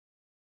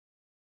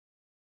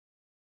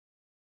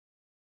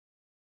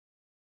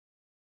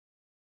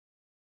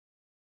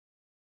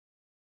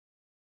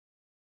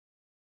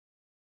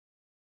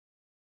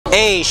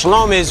Hey,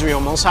 Shalom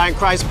Israel, Most High in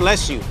Christ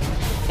bless you.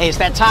 Hey, it's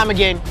that time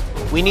again.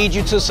 We need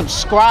you to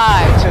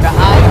subscribe to the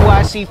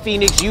IUIC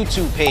Phoenix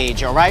YouTube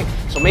page, all right?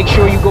 So make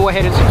sure you go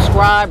ahead and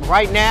subscribe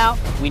right now.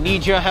 We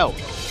need your help.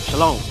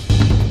 Shalom.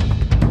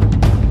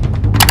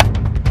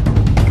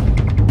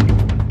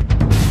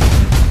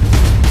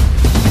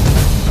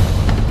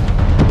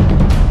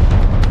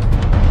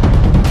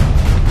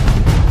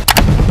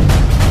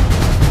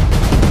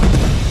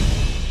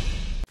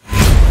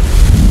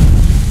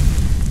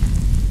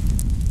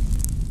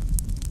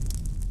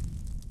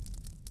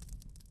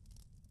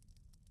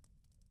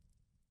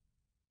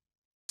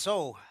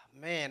 So,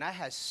 man, I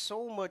had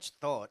so much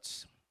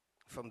thoughts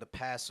from the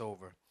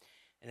Passover.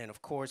 And then,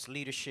 of course,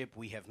 leadership,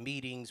 we have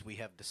meetings, we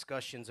have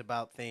discussions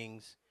about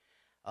things.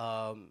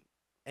 And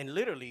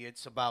literally,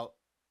 it's about,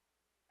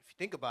 if you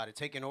think about it,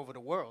 taking over the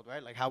world,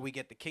 right? Like how we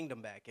get the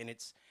kingdom back. And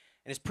it's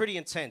pretty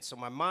intense. So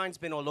my mind's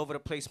been all over the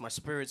place. My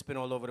spirit's been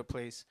all over the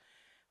place.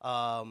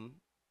 I'm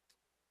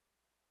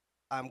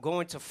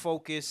going to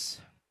focus.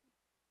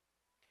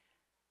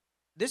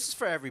 This is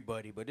for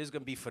everybody, but this is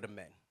going to be for the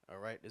men. All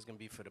right, this is going to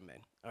be for the men.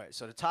 All right,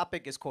 so the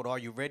topic is called, Are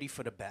You Ready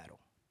for the Battle?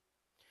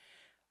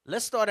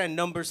 Let's start at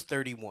Numbers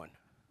 31.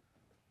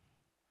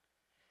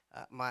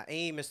 My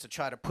aim is to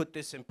try to put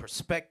this in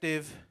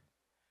perspective,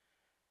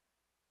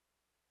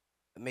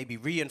 maybe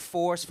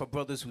reinforce for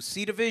brothers who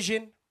see the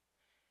vision,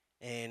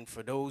 and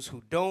for those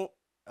who don't,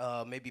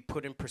 maybe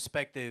put in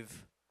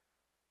perspective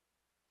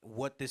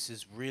what this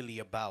is really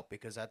about,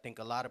 because I think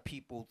a lot of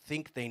people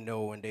think they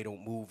know and they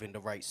don't move in the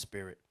right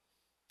spirit.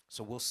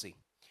 So we'll see.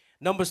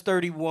 Numbers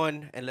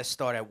 31, and let's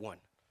start at 1.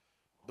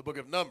 The book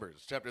of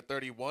Numbers, chapter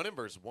 31 and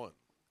verse 1.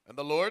 And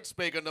the Lord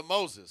spake unto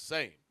Moses,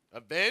 saying,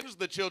 Avenge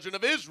the children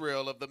of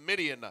Israel of the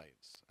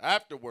Midianites.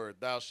 Afterward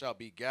thou shalt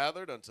be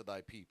gathered unto thy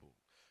people.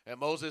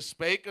 And Moses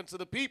spake unto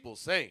the people,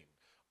 saying,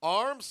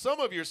 Arm some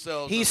of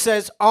yourselves. He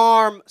says,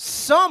 arm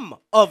some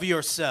of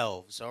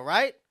yourselves, all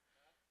right?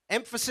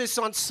 Emphasis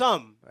on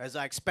some. As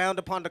I expound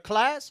upon the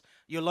class,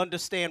 you'll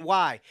understand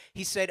why.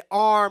 He said,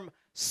 arm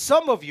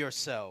some of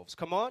yourselves.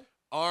 Come on.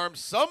 Arm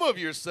some of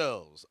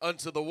yourselves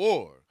unto the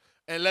war,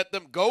 and let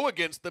them go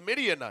against the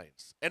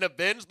Midianites, and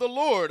avenge the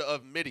Lord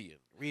of Midian.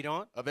 Read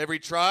on. Of every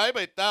tribe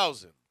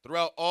 1,000,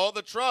 throughout all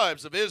the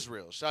tribes of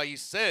Israel shall ye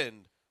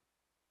send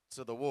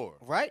to the war.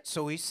 Right,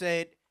 so he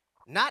said,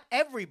 not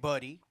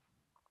everybody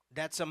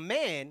that's a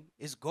man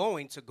is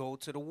going to go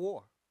to the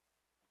war.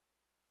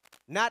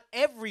 Not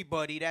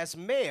everybody that's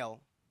male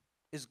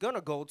is going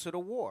to go to the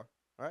war,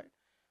 right?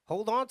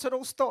 Hold on to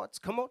those thoughts.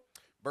 Come on.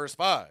 Verse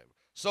 5.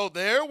 So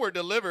there were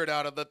delivered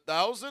out of the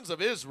thousands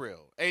of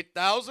Israel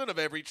 8,000 of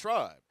every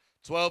tribe,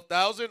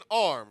 12,000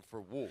 armed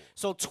for war.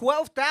 So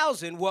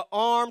 12,000 were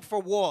armed for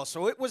war.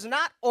 So it was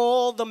not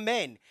all the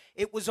men.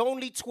 It was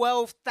only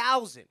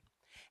 12,000.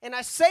 And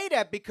I say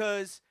that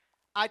because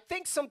I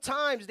think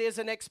sometimes there's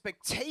an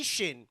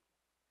expectation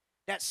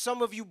that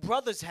some of you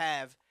brothers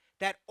have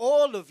that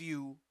all of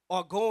you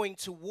are going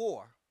to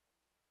war.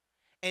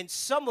 And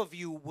some of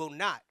you will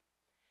not.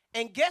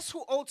 And guess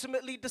who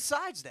ultimately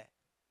decides that?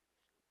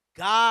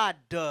 God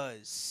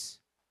does.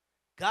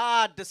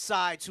 God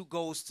decides who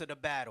goes to the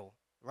battle,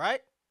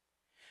 right?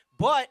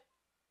 But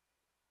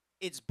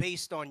it's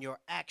based on your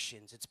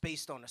actions. It's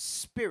based on a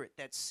spirit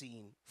that's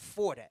seen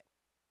for that.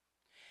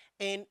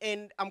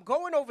 And I'm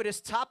going over this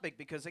topic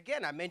because,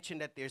 again, I mentioned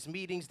that there's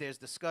meetings, there's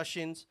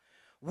discussions.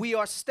 We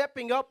are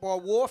stepping up our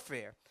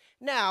warfare.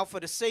 Now,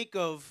 for the sake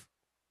of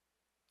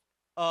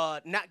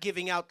not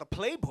giving out the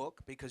playbook,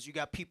 because you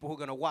got people who are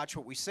going to watch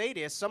what we say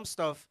there, some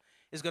stuff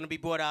is going to be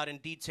brought out in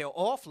detail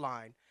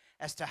offline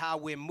as to how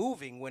we're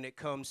moving when it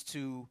comes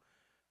to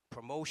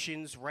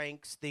promotions,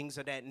 ranks, things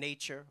of that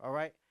nature, all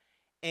right?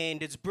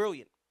 And it's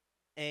brilliant.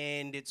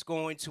 And it's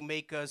going to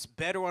make us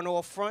better on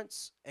all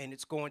fronts, and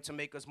it's going to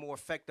make us more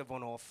effective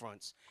on all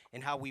fronts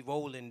in how we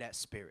roll in that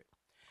spirit,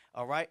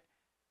 all right?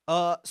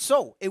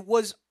 So it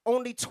was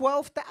only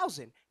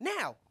 12,000.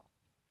 Now,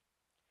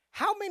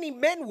 how many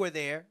men were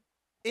there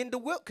in the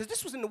wilderness? Because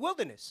this was in the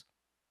wilderness.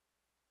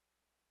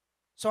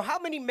 So how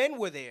many men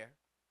were there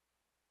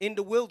in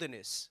the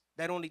wilderness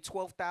that only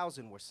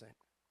 12,000 were sent?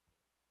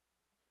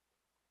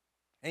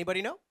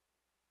 Anybody know?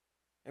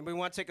 Anybody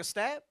want to take a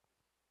stab?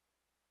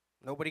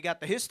 Nobody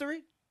got the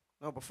history?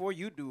 No, before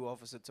you do,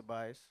 Officer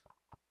Tobias.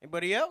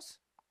 Anybody else?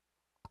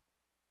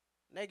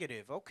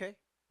 Negative, okay.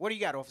 What do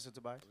you got, Officer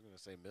Tobias? I was going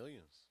to say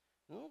millions.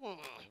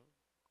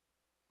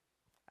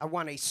 I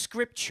want a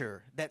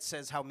scripture that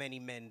says how many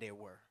men there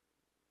were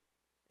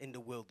in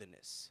the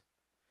wilderness.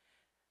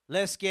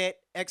 Let's get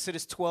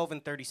Exodus 12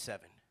 and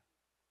 37.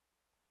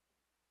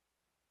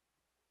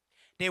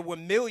 There were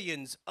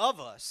millions of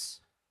us,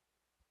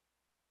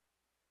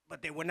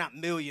 but there were not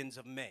millions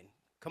of men.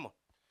 Come on.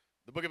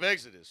 The book of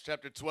Exodus,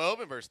 chapter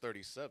 12 and verse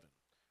 37.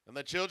 And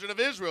the children of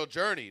Israel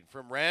journeyed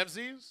from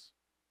Ramses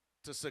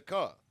to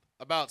Succoth,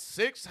 about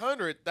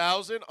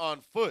 600,000 on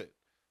foot,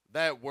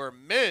 that were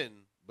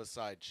men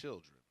beside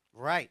children.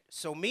 Right.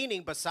 So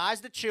meaning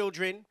besides the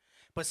children,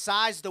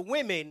 besides the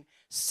women,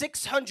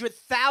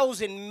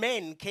 600,000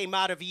 men came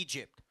out of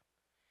Egypt.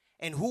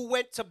 And who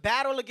went to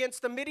battle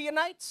against the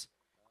Midianites?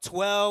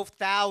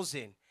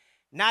 12,000.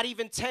 Not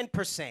even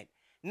 10%.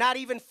 Not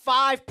even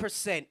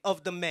 5%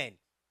 of the men.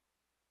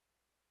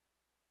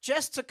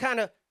 Just to kind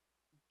of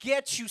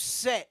get you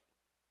set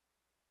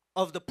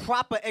of the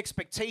proper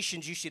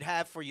expectations you should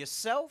have for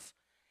yourself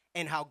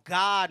and how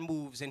God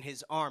moves in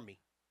his army.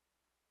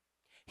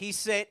 He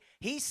said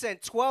he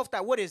sent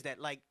 12,000. What is that?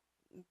 Like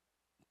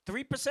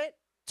 3%?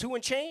 2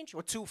 and change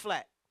or 2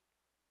 flat?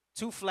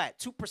 2 flat,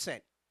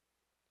 2%.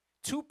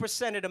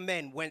 2% of the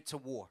men went to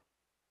war.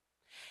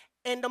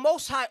 And the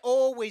Most High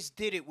always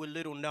did it with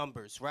little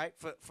numbers, right?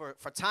 For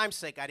time's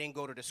sake, I didn't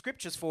go to the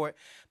scriptures for it.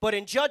 But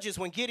in Judges,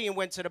 when Gideon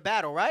went to the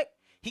battle, right?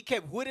 He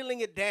kept whittling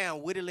it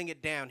down, whittling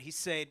it down. He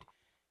said,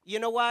 you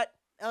know what?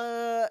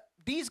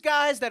 These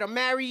guys that are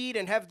married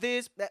and have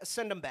this,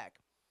 send them back.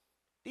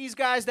 These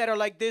guys that are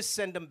like this,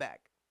 send them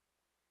back.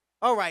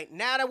 All right,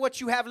 now that what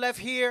you have left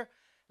here,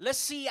 let's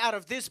see out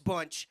of this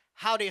bunch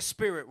how their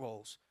spirit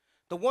rolls.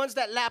 The ones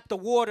that lap the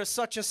water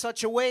such and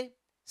such a way,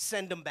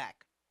 send them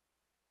back.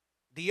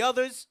 The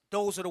others,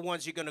 those are the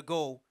ones you're going to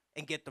go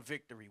and get the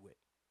victory with.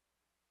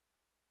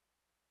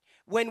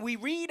 When we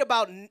read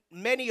about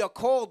many are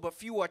called but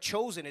few are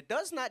chosen, it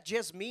does not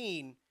just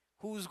mean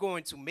who's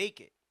going to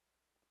make it.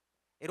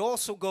 It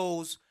also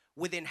goes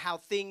within how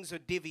things are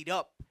divvied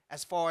up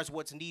as far as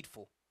what's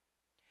needful.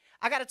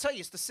 I got to tell you,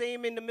 it's the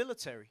same in the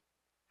military.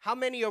 How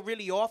many are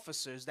really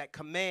officers that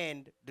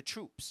command the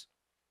troops?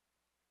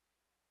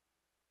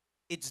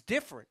 It's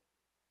different,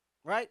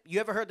 right? You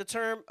ever heard the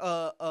term,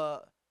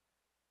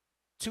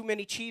 too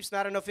many chiefs,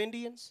 not enough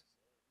Indians?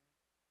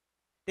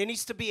 There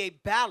needs to be a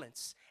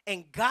balance,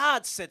 and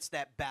God sets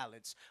that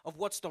balance of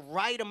what's the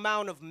right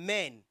amount of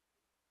men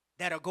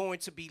that are going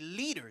to be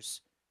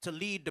leaders to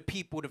lead the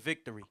people to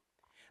victory.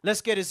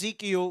 Let's get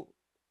Ezekiel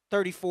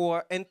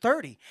 34 and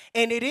 30.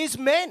 And it is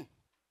men.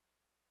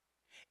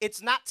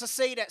 It's not to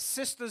say that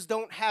sisters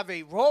don't have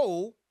a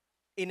role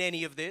in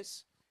any of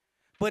this,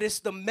 but it's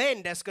the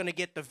men that's going to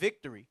get the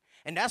victory.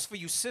 And that's for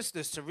you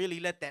sisters to really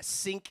let that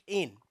sink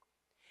in.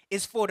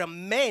 It's for the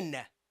men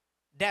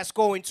that's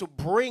going to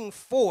bring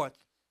forth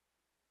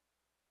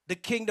the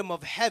kingdom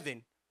of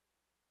heaven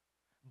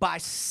by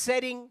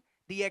setting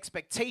the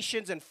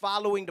expectations and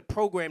following the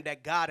program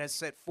that God has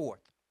set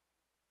forth.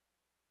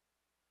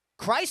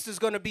 Christ is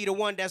going to be the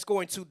one that's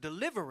going to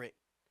deliver it.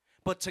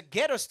 But to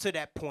get us to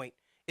that point,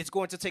 it's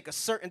going to take a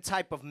certain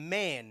type of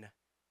man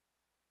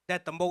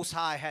that the Most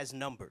High has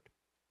numbered.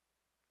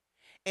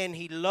 And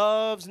he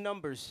loves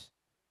numbers,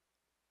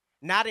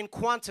 not in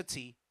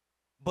quantity,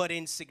 but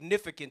in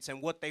significance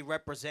and what they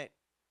represent.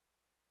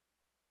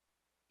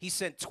 He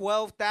sent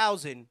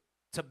 12,000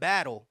 to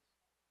battle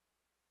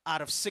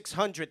out of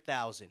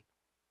 600,000.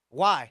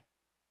 Why?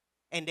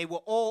 And they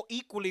were all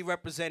equally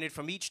represented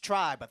from each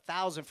tribe,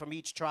 1,000 from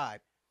each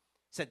tribe.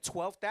 He said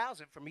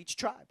 12,000 from each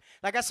tribe.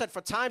 Like I said, for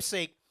time's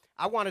sake,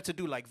 I wanted to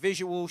do like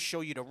visuals,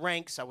 show you the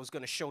ranks. I was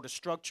going to show the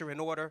structure in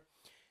order.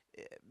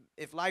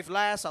 If life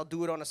lasts, I'll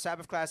do it on a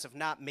Sabbath class. If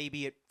not,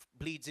 maybe it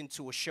bleeds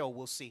into a show.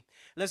 We'll see.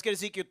 Let's get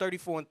Ezekiel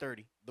 34 and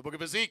 30. The book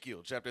of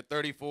Ezekiel, chapter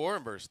 34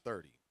 and verse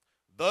 30.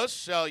 Thus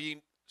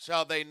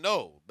shall they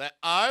know that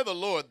I, the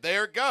Lord,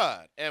 their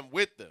God, am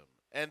with them,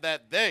 and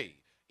that they,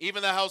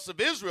 even the house of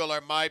Israel,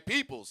 are my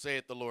people,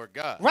 saith the Lord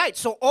God. Right,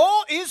 so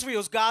all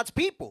Israel's God's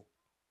people.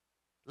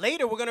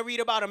 Later, we're going to read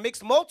about a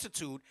mixed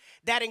multitude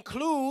that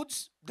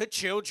includes the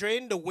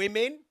children, the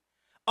women,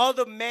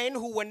 other men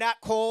who were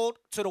not called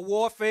to the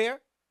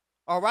warfare.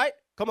 All right,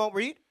 come on,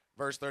 read.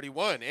 Verse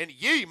 31, and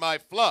ye, my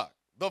flock,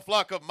 the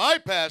flock of my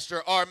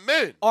pasture, are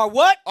men. Are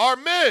what? Are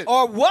men.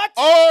 Are what?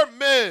 Are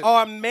men.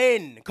 Are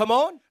men. Come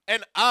on.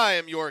 And I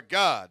am your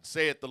God,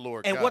 saith the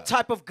Lord God. And what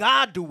type of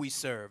God do we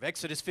serve?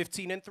 Exodus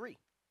 15 and 3.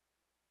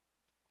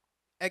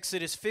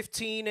 Exodus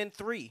 15 and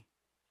 3.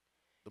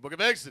 The book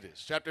of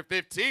Exodus, chapter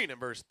 15 and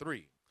verse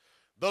 3.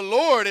 The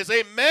Lord is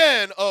a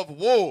man of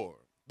war.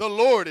 The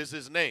Lord is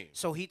his name.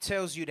 So he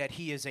tells you that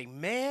he is a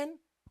man,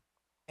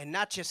 and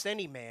not just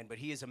any man, but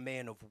he is a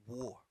man of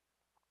war.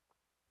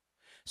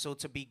 So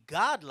to be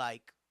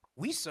godlike,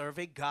 we serve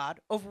a God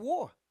of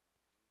war.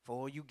 For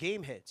all you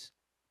game heads,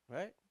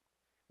 right?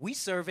 We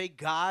serve a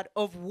God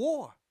of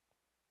war.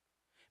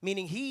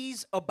 Meaning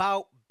he's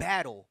about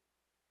battle.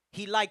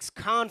 He likes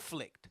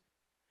conflict.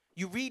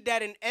 You read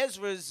that in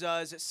Ezra's,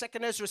 is it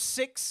 2nd Ezra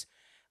 6?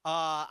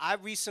 I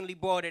recently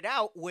brought it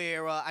out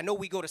where I know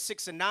we go to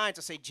 6 and 9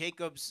 to say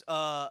Jacob's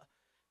the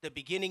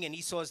beginning and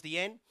Esau's the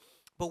end.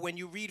 But when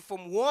you read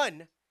from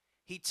 1,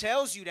 he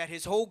tells you that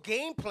his whole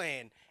game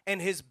plan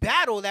and his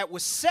battle that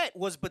was set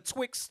was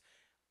betwixt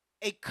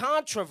a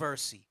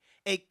controversy,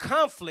 a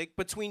conflict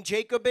between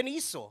Jacob and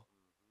Esau.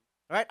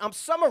 Right? I'm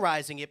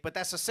summarizing it, but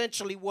that's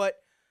essentially what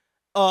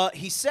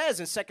he says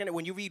in 2nd,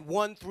 when you read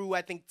 1 through,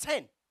 I think,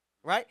 10.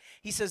 Right?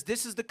 He says,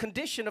 this is the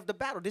condition of the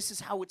battle. This is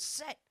how it's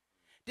set.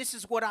 This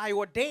is what I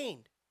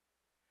ordained.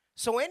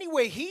 So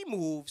anyway he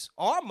moves,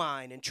 our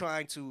mind in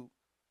trying to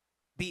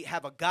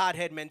have a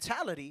Godhead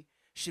mentality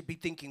should be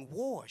thinking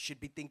war, should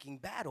be thinking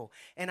battle.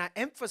 And I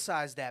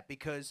emphasize that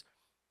because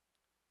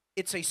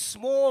it's a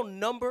small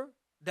number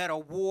that are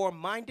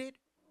war-minded,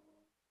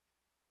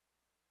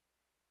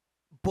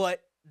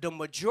 but the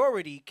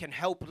majority can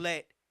help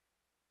let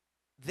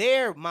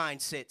their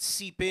mindset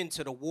seep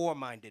into the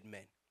war-minded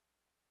men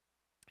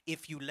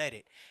if you let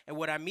it. And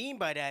what I mean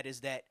by that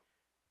is that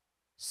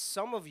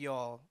some of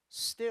y'all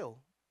still,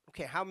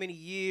 okay, how many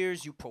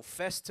years you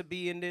profess to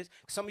be in this?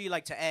 Some of you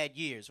like to add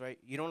years, right?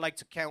 You don't like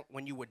to count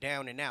when you were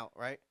down and out,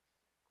 right?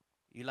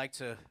 You like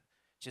to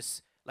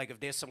just, like, if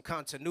there's some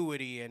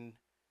continuity and,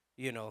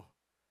 you know,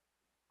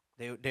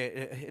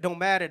 it don't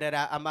matter that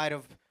I might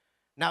have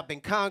not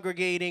been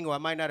congregating or I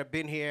might not have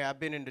been here. I've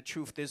been in the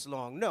truth this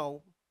long.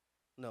 No,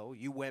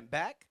 you went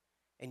back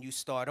and you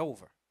start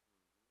over,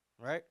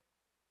 right?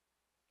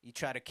 You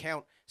try to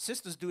count.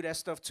 Sisters do that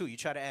stuff too. You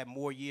try to add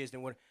more years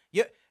than what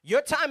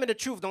your time in the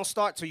truth don't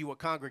start till you were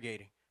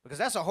congregating, because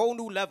that's a whole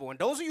new level. And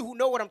those of you who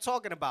know what I'm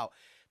talking about,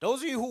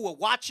 those of you who were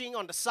watching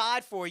on the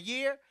side for a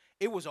year,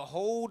 it was a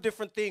whole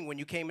different thing when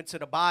you came into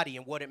the body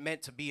and what it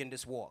meant to be in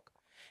this walk.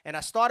 And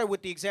I started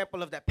with the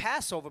example of that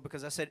Passover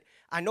because I said,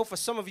 I know for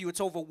some of you it's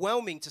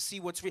overwhelming to see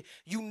what's real.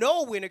 You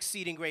know we're an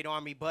exceeding great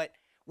army, but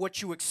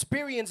what you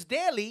experience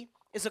daily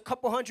is a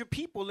couple hundred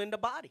people in the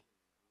body.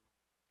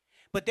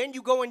 But then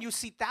you go and you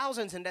see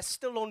thousands, and that's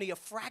still only a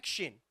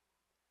fraction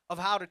of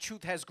how the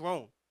truth has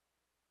grown.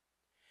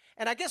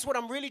 And I guess what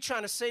I'm really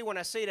trying to say when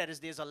I say that is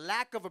there's a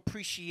lack of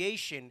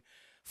appreciation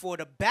for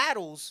the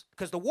battles,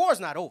 because the war's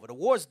not over. The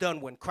war's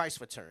done when Christ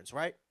returns,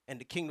 right? And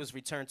the kingdom's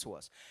returned to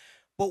us.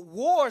 But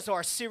wars are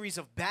a series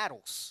of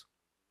battles.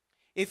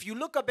 If you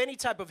look up any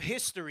type of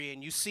history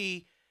and you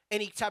see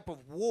any type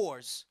of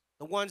wars,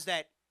 the ones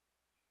that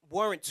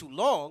weren't too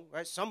long,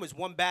 right? Some is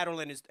one battle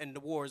and the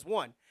war is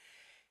won.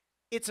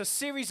 It's a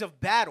series of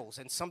battles,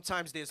 and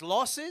sometimes there's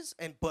losses,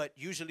 but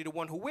usually the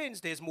one who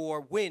wins, there's more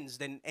wins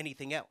than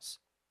anything else.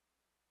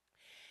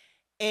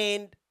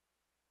 And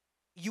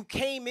you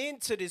came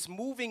into this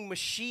moving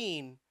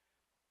machine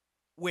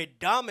where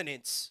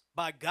dominance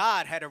by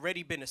God had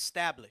already been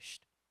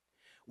established,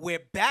 where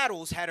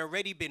battles had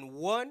already been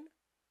won,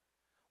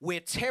 where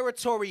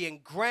territory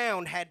and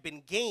ground had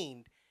been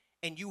gained,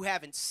 and you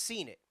haven't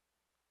seen it.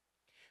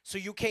 So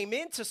you came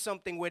into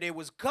something where there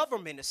was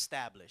government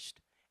established,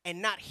 and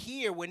not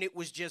here when it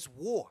was just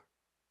war.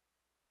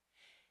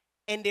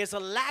 And there's a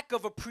lack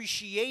of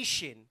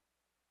appreciation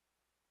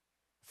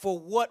for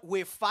what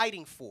we're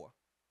fighting for,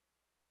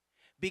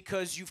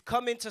 because you've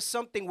come into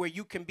something where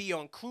you can be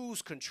on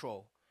cruise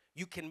control.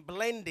 You can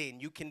blend in.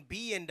 You can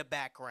be in the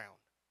background.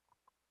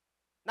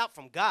 Not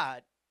from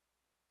God,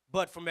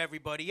 but from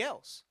everybody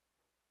else.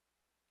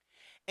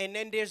 And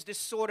then there's this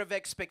sort of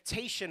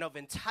expectation of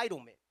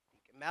entitlement.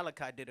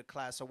 Malachi did a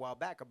class a while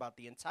back about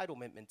the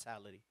entitlement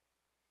mentality.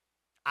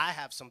 I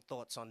have some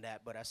thoughts on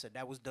that, but I said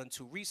that was done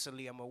too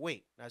recently. I'm going to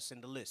wait. That's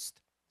in the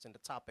list. It's in the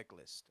topic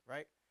list,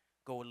 right?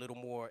 Go a little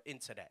more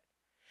into that.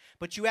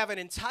 But you have an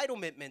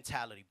entitlement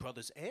mentality,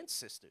 brothers and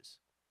sisters,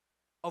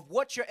 of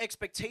what your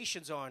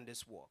expectations are in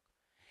this walk.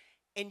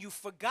 And you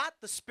forgot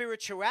the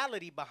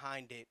spirituality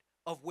behind it,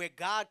 of where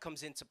God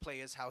comes into play,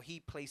 is how he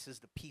places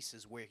the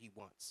pieces where he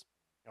wants.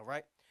 All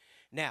right?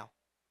 Now,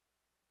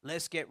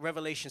 let's get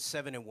Revelation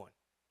 7:1.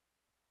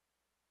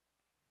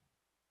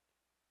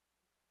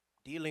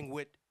 Dealing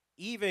with,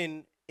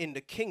 even in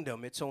the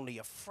kingdom, it's only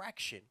a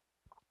fraction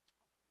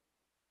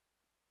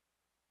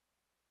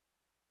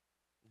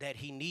that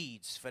he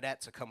needs for that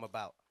to come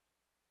about.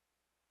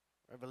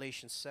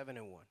 Revelation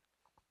 7:1.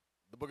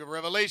 The book of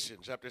Revelation,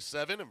 chapter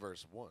 7 and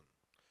verse 1.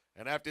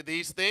 And after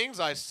these things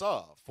I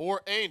saw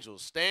 4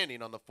 angels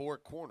standing on the 4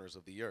 corners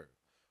of the earth,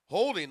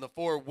 holding the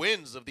 4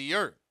 winds of the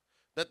earth,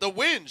 that the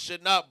wind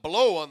should not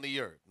blow on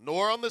the earth,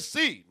 nor on the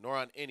sea, nor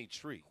on any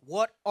tree.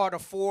 What are the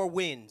 4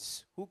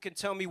 winds? Who can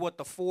tell me what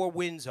the 4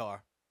 winds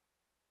are?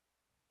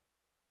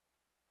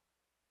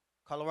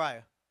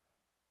 Colorado.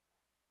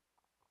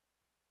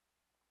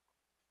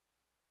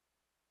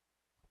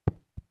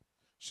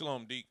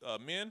 Shalom, Deke.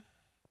 Men,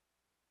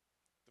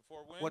 the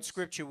 4 winds. What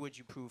scripture would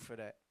you prove for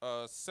that?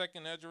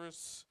 2nd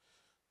Esdras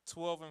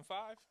 12 and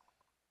 5.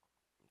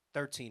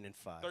 13 and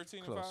 5.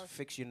 13 Close. and 5.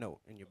 Fix your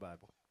note in your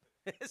Bible.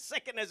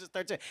 2nd Esdras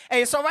 13.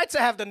 Hey, it's all right to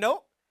have the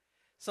note.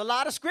 It's a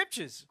lot of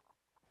scriptures.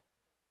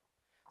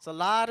 It's a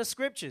lot of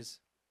scriptures.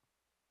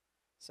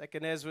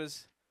 2nd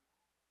Esdras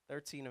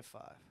 13 and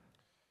 5.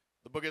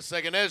 The book of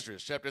 2nd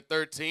Esdras, chapter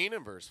 13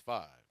 and verse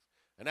 5.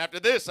 And after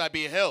this I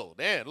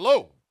beheld, and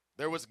lo,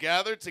 there was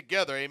gathered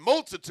together a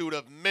multitude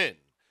of men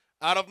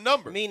out of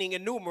number. Meaning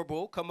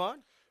innumerable, come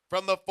on.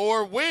 From the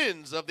 4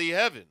 winds of the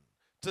heaven,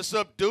 to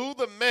subdue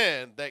the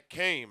man that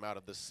came out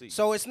of the sea.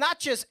 So it's not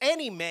just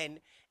any men.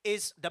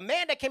 Is the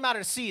man that came out of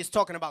the sea is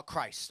talking about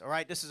Christ, all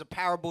right? This is a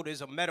parable. There's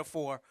a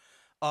metaphor,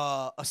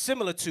 a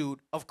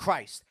similitude of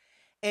Christ.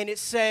 And it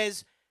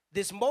says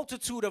this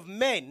multitude of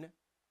men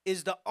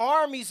is the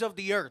armies of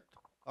the earth,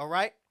 all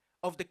right,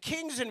 of the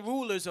kings and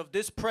rulers of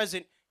this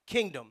present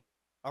kingdom,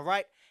 all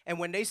right? And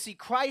when they see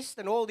Christ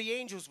and all the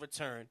angels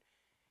return,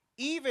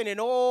 even in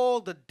all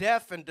the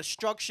death and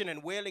destruction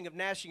and wailing of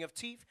gnashing of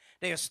teeth,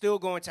 they are still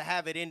going to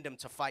have it in them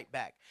to fight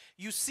back.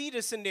 You see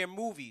this in their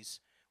movies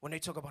when they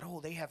talk about,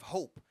 oh, they have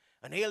hope.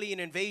 An alien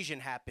invasion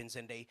happens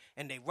and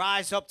they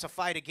rise up to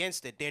fight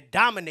against it. They're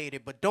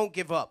dominated, but don't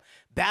give up.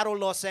 Battle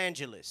Los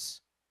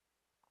Angeles.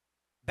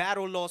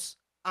 Battle Los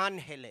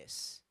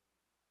Angeles.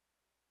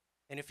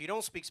 And if you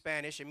don't speak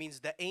Spanish, it means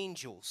the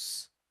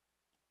angels.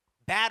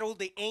 Battle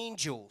the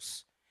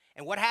angels.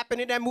 And what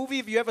happened in that movie?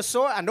 If you ever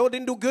saw it, I know it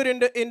didn't do good in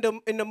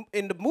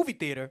the movie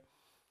theater,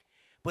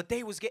 but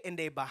they was getting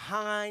their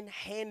behind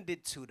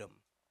handed to them.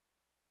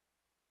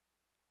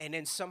 And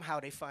then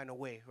somehow they find a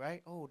way,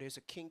 right? Oh, there's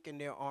a kink in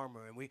their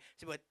armor,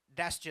 but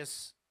that's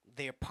just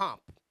their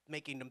pomp,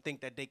 making them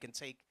think that they can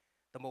take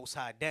the Most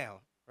High down,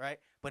 right?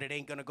 But it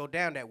ain't gonna go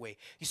down that way.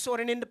 You saw it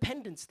in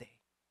Independence Day,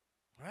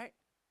 right?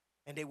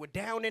 And they were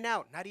down and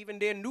out. Not even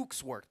their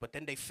nukes worked, but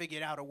then they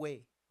figured out a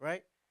way,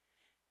 right?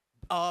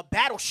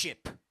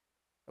 Battleship.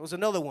 That was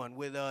another one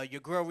with your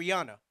girl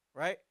Rihanna,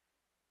 right?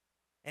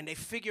 And they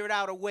figured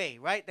out a way,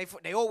 right?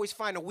 They always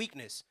find a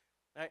weakness,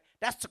 right?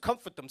 That's to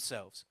comfort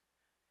themselves.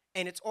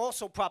 And it's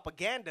also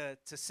propaganda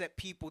to set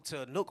people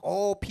to, look,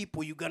 all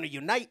people, you're going to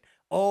unite.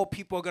 All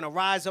people are going to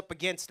rise up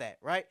against that,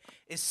 right?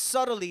 It's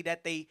subtly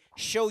that they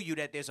show you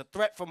that there's a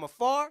threat from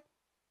afar,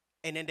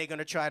 and then they're going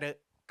to try to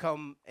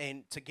come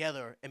in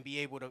together and be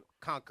able to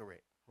conquer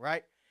it,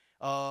 right?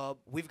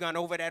 We've gone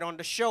over that on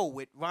the show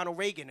with Ronald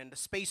Reagan and the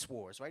space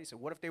wars, right? He said,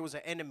 what if there was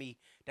an enemy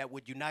that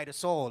would unite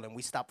us all and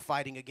we stopped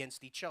fighting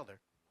against each other?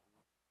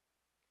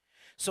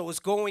 So it's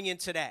going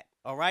into that,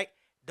 all right?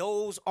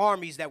 Those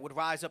armies that would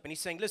rise up, and he's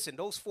saying, listen,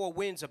 those four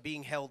winds are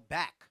being held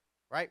back,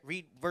 right?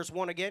 Read verse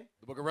 1 again.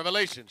 The book of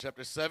Revelation,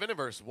 chapter 7 and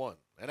verse 1.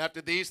 And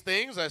after these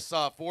things I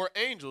saw four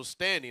angels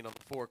standing on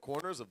the four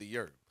corners of the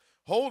earth,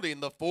 holding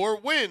the four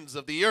winds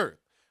of the earth,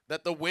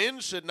 that the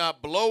wind should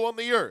not blow on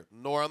the earth,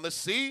 nor on the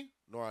sea,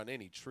 nor on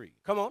any tree.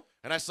 Come on.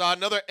 And I saw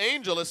another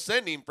angel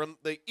ascending from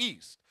the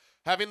east,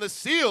 having the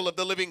seal of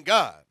the living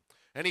God.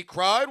 And he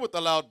cried with a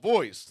loud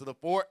voice to the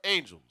four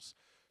angels,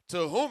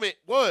 to whom it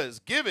was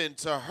given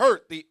to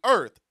hurt the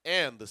earth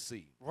and the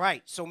sea.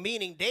 Right. So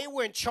meaning they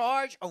were in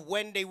charge of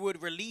when they would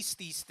release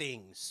these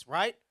things,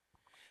 right?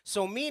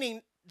 So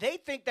meaning they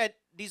think that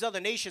these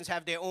other nations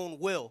have their own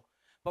will.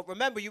 But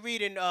remember, you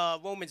read in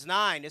Romans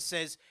 9, it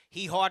says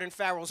he hardened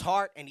Pharaoh's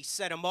heart and he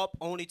set him up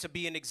only to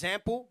be an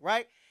example,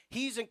 right?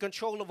 He's in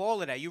control of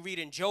all of that. You read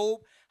in Job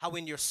how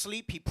in your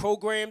sleep he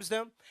programs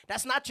them.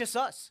 That's not just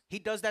us. He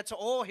does that to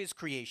all his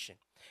creation.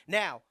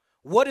 Now,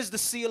 what is the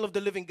seal of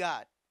the living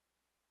God?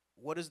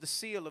 What is the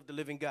seal of the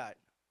living God?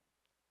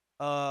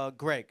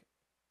 Greg.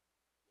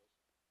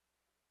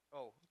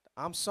 Oh,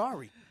 I'm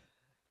sorry.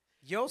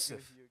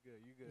 Joseph.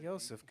 You're good.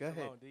 Joseph, go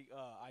ahead.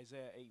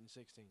 Isaiah 8 and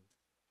 16.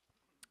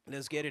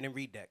 Let's get it and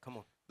read that. Come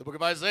on. The book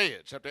of Isaiah,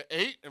 chapter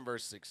 8 and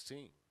verse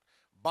 16.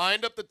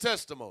 Bind up the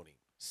testimony,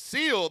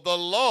 seal the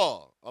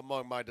law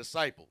among my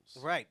disciples.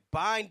 Right.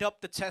 Bind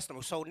up the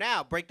testimony. So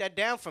now, break that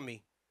down for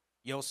me,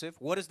 Joseph.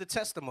 What is the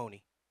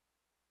testimony?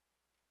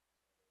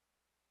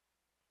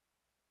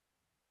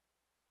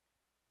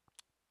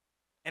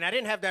 And I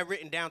didn't have that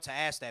written down to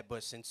ask that,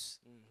 but since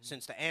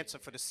the answer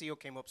for the seal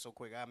came up so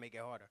quick, I'll make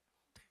it harder.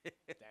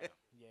 Damn.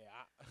 Yeah,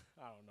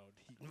 I don't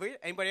know.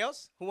 Anybody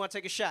else who want to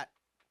take a shot?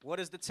 What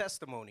is the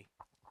testimony?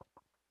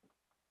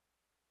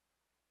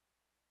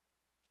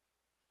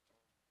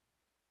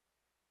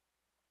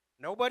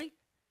 Nobody?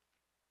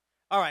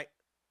 All right.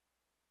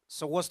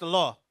 So what's the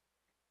law?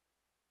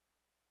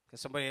 Can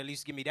somebody at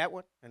least give me that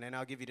one? And then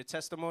I'll give you the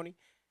testimony.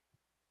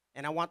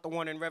 And I want the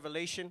one in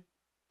Revelation.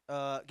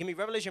 Give me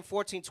Revelation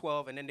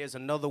 14:12, and then there's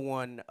another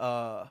one.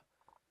 Let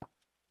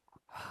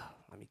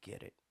me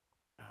get it.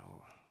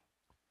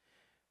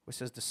 Which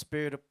says the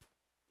spirit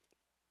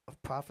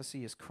of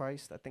prophecy is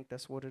Christ. I think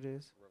that's what it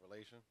is.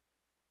 Revelation.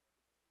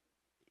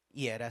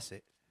 Yeah, that's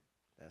it.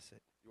 That's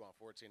it. You want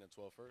 14 and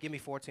 12 first? Give me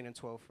 14 and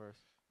 12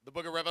 first. The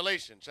book of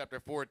Revelation, chapter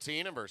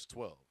 14 and verse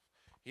 12.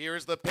 Here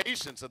is the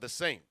patience of the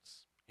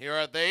saints. Here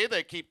are they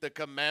that keep the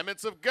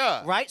commandments of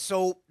God. Right,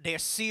 so they're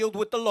sealed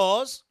with the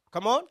laws.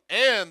 Come on.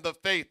 And the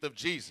faith of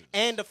Jesus.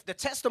 And the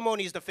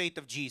testimony is the faith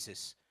of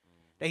Jesus.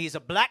 That he's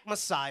a black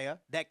Messiah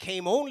that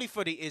came only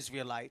for the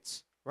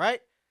Israelites,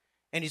 right?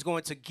 And he's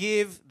going to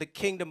give the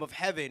kingdom of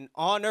heaven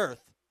on earth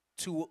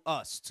to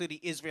us, to the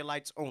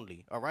Israelites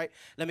only, all right?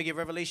 Let me get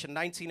Revelation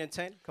 19 and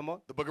 10. Come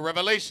on. The book of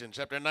Revelation,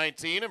 chapter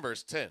 19 and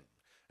verse 10.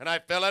 And I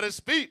fell at his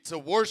feet to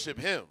worship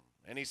him.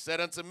 And he said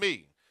unto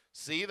me,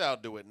 see, thou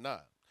do it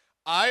not.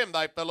 I am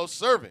thy fellow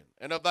servant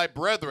and of thy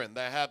brethren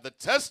that have the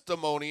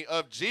testimony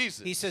of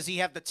Jesus. He says he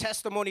have the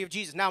testimony of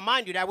Jesus. Now,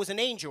 mind you, that was an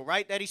angel,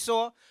 right, that he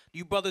saw?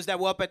 You brothers that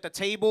were up at the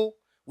table,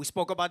 we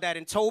spoke about that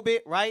in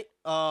Tobit, right,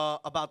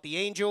 about the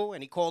angel,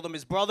 and he called him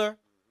his brother,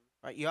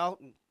 right? Y'all,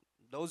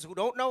 those who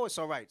don't know, it's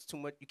all right. It's too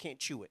much. You can't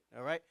chew it,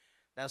 all right?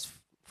 That's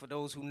for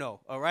those who know,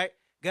 all right?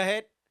 Go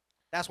ahead.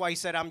 That's why he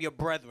said, I'm your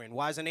brethren.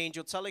 Why is an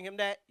angel telling him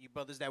that? You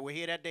brothers that were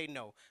here that day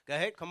know. Go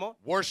ahead, come on.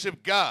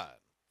 Worship God.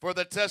 For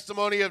the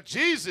testimony of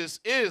Jesus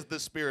is the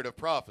spirit of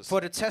prophecy.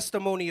 For the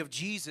testimony of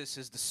Jesus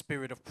is the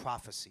spirit of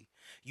prophecy.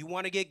 You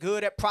want to get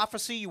good at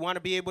prophecy? You want to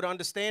be able to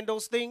understand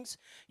those things?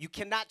 You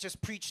cannot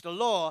just preach the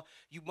law.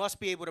 You must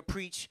be able to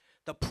preach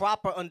the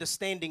proper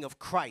understanding of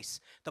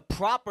Christ, the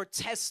proper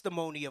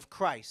testimony of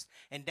Christ,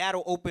 and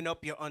that'll open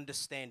up your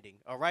understanding.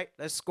 All right,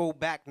 let's go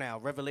back now.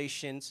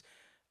 Revelations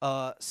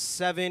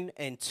 7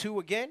 and 2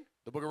 again.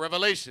 The book of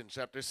Revelation,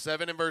 chapter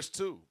 7 and verse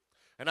 2.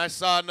 And I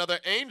saw another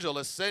angel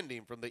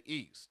ascending from the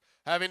east,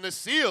 having the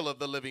seal of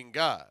the living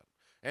God.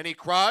 And he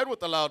cried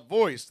with a loud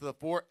voice to the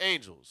 4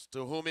 angels,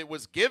 to whom it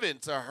was given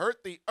to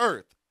hurt the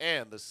earth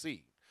and the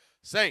sea,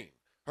 saying,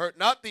 hurt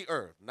not the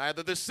earth,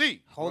 neither the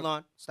sea. Hold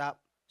on, stop.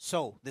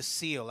 So, the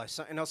seal.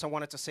 Something else I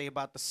wanted to say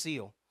about the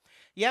seal.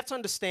 You have to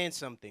understand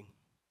something.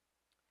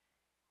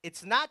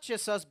 It's not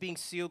just us being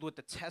sealed with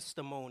the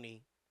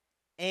testimony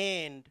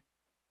and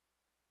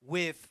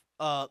with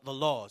the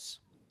laws.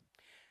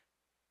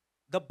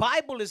 The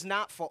Bible is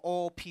not for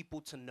all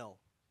people to know.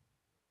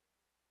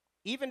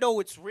 Even though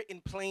it's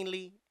written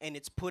plainly and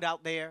it's put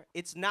out there,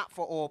 it's not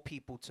for all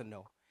people to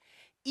know.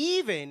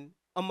 Even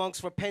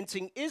amongst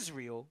repenting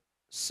Israel,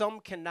 some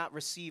cannot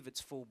receive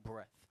its full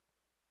breath.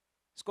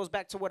 This goes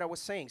back to what I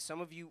was saying.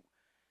 Some of you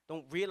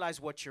don't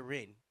realize what you're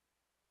in.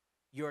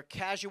 You're a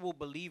casual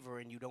believer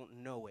and you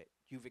don't know it.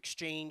 You've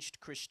exchanged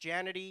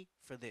Christianity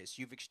for this.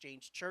 You've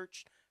exchanged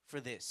church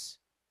for this.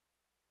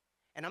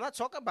 And I'm not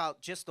talking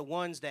about just the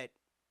ones that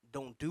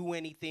don't do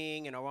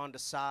anything and are on the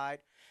side.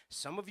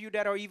 Some of you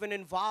that are even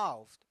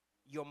involved,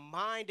 your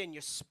mind and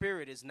your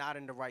spirit is not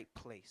in the right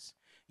place.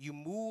 You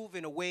move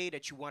in a way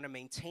that you want to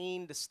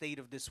maintain the state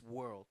of this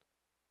world.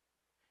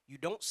 You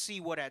don't see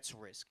what at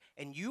risk.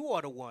 And you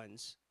are the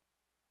ones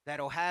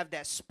that'll have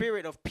that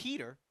spirit of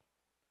Peter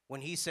when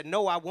he said,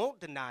 no, I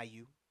won't deny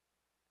you.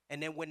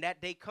 And then when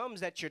that day comes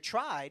that you're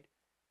tried,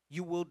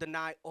 you will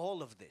deny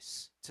all of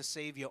this to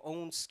save your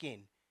own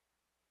skin.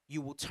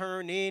 You will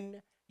turn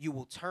in, you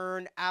will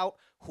turn out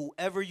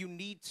whoever you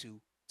need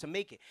to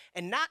make it.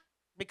 And not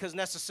because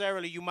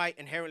necessarily you might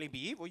inherently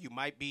be evil. You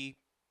might be,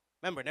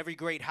 remember, in every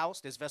great house,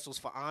 there's vessels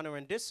for honor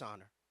and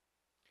dishonor.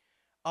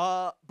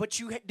 But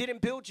you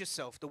didn't build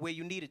yourself the way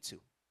you needed to.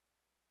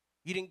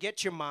 You didn't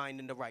get your mind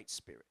in the right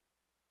spirit.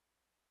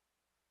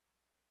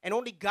 And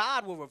only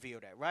God will reveal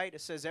that, right? It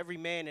says every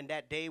man in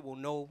that day will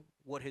know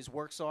what his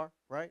works are,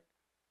 right?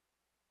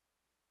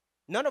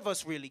 None of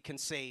us really can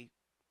say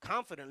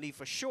confidently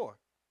for sure.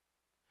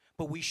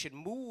 But we should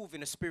move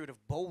in a spirit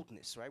of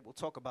boldness, right? We'll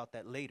talk about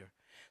that later.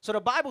 So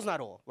the Bible's not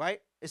all, right?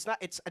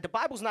 The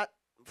Bible's not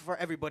for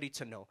everybody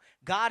to know.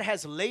 God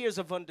has layers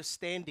of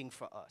understanding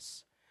for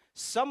us.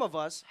 Some of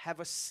us have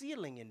a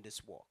ceiling in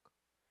this walk,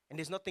 and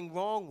there's nothing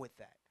wrong with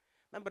that.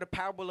 Remember the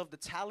parable of the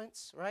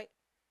talents, right?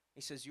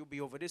 He says, you'll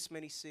be over this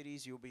many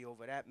cities, you'll be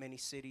over that many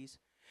cities.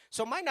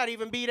 So it might not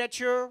even be that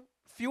you're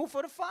fuel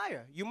for the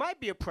fire. You might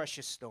be a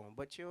precious stone,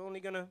 but you're only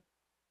going to,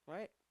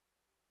 right?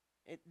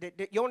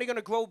 You're only going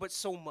to grow but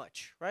so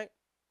much, right?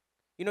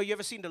 You know, you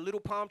ever seen the little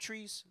palm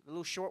trees, the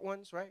little short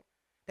ones, right?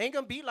 They ain't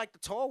going to be like the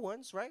tall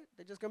ones, right?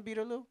 They're just going to be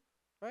the little,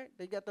 right?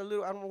 They got the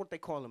little, I don't know what they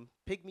call them,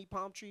 pygmy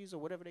palm trees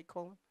or whatever they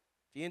call them.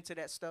 If you're into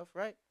that stuff,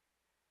 right?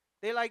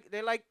 They're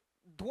like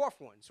dwarf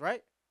ones,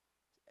 right?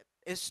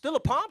 It's still a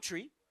palm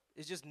tree.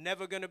 It's just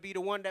never going to be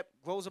the one that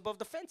grows above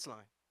the fence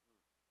line.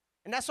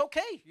 And that's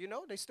okay, you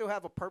know. They still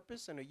have a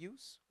purpose and a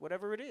use,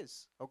 whatever it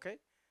is, okay?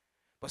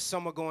 But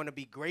some are going to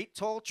be great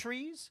tall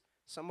trees.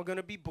 Some are going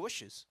to be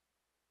bushes.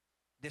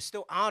 There's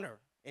still honor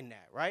in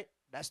that, right?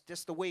 That's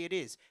just the way it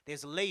is.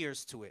 There's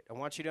layers to it. I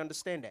want you to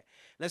understand that.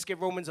 Let's get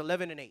Romans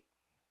 11 and 8.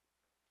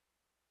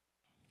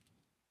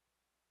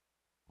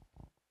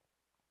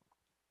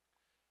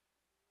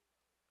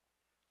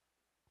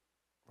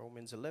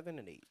 Romans 11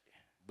 and 8.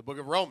 The book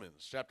of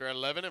Romans, chapter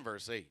 11 and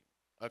verse 8.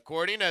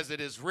 According as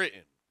it is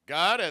written,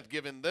 God hath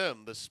given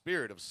them the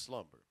spirit of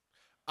slumber,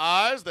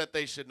 eyes that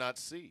they should not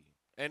see,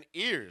 and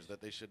ears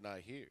that they should not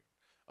hear,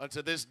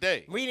 unto this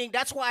day. Meaning,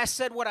 that's why I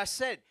said what I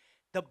said.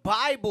 The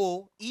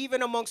Bible,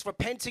 even amongst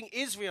repenting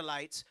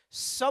Israelites,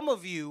 some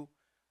of you,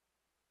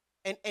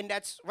 and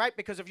that's right,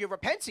 because if you're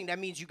repenting, that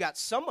means you got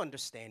some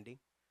understanding.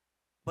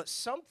 But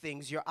some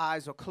things, your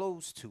eyes are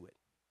closed to it.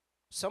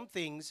 Some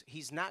things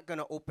he's not going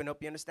to open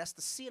up. You understand? That's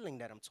the ceiling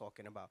that I'm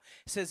talking about.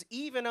 It says,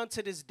 even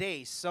unto this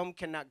day, some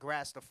cannot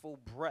grasp the full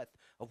breadth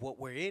of what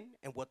we're in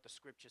and what the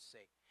scriptures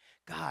say.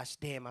 Gosh,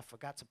 damn, I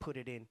forgot to put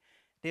it in.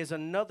 There's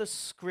another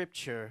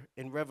scripture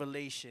in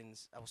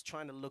Revelations. I was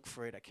trying to look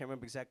for it. I can't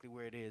remember exactly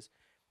where it is.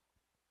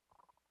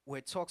 Where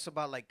it talks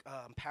about, like,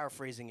 I'm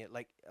paraphrasing it,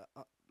 like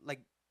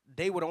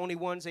they were the only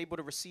ones able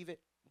to receive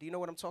it. Do you know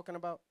what I'm talking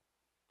about?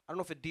 I don't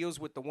know if it deals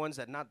with the ones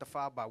that are not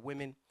defiled by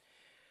women.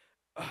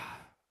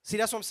 See,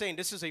 that's what I'm saying.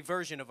 This is a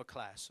version of a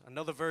class.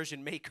 Another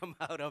version may come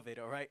out of it,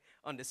 all right,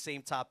 on the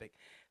same topic.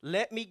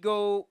 Let me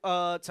go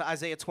to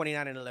Isaiah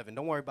 29 and 11.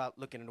 Don't worry about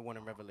looking at the one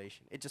in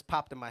Revelation. It just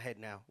popped in my head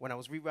now. When I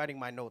was rewriting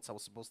my notes, I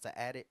was supposed to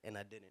add it, and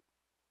I didn't.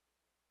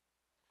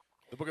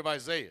 The book of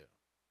Isaiah,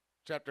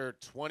 chapter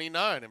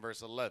 29 and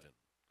verse 11.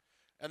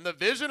 And the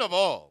vision of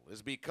all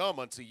is become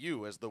unto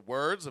you as the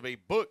words of a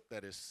book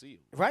that is sealed.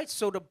 Right,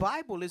 so the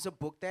Bible is a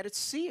book that is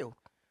sealed.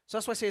 So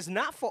that's why I say it's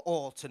not for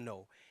all to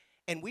know.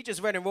 And we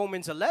just read in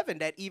Romans 11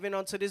 that even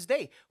unto this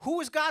day, who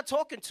is God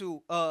talking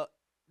to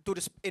through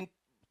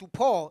through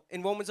Paul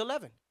in Romans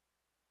 11.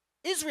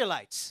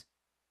 Israelites.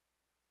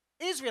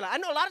 I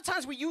know a lot of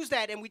times we use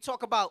that and we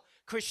talk about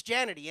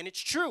Christianity, and it's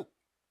true.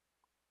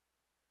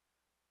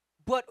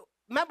 But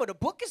remember, the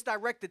book is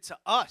directed to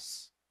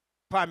us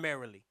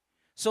primarily.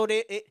 So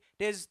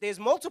there's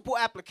multiple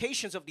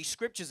applications of these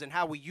scriptures and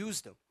how we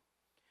use them.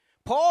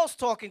 Paul's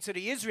talking to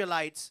the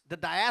Israelites, the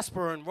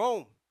diaspora in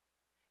Rome.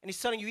 And he's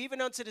telling you, even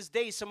unto this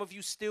day, some of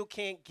you still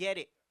can't get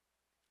it.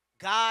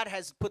 God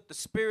has put the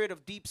spirit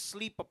of deep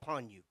sleep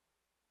upon you.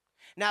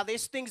 Now,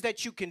 there's things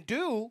that you can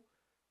do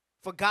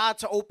for God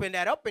to open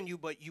that up in you,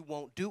 but you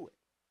won't do it.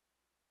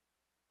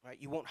 Right?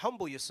 You won't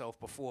humble yourself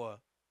before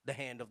the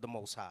hand of the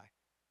Most High.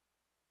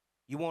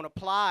 You won't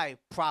apply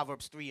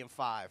Proverbs 3 and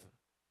 5,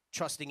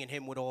 trusting in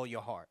him with all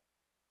your heart.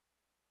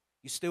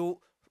 You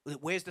still,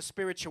 where's the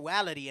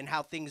spirituality and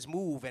how things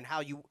move and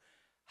how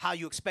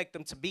you expect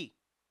them to be?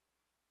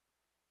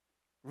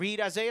 Read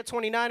Isaiah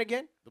 29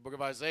 again. The book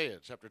of Isaiah,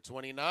 chapter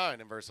 29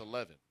 and verse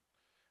 11.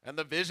 And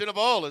the vision of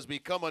all has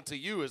become unto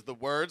you as the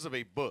words of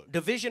a book.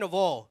 The vision of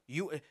all,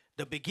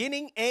 the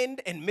beginning,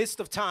 end, and midst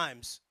of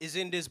times is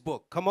in this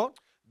book. Come on.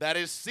 That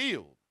is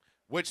sealed,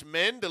 which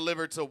men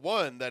deliver to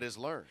one that is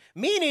learned.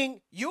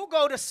 Meaning, you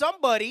go to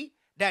somebody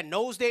that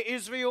knows they're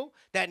Israel,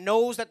 that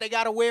knows that they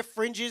got to wear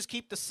fringes,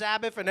 keep the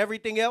Sabbath and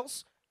everything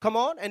else. Come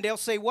on. And they'll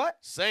say what?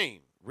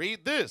 Saying,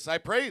 read this, I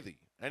pray thee.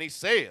 And he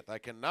saith, I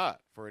cannot,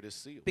 for it is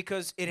sealed.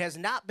 Because it has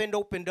not been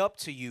opened up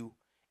to you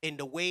in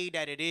the way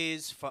that it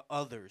is for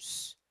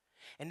others.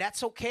 And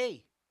that's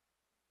okay.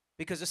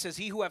 Because it says,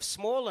 he who have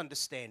small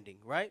understanding,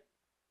 right,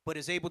 but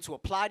is able to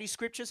apply these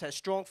scriptures, has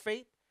strong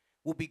faith,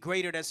 will be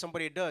greater than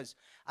somebody that does.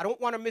 I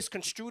don't want to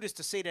misconstrue this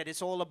to say that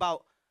it's all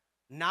about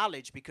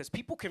knowledge, because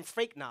people can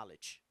fake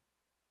knowledge,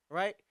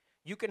 right?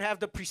 You can have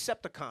the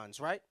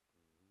Precepticons, right,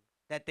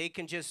 that they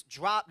can just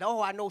drop,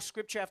 oh, I know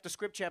scripture after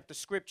scripture after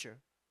scripture,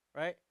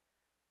 right?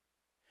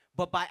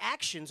 But by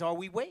actions are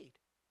we weighed.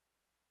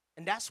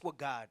 And that's what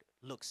God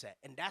looks at,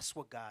 and that's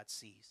what God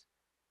sees.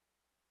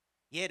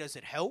 Yeah, does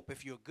it help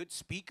if you're a good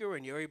speaker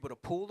and you're able to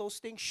pull those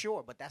things?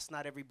 Sure, but that's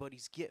not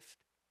everybody's gift.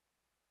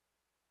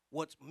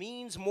 What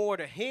means more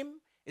to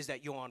him is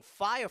that you're on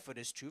fire for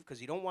this truth, because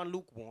he don't want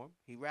lukewarm.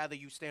 He'd rather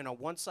you stand on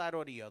one side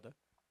or the other,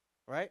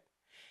 right?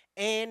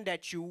 And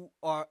that you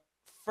are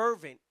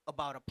fervent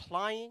about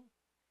applying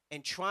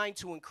and trying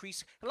to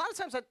increase. A lot of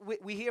times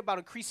we hear about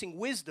increasing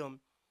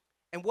wisdom,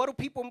 and what do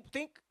people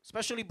think,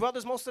 especially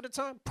brothers most of the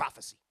time?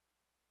 Prophecy.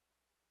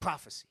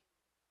 Prophecy.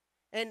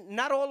 And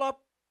not all are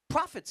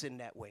prophets in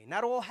that way.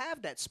 Not all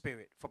have that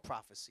spirit for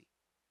prophecy.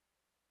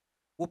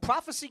 Will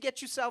prophecy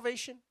get you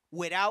salvation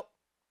without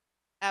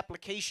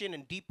application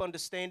and deep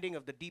understanding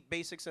of the deep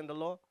basics in the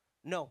law?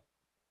 No.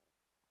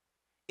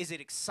 Is it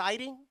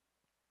exciting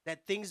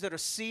that things that are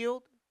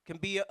sealed can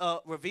be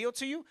revealed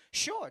to you?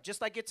 Sure.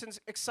 Just like it's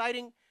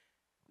exciting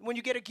when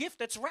you get a gift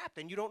that's wrapped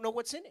and you don't know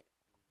what's in it.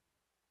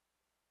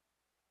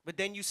 But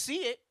then you see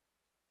it,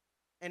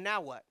 and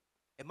now what?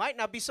 It might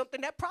not be something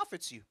that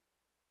profits you.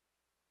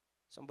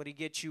 Somebody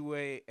gets you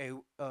I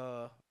don't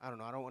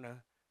know, I don't want to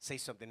say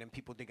something and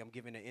people think I'm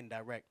giving an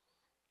indirect.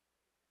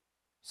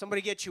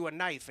 Somebody gets you a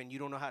knife and you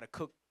don't know how to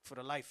cook for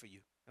the life of you.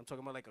 I'm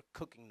talking about like a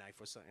cooking knife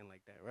or something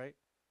like that, right?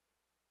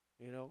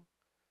 You know?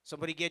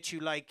 Somebody gets you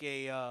like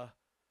a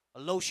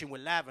lotion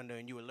with lavender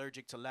and you're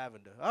allergic to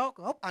lavender.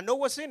 Oh, I know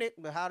what's in it,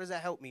 but how does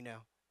that help me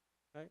now?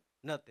 Right?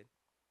 Nothing.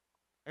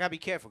 I got to be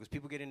careful because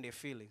people get in their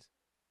feelings.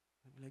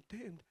 I'm like,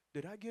 damn,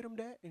 did I get him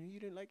that and you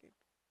didn't like it?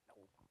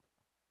 No.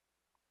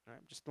 All right,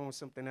 I'm just throwing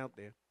something out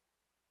there.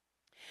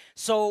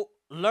 So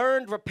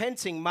learned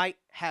repenting might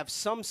have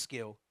some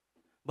skill,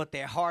 but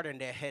their heart and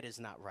their head is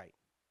not right.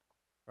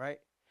 Right?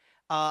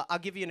 I'll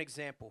give you an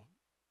example.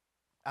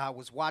 I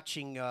was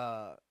watching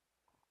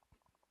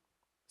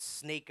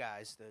Snake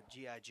Eyes, the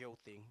G.I. Joe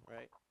thing,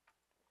 right?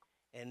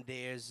 And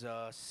there's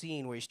a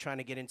scene where he's trying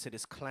to get into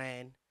this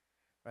clan,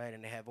 right?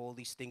 And they have all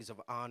these things of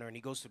honor, and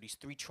he goes through these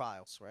 3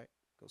 trials, right?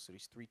 Goes through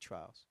these 3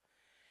 trials.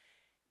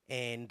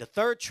 And the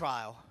 3rd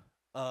trial,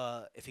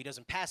 if he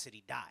doesn't pass it,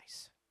 he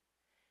dies.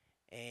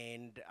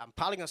 And I'm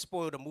probably going to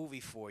spoil the movie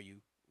for you,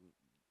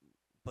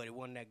 but it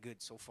wasn't that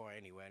good so far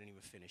anyway. I didn't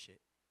even finish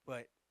it.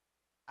 But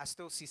I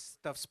still see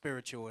stuff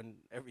spiritual in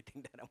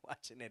everything that I'm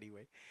watching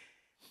anyway.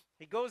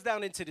 He goes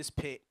down into this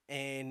pit,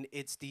 and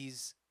it's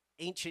these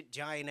ancient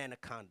giant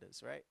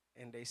anacondas, right?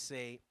 And they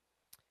say,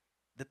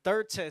 the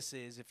 3rd test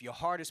is, if your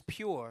heart is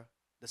pure,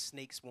 the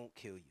snakes won't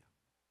kill you.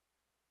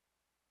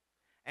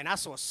 And I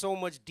saw so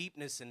much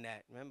deepness in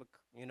that. Remember,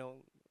 you know,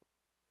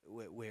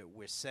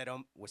 we're set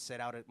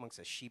out amongst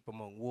a sheep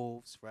among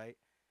wolves, right?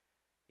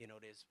 You know,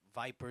 there's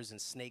vipers and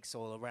snakes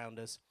all around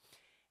us.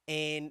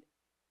 And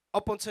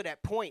up until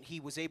that point, he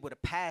was able to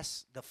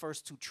pass the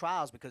first 2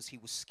 trials because he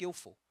was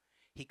skillful.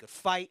 He could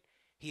fight.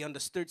 He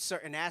understood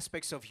certain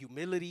aspects of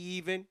humility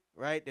even,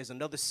 right? There's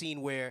another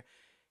scene where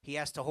he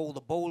has to hold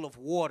a bowl of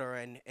water,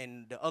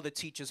 and the other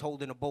teacher's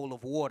holding a bowl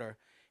of water.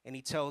 And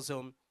he tells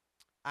him,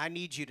 I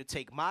need you to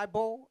take my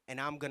bowl, and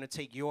I'm going to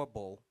take your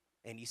bowl.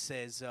 And he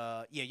says,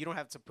 yeah, you don't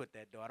have to put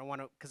that, though. I don't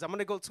want to, because I'm going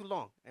to go too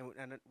long,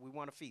 and we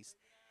want to feast.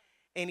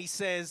 And he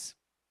says,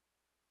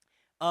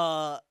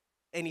 but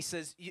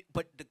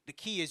the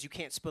key is you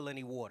can't spill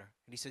any water.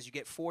 And he says you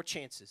get 4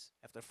 chances.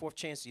 After the 4th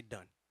chance, you're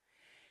done.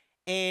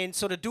 And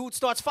so the dude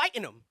starts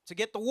fighting him to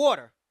get the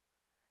water.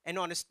 And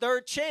on his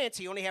 3rd chance,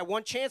 he only had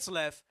 1 chance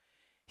left.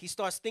 He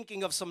starts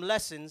thinking of some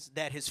lessons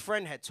that his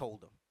friend had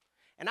told him.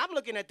 And I'm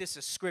looking at this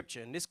as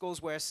scripture. And this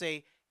goes where I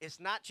say it's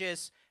not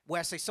just where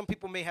I say some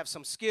people may have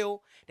some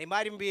skill. They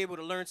might even be able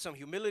to learn some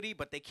humility,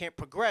 but they can't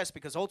progress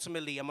because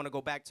ultimately, I'm going to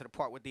go back to the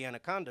part with the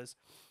anacondas.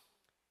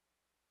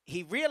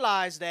 He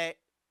realized that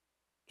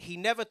he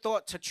never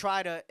thought to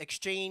try to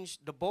exchange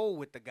the bowl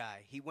with the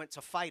guy. He went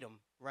to fight him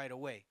right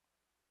away.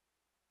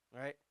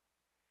 Right?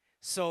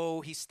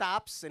 So he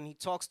stops and he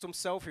talks to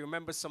himself. He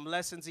remembers some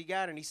lessons he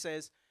got, and he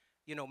says,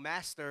 you know,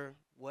 master,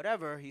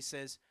 whatever, he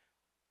says,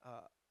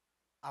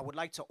 I would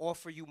like to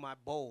offer you my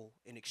bowl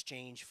in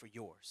exchange for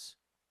yours.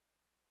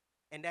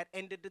 And that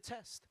ended the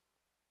test.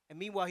 And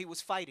meanwhile, he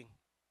was fighting,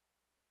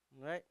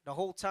 right? The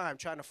whole time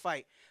trying to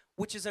fight,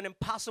 which is an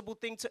impossible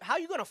thing to, how are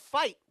you going to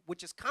fight,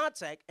 which is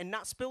contact, and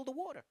not spill the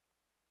water?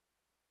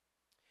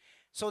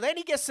 So then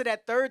he gets to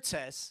that 3rd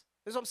test.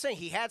 That's what I'm saying.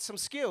 He had some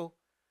skill,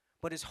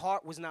 but his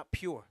heart was not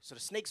pure. So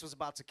the snakes was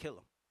about to kill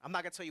him. I'm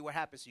not going to tell you what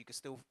happened, so you can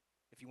still,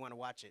 if you want to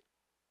watch it.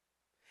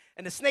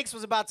 And the snakes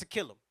was about to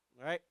kill him,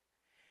 right?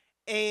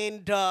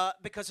 And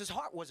because his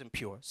heart wasn't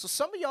pure. So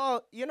some of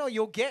y'all, you know,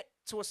 you'll get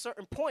to a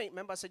certain point.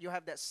 Remember I said you'll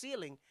have that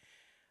ceiling.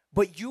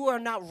 But you are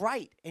not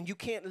right. And you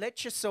can't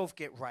let yourself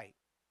get right.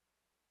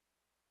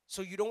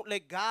 So you don't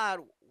let God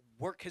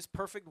work his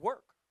perfect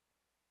work.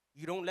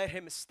 You don't let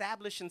him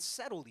establish and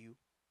settle you.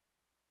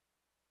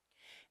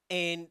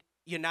 And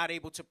you're not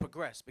able to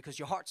progress because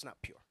your heart's not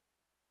pure.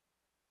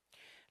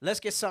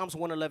 Let's get Psalms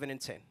 111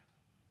 and 10.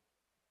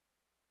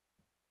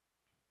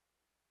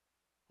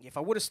 If I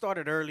would have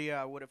started earlier,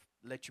 I would have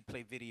let you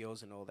play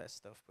videos and all that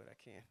stuff, but I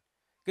can't.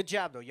 Good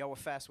job, though. Y'all were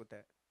fast with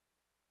that.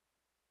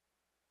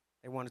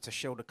 They wanted to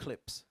show the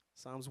clips.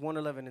 Psalms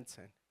 111 and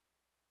 10.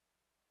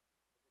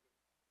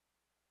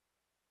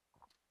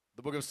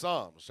 The book of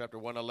Psalms, chapter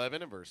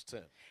 111 and verse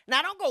 10.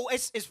 Now, don't go.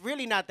 It's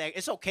really not that.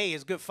 It's okay.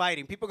 It's good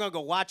fighting. People are going to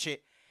go watch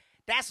it.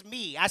 That's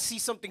me. I see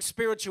something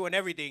spiritual and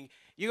everything.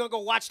 You're going to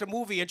go watch the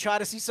movie and try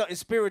to see something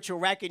spiritual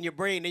rack in your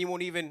brain, and you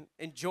won't even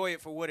enjoy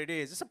it for what it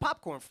is. It's a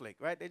popcorn flick,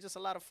 right? There's just a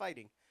lot of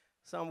fighting.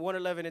 Psalm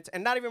 111 and 10.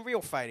 And not even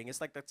real fighting.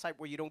 It's like the type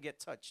where you don't get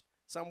touched.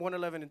 Psalm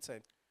 111 and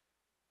 10.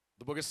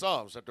 The book of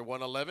Psalms, chapter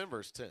 111,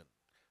 verse 10.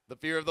 The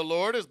fear of the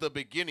Lord is the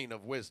beginning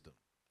of wisdom.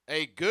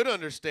 A good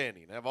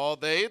understanding have all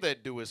they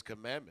that do his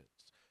commandments.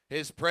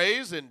 His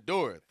praise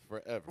endureth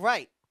forever.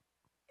 Right.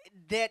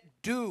 That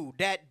do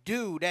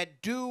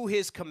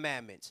his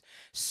commandments.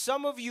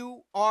 Some of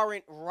you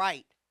aren't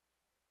right.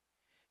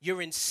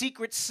 You're in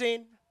secret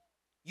sin.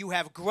 You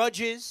have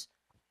grudges.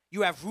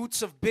 You have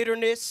roots of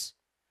bitterness.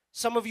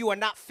 Some of you are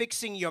not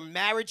fixing your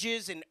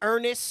marriages in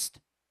earnest.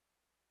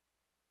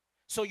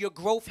 So your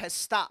growth has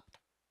stopped.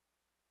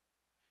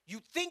 You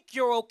think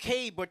you're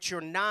okay, but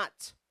you're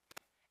not.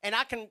 And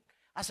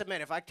I said,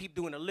 man, if I keep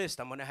doing a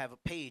list, I'm going to have a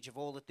page of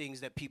all the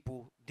things that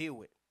people deal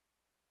with.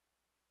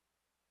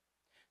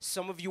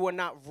 Some of you are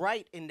not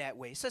right in that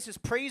way. It says his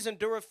praise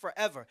endureth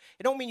forever.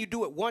 It don't mean you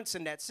do it once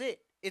and that's it.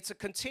 It's a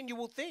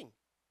continual thing.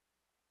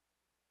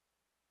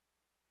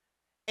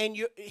 And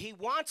he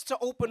wants to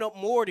open up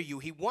more to you.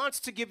 He wants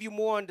to give you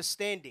more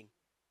understanding.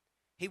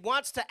 He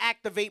wants to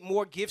activate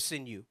more gifts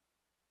in you.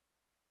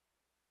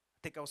 I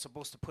think I was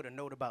supposed to put a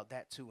note about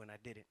that too, and I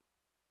didn't.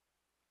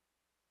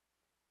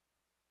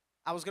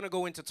 I was going to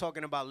go into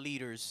talking about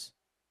leaders.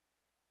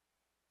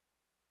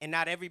 And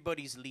not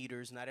everybody's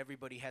leaders. Not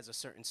everybody has a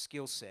certain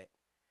skill set.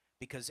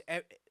 Because,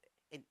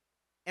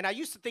 and I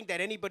used to think that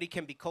anybody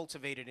can be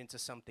cultivated into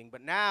something.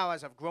 But now,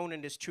 as I've grown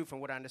in this truth and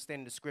what I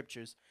understand in the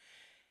scriptures,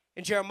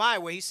 in Jeremiah,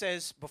 where he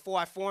says, before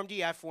I formed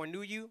you, I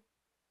foreknew you.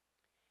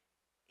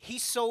 He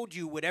sowed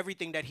you with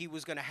everything that he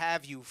was going to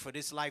have you for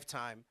this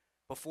lifetime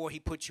before he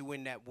put you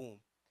in that womb.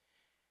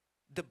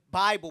 The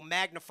Bible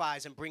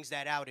magnifies and brings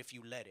that out if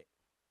you let it.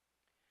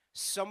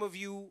 Some of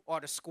you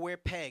are the square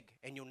peg,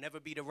 and you'll never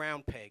be the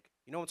round peg.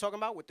 You know what I'm talking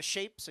about? With the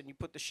shapes, and you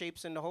put the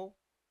shapes in the hole,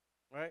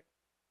 right?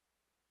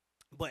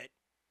 But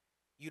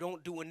you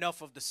don't do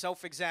enough of the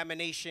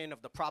self-examination,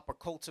 of the proper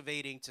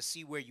cultivating to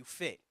see where you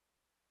fit.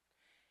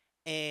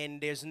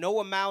 And there's no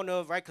amount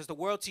of, right, because the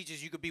world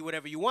teaches you could be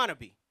whatever you want to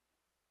be.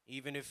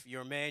 Even if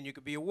you're a man, you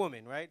could be a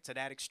woman, right? To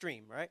that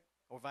extreme, right?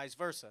 Or vice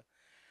versa.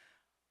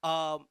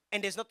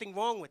 And there's nothing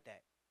wrong with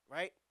that,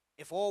 right?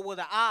 If all were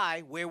the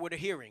eye, where were the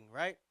hearing,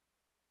 right?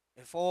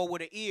 If all were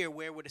the ear,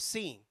 where were the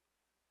seeing?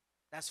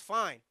 That's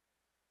fine.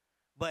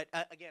 But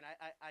again,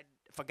 I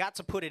forgot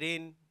to put it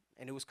in,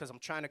 and it was because I'm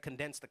trying to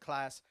condense the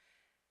class.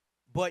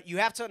 But you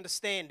have to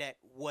understand that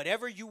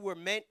whatever you were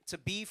meant to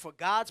be for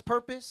God's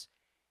purpose,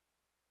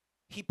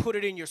 he put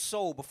it in your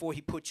soul before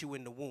he put you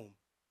in the womb.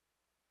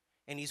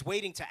 And he's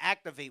waiting to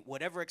activate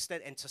whatever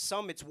extent. And to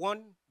some, it's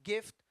one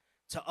gift.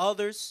 To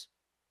others,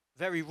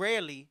 very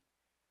rarely,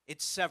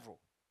 it's several.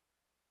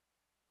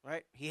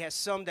 Right? He has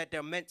some that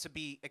they're meant to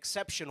be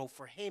exceptional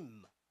for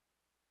him.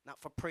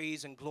 Not for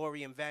praise and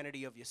glory and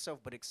vanity of yourself,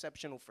 but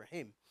exceptional for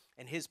him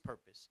and his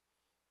purpose.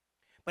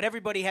 But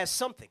everybody has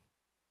something,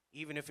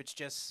 even if it's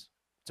just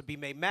to be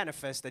made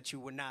manifest that you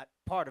were not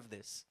part of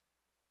this,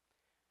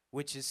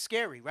 which is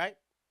scary, right?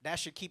 That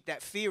should keep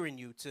that fear in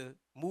you to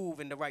move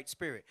in the right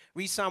spirit.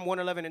 Read Psalm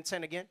 111 and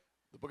 10 again.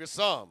 The book of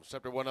Psalms,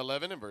 chapter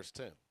 111 and verse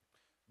 10.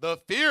 The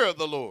fear of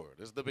the Lord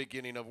is the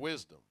beginning of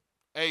wisdom.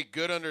 A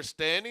good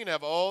understanding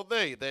have all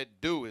they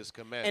that do his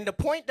commandments. And the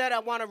point that I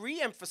want to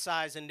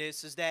reemphasize in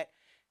this is that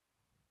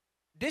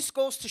this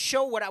goes to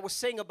show what I was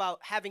saying about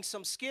having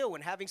some skill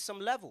and having some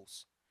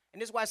levels.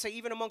 And this is why I say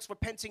even amongst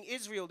repenting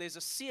Israel, there's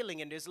a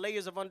ceiling and there's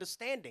layers of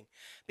understanding.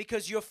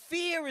 Because your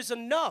fear is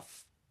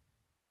enough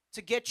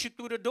to get you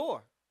through the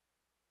door.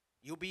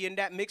 You'll be in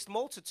that mixed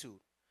multitude.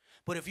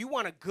 But if you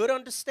want a good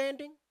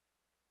understanding,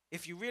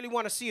 if you really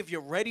want to see if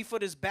you're ready for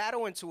this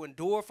battle and to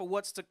endure for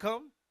what's to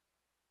come,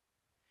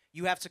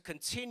 you have to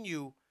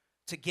continue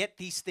to get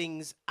these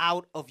things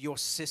out of your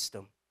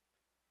system.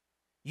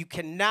 You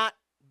cannot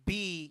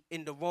be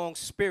in the wrong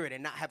spirit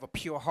and not have a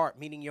pure heart,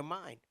 meaning your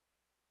mind.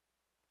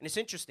 And it's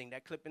interesting,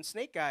 that clip in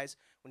Snake Eyes,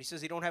 when he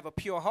says he don't have a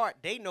pure heart,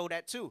 they know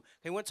that too.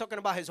 They weren't talking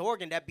about his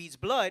organ that beats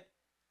blood.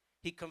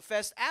 He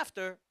confessed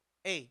after,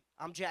 hey,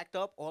 I'm jacked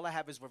up. All I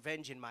have is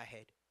revenge in my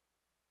head.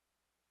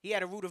 He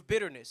had a root of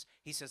bitterness.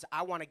 He says,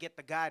 I want to get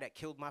the guy that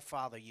killed my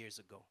father years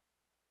ago.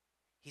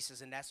 He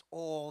says, and that's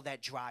all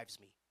that drives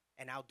me.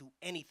 And I'll do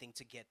anything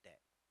to get that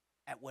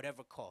at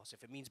whatever cost.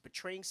 If it means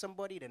betraying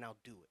somebody, then I'll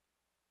do it.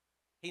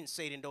 He didn't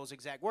say it in those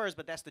exact words,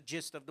 but that's the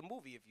gist of the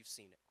movie if you've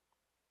seen it,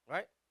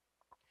 right?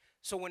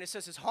 So when it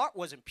says his heart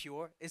wasn't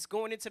pure, it's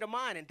going into the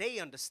mind, and they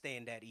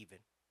understand that even.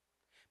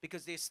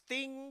 Because there's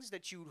things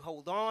that you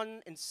hold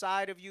on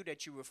inside of you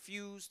that you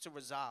refuse to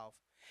resolve.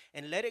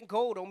 And let it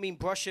go don't mean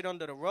brush it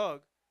under the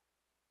rug,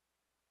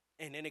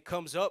 and then it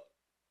comes up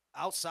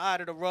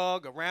outside of the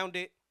rug, around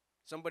it.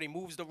 Somebody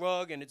moves the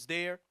rug, and it's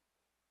there.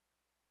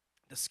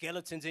 The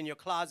skeleton's in your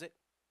closet.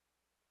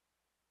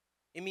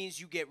 It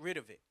means you get rid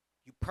of it.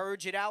 You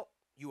purge it out,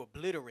 you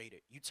obliterate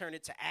it. You turn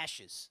it to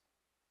ashes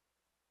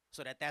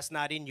so that that's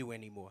not in you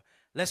anymore.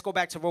 Let's go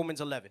back to Romans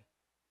 11.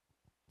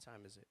 What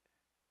time is it?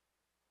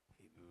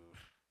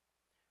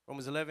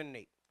 Romans 11 and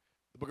 8.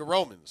 The book of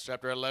Romans,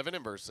 chapter 11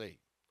 and verse 8.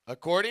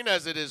 According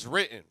as it is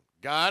written,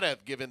 God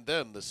hath given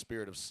them the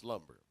spirit of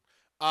slumber,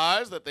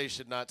 eyes that they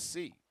should not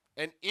see,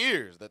 and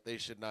ears that they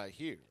should not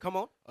hear. Come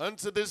on.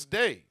 Unto this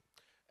day.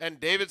 And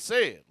David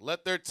said,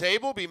 let their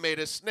table be made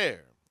a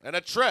snare, and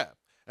a trap,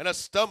 and a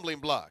stumbling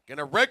block, and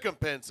a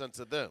recompense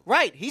unto them.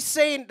 Right. He's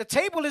saying the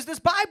table is this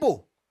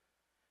Bible.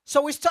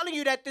 So he's telling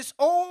you that this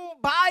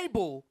own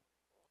Bible,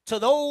 to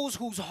those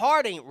whose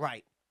heart ain't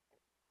right,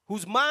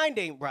 whose mind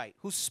ain't right,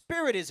 whose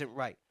spirit isn't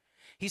right,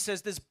 he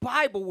says this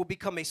Bible will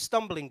become a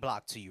stumbling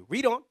block to you.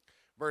 Read on.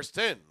 Verse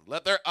 10,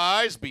 let their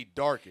eyes be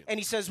darkened. And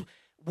he says,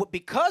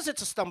 because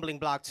it's a stumbling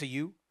block to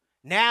you,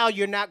 now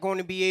you're not going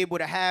to be able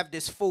to have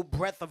this full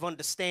breadth of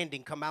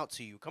understanding come out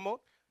to you. Come on.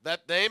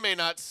 That they may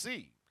not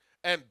see,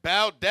 and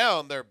bow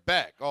down their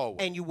back always.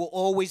 And you will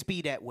always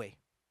be that way.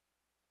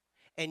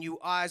 And your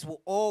eyes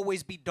will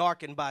always be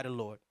darkened by the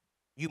Lord.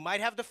 You might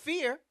have the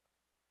fear.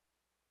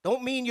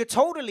 Don't mean you're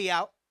totally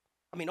out.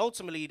 I mean,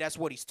 ultimately, that's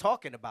what he's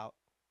talking about.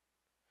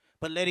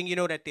 But letting you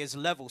know that there's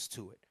levels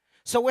to it.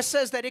 So it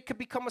says that it could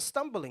become a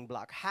stumbling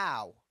block.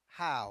 How?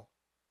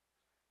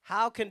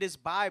 How can this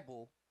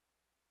Bible,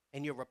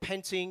 and you're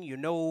repenting, you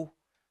know,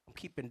 I'm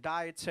keeping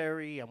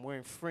dietary, I'm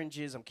wearing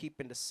fringes, I'm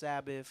keeping the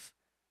Sabbath.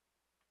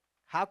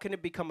 How can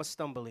it become a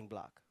stumbling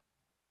block?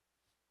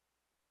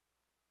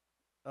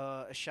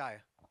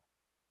 Issachar.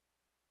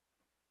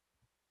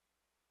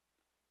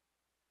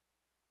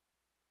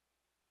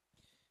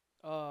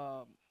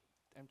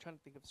 I'm trying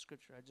to think of the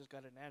scripture. I just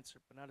got an answer,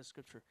 but not a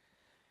scripture.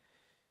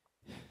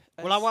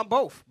 Well, I want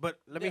both, but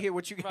let me hear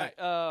what you got.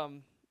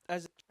 Right.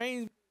 As the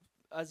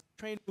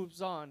train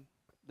moves on,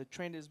 the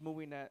train is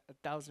moving at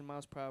 1,000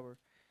 miles per hour.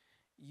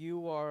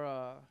 You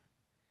are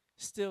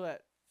still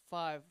at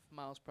 5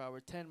 miles per hour,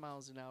 10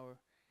 miles an hour.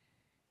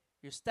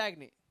 You're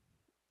stagnant.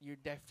 You're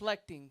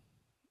deflecting,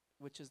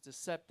 which is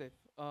deceptive.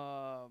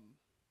 Now,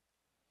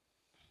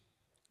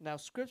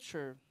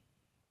 scripture,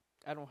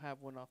 I don't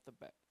have one off the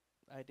bat.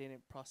 I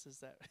didn't process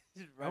that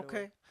right Okay.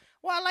 away.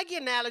 Well, I like your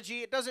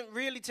analogy. It doesn't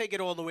really take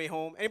it all the way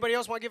home. Anybody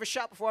else want to give a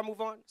shot before I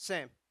move on?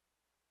 Sam.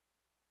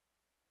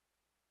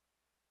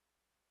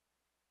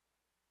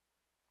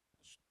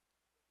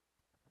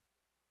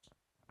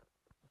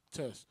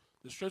 Test.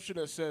 The scripture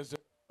that says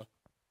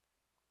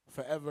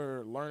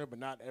forever learner but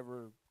not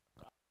ever,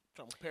 I'm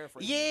trying to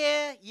paraphrase.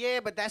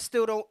 Yeah, but that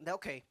still don't,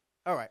 okay.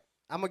 All right.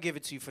 I'm going to give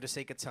it to you for the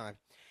sake of time.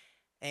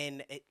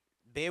 And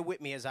bear with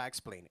me as I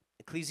explain it.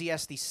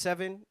 Ecclesiastes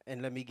 7,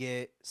 and let me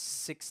get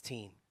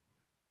 16.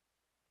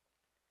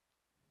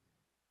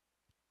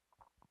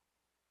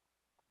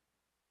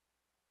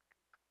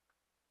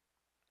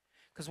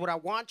 Because what I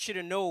want you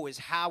to know is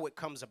how it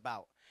comes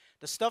about.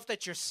 The stuff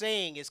that you're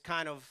saying is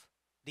kind of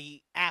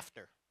the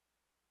after.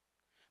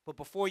 But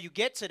before you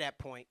get to that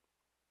point,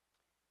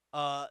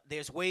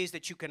 there's ways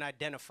that you can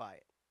identify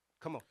it.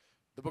 Come on.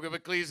 The book of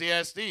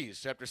Ecclesiastes,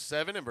 chapter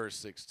 7 and verse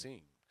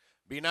 16.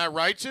 Be not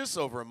righteous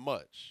over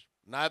much,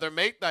 neither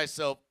make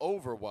thyself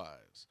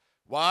overwise.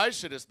 Why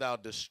shouldest thou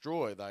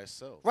destroy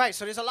thyself? Right,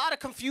 so there's a lot of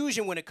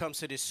confusion when it comes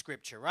to this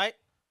scripture, right?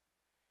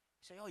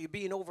 You say, oh, you're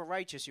being over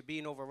righteous, you're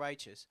being over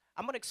righteous.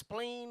 I'm going to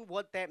explain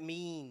what that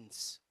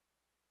means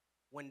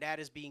when that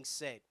is being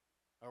said,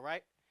 all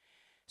right?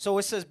 So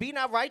it says, be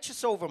not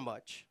righteous over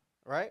much,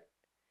 right?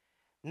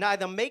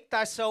 Neither make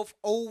thyself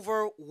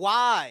over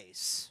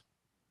wise.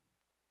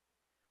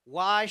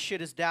 Why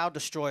shouldest thou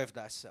destroy of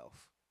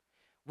thyself?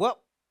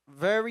 Well,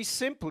 very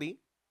simply,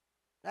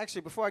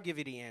 actually, before I give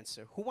you the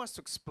answer, who wants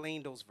to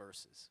explain those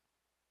verses?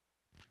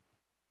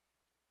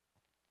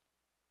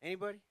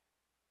 Anybody?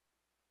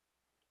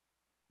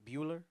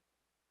 Bueller?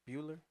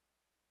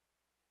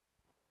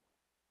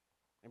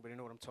 Anybody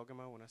know what I'm talking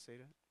about when I say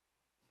that?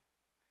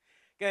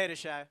 Go ahead,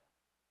 Issachar.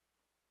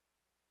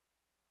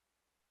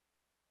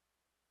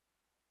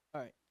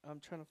 All right, I'm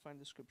trying to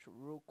find the scripture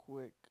real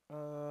quick.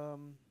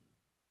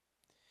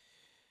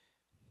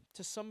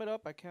 To sum it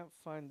up, I can't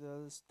find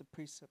the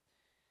precept.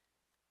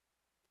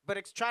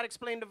 But try to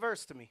explain the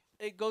verse to me.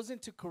 It goes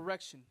into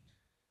correction,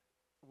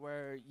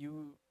 where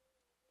you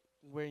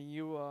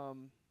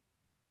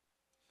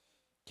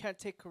can't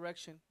take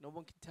correction. No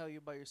one can tell you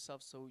about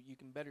yourself, so you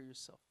can better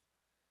yourself.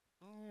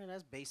 Yeah,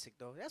 that's basic,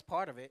 though. That's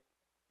part of it.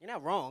 You're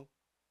not wrong.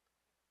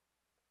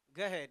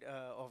 Go ahead,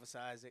 Officer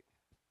Isaac.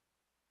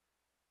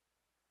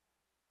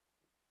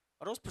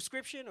 Are those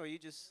prescription, or are you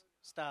just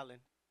styling?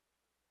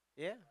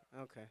 Yeah?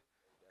 Okay.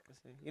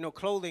 You know,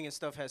 clothing and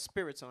stuff has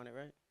spirits on it,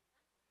 right?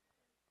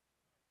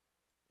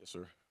 Yes,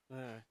 sir. All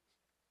right.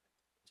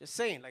 Just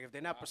saying, like if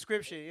they're not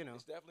prescription, you know.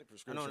 It's definitely I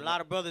prescription. know a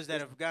lot of brothers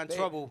that have gotten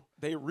trouble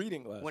They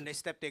reading glasses. when they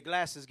step their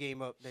glasses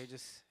game up. They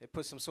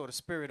put some sort of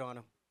spirit on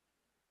them.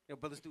 You know,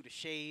 brothers do the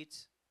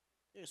shades.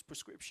 It's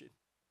prescription.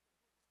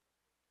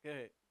 Go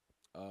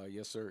ahead.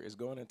 Yes, sir. It's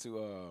going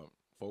into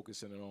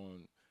focusing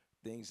on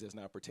things that's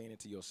not pertaining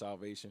to your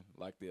salvation,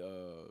 like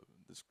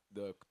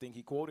the thing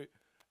he quoted,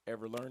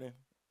 ever learning,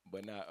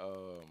 but not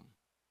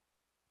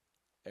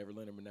ever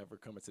learning, but never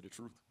coming to the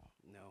truth.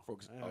 No.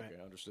 Focus. All Okay,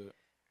 right. understood.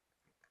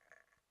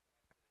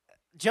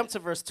 Jump to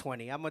verse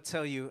 20. I'm gonna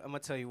tell you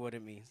what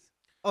it means.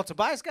 Oh,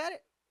 Tobias got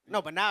it?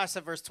 No, but now I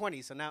said verse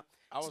 20. So now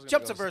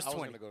jump to verse 20. I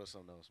was going to go to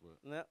something else,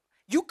 but No.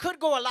 You could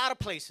go a lot of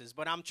places,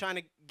 but I'm trying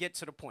to get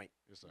to the point.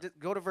 yes, sir.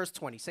 Go to verse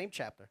 20, same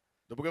chapter.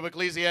 The book of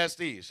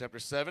Ecclesiastes, chapter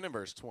 7 and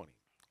verse 20.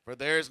 For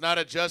there is not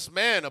a just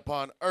man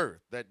upon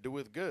earth that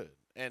doeth good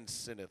and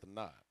sinneth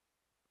not.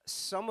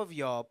 Some of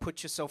y'all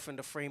put yourself in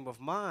the frame of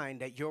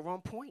mind that you're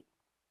on point,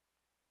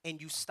 and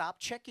you stop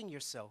checking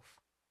yourself.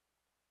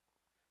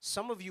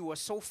 Some of you are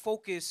so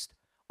focused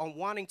on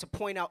wanting to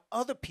point out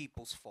other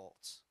people's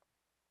faults.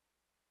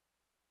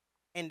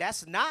 And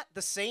that's not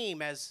the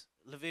same as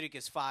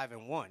Leviticus 5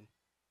 and 1.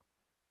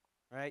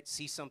 Right?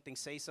 See something,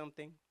 say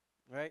something.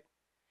 Right?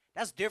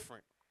 That's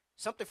different.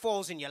 Something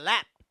falls in your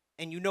lap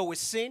and you know it's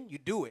sin, you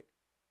do it.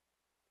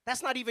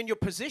 That's not even your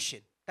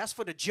position. That's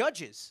for the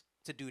judges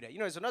to do that. You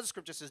know, there's another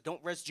scripture that says,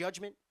 don't rest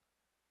judgment.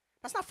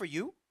 That's not for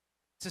you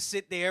to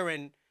sit there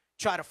and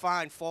try to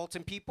find fault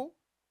in people.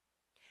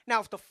 Now,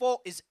 if the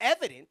fault is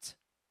evident,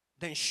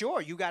 then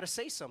sure, you got to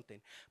say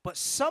something. But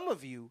some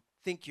of you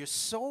think you're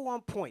so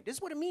on point. This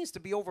is what it means to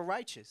be over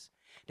righteous,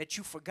 that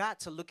you forgot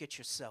to look at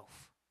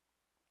yourself.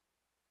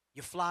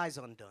 Your fly's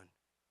undone.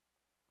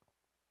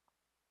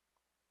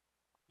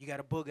 You got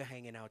a booger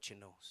hanging out your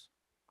nose.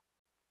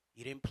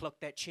 You didn't pluck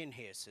that chin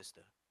hair,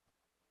 sister.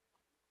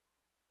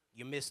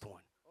 You missed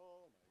one.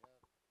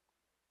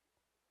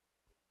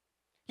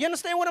 You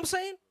understand what I'm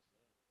saying?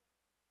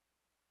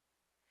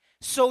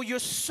 So you're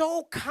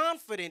so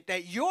confident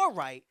that you're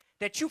right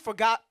that you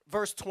forgot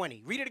verse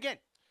 20. Read it again.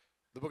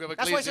 The book of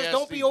That's Ecclesiastes. why it says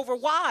don't be over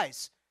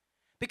wise,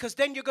 because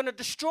then you're going to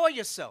destroy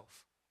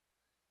yourself.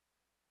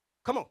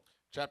 Come on.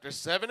 Chapter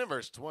 7 and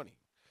verse 20.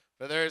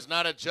 For there is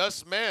not a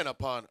just man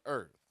upon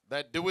earth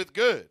that doeth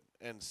good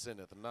and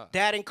sinneth not.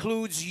 That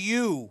includes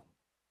you,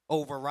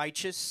 over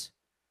righteous.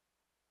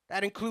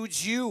 That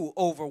includes you,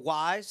 over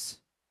wise.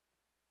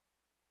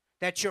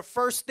 That your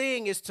first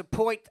thing is to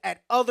point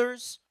at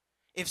others.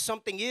 If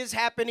something is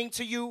happening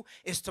to you,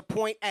 is to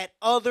point at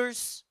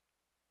others.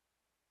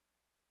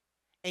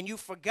 And you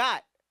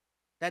forgot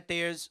that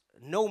there's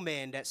no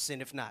man that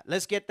sinneth not.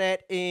 Let's get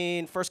that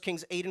in 1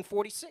 Kings 8 and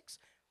 46.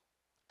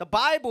 The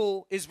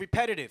Bible is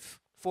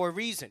repetitive for a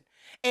reason.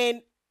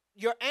 And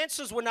your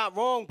answers were not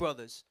wrong,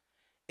 brothers.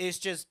 It's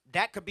just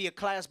that could be a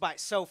class by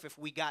itself if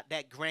we got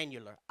that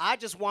granular. I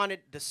just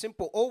wanted the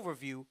simple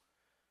overview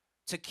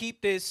to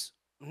keep this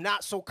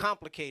not so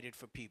complicated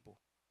for people.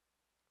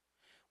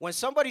 When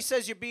somebody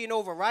says you're being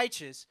over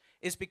righteous,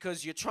 it's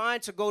because you're trying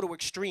to go to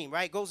extreme,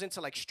 right? It goes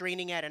into like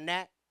straining at a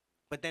gnat,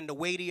 but then the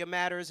weightier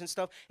matters and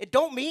stuff. It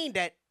don't mean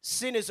that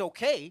sin is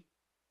okay,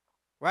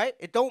 right?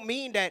 It don't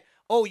mean that,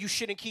 oh, you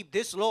shouldn't keep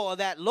this law or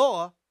that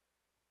law.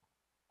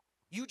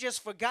 You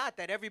just forgot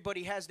that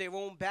everybody has their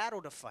own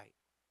battle to fight.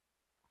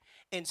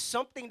 And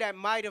something that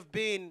might have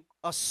been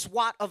a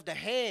swat of the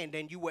hand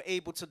and you were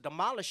able to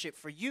demolish it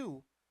for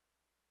you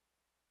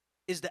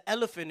is the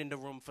elephant in the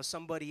room for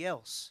somebody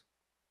else.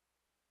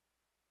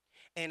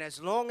 And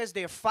as long as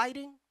they're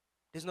fighting,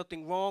 there's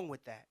nothing wrong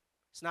with that.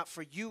 It's not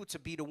for you to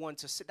be the one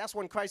to sit. That's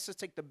when Christ says,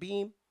 take the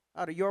beam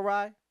out of your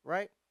eye,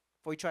 right?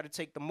 Before you try to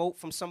take the mote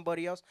from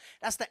somebody else.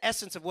 That's the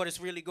essence of what it's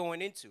really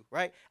going into,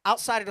 right?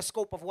 Outside of the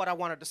scope of what I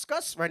want to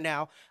discuss right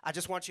now, I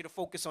just want you to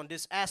focus on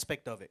this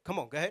aspect of it. Come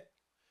on, go ahead.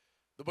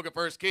 The book of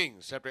 1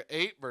 Kings, chapter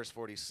 8, verse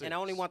 46. And I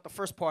only want the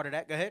first part of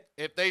that. Go ahead.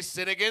 If they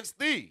sin against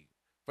thee,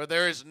 for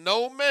there is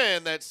no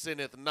man that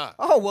sinneth not.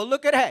 Oh, well,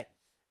 look at that.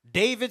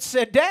 David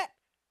said that,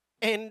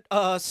 and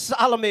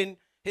Solomon,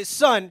 his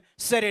son,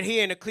 said it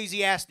here in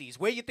Ecclesiastes.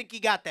 Where do you think he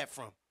got that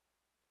from?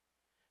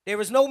 There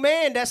is no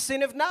man that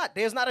sinneth not.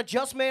 There's not a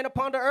just man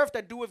upon the earth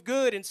that doeth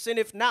good and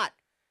sinneth not.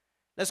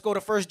 Let's go to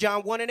 1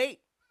 John 1 and 8.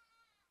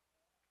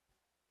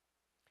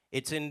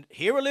 It's in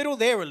here a little,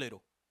 there a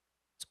little.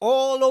 It's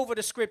all over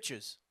the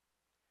scriptures.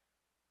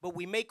 But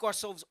we make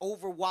ourselves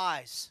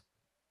overwise.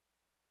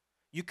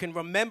 You can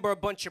remember a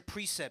bunch of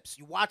precepts.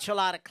 You watch a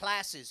lot of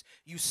classes.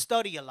 You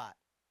study a lot.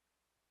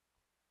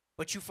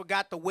 But you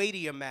forgot the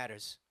weightier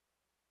matters.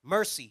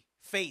 Mercy,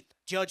 faith,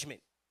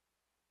 judgment.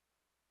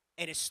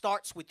 And it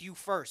starts with you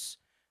first.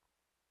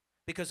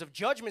 Because if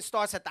judgment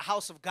starts at the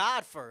house of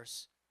God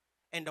first,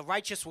 and the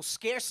righteous will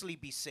scarcely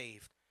be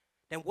saved,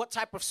 then what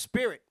type of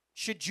spirit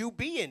should you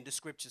be in, the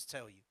scriptures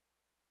tell you?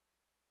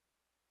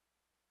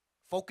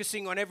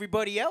 Focusing on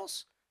everybody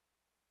else?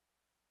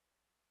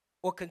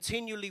 Or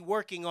continually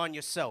working on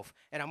yourself?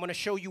 And I'm going to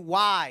show you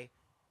why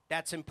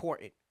that's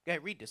important. Go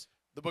ahead, read this.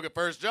 The book of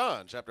 1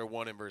 John, chapter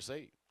 1 and verse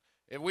 8.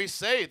 If we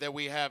say that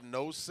we have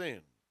no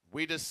sin,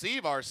 we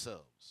deceive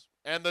ourselves,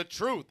 and the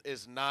truth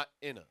is not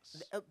in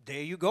us.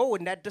 There you go,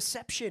 in that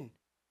deception.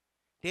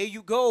 There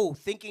you go,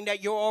 thinking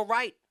that you're all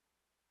right.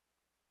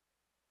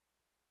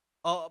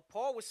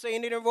 Paul was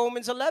saying it in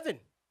Romans 11.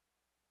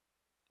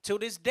 Till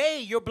this day,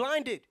 you're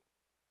blinded.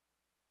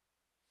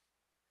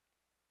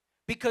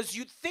 Because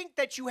you think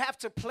that you have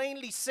to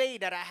plainly say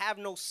that I have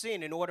no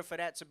sin in order for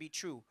that to be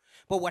true.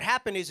 But what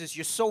happened is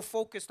you're so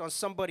focused on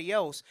somebody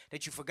else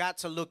that you forgot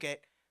to look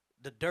at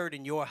the dirt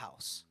in your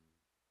house.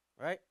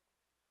 Right?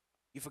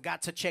 You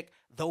forgot to check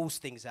those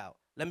things out.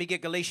 Let me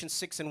get Galatians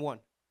 6 and 1.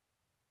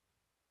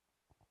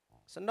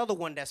 It's another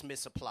one that's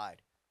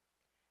misapplied.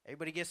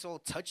 Everybody gets all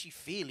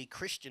touchy-feely,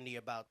 Christian-y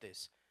about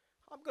this.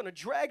 I'm going to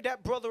drag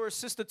that brother or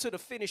sister to the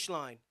finish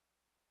line.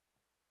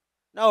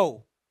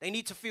 No, they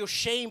need to feel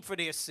shame for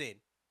their sin.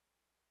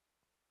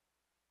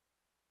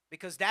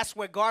 Because that's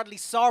where godly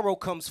sorrow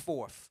comes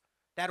forth.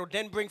 That'll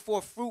then bring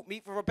forth fruit,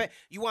 meet for repentance.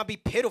 You want to be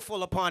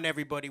pitiful upon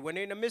everybody when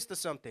they're in the midst of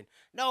something.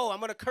 No, I'm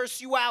going to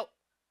curse you out.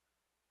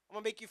 I'm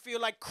going to make you feel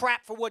like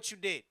crap for what you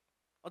did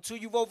until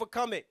you've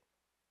overcome it.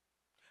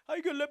 How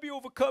you going to let me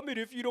overcome it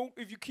if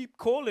you keep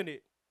calling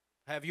it?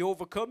 Have you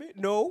overcome it?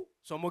 No.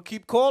 So I'm going to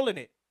keep calling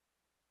it.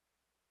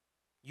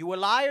 You a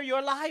liar, you're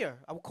a liar.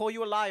 I will call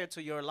you a liar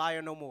till you're a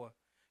liar no more.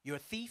 You're a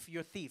thief,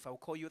 you're a thief. I will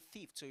call you a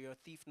thief till you're a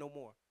thief no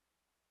more.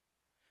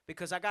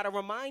 Because I got to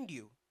remind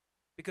you.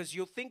 Because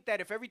you'll think that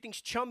if everything's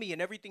chummy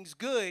and everything's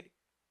good,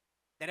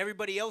 that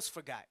everybody else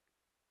forgot.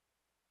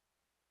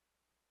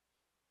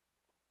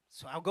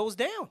 So how it goes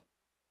down.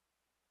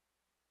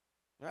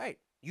 Right.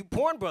 You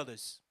porn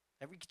brothers.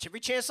 Every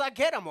chance I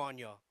get, I'm on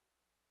y'all.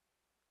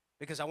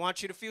 Because I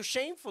want you to feel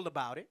shameful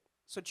about it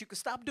so that you can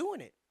stop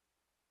doing it.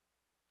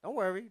 Don't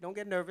worry. Don't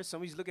get nervous.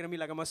 Somebody's looking at me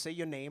like I'm going to say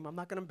your name. I'm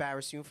not going to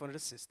embarrass you in front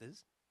of the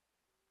sisters.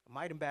 I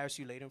might embarrass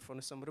you later in front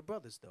of some of the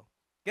brothers, though.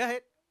 Go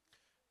ahead.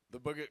 The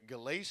book of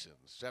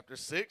Galatians, chapter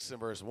 6 and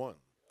verse 1.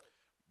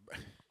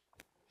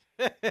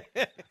 Go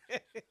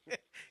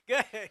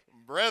ahead.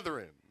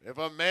 Brethren, if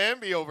a man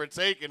be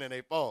overtaken in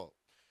a fault,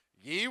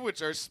 ye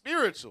which are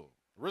spiritual,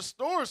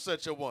 restore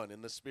such a one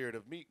in the spirit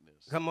of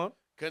meekness. Come on.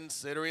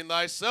 Considering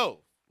thyself,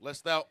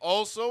 lest thou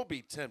also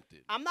be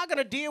tempted. I'm not going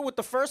to deal with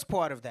the first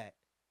part of that.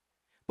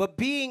 But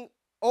being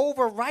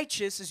over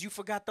righteous is you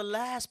forgot the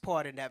last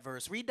part in that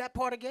verse. Read that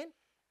part again.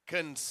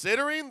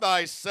 Considering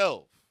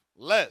thyself,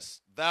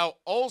 lest thou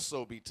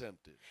also be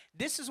tempted.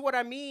 This is what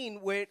I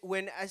mean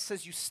when I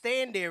says you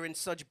stand there in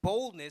such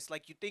boldness,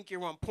 like you think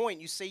you're on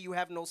point. You say you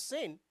have no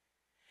sin.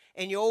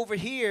 And you're over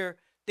here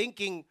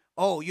thinking,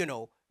 oh,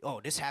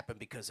 this happened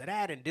because of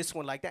that and this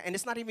one like that. And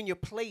it's not even your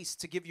place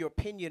to give your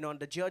opinion on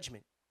the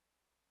judgment.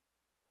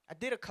 I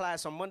did a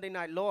class on Monday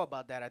Night Law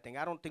about that, I think.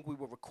 I don't think we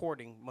were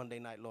recording Monday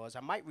Night Laws.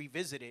 I might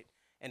revisit it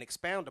and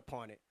expound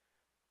upon it.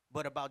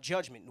 But about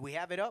judgment. We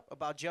have it up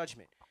about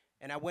judgment.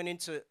 And I went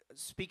into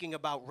speaking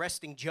about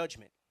resting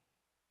judgment.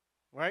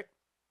 Right?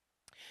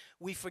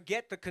 We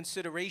forget the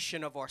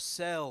consideration of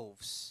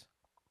ourselves.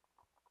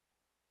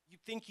 You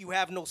think you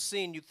have no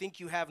sin. You think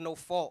you have no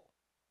fault.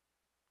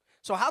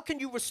 So how can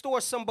you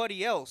restore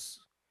somebody else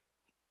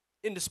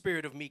in the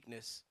spirit of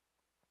meekness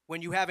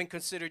when you haven't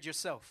considered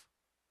yourself?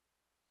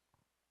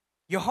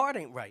 Your heart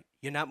ain't right.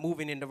 You're not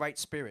moving in the right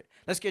spirit.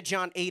 Let's get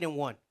John 8 and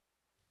 1.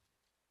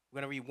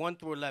 We're going to read 1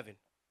 through 11.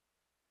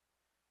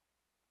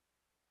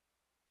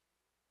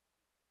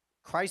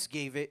 Christ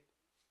gave it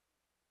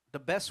the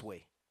best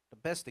way, the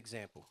best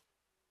example.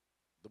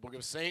 The book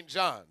of St.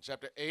 John,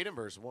 chapter 8 and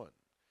verse 1.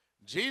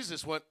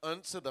 Jesus went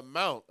unto the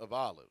Mount of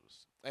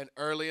Olives, and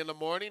early in the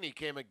morning he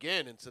came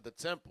again into the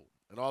temple,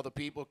 and all the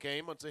people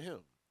came unto him.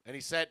 And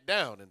he sat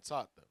down and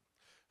taught them.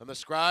 And the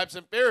scribes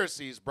and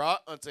Pharisees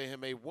brought unto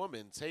him a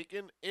woman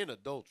taken in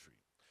adultery.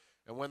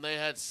 And when they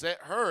had set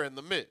her in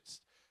the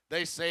midst,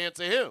 they say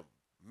unto him,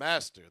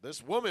 Master,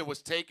 this woman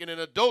was taken in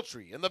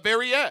adultery in the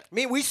very act. I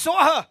mean, we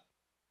saw her.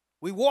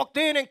 We walked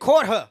in and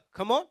caught her.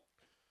 Come on.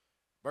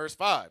 Verse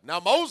 5.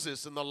 Now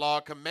Moses in the law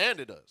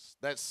commanded us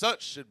that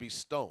such should be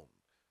stoned.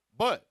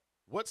 But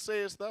what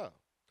sayest thou?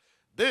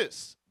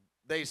 This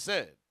they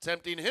said,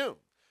 tempting him,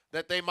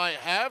 that they might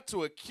have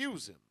to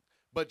accuse him.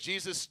 But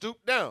Jesus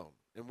stooped down,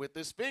 and with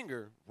his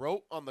finger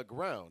wrote on the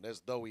ground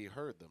as though he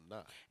heard them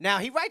not. Now,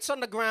 he writes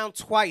on the ground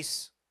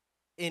twice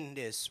in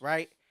this,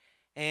 right?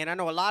 And I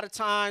know a lot of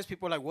times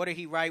people are like, what did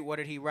he write? What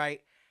did he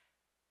write?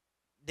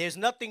 There's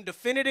nothing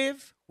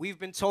definitive. We've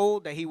been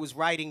told that he was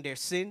writing their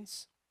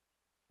sins,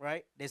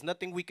 right? There's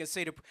nothing we can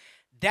say to.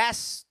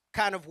 That's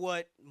kind of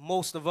what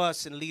most of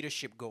us in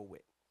leadership go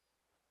with,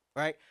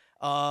 right?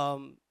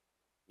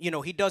 You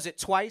know, he does it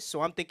twice,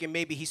 so I'm thinking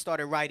maybe he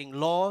started writing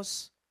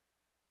laws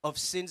of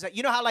sins.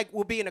 You know how, like,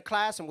 we'll be in a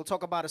class and we'll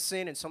talk about a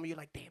sin, and some of you are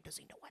like, damn, does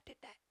he know I did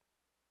that?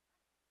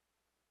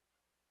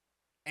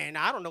 And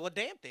I don't know a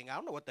damn thing. I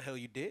don't know what the hell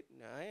you did.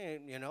 I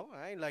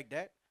ain't like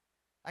that.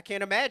 I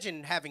can't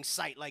imagine having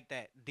sight like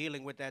that,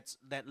 dealing with that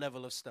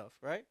level of stuff,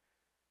 right?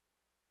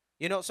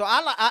 You know, so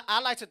I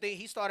like to think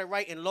he started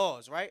writing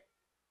laws, right?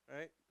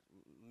 Right?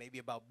 Maybe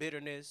about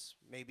bitterness,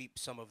 maybe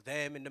some of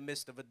them in the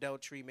midst of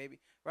adultery, maybe,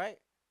 right?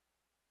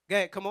 Go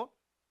ahead, come on.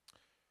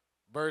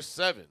 Verse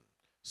 7.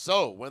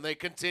 So when they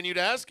continued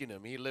asking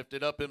him, he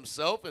lifted up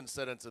himself and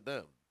said unto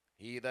them,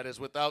 He that is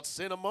without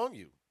sin among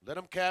you, let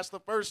him cast the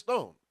first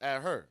stone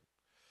at her.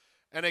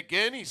 And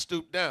again he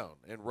stooped down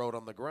and wrote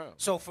on the ground.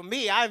 So for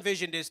me, I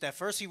envisioned this, that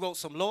first he wrote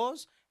some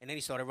laws, and then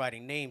he started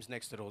writing names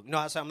next to those. No,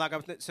 I said, I'm not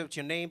going to put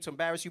your name to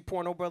embarrass you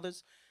porno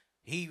brothers.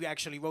 He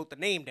actually wrote the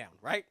name down,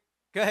 right?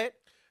 Go ahead.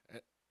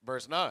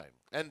 Verse 9.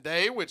 And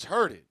they which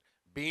heard it,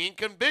 being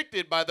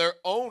convicted by their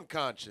own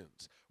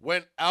conscience,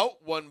 went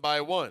out one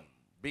by one,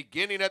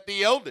 beginning at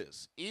the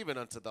eldest, even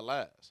unto the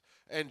last.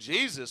 And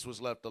Jesus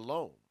was left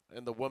alone,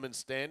 and the woman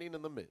standing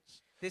in the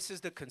midst. This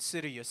is the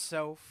consider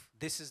yourself.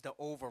 This is the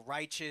over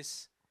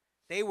righteous.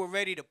 They were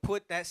ready to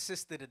put that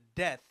sister to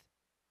death,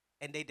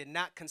 and they did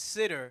not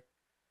consider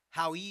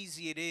how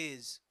easy it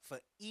is for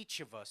each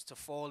of us to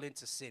fall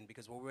into sin,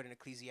 because we're reading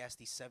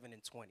Ecclesiastes 7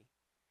 and 20.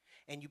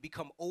 And you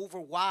become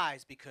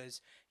overwise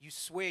because you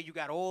swear you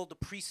got all the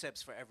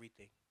precepts for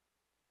everything.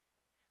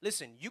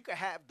 Listen, you could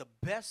have the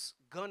best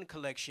gun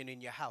collection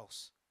in your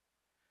house,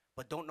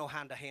 but don't know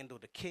how to handle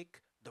the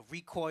kick, the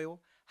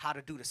recoil, how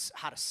to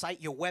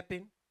sight your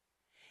weapon,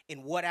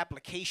 in what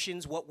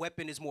applications, what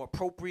weapon is more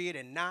appropriate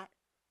and not.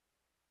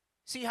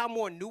 See how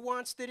more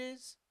nuanced it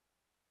is?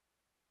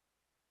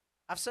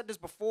 I've said this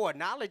before,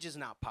 knowledge is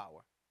not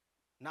power.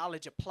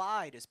 Knowledge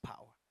applied is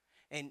power.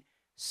 And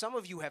some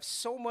of you have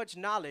so much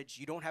knowledge,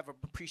 you don't have an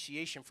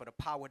appreciation for the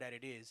power that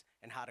it is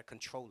and how to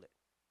control it,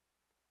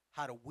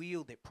 how to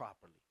wield it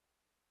properly,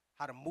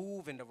 how to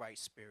move in the right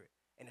spirit.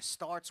 And it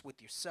starts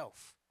with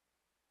yourself,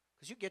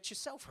 because you get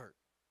yourself hurt.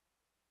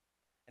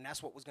 And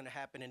that's what was going to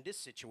happen in this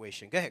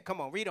situation. Go ahead,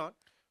 come on, read on.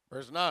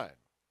 Verse 9.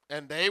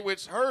 And they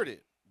which heard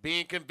it,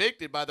 being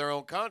convicted by their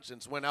own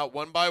conscience, went out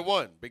one by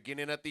one,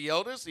 beginning at the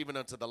eldest, even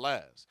unto the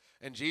last.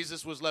 And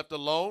Jesus was left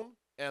alone,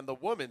 and the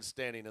woman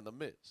standing in the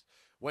midst.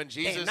 When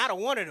Jesus, Damn, not a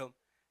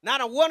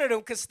one of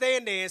them could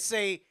stand there and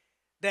say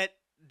that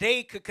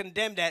they could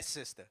condemn that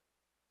sister.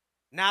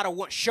 Not a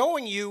one,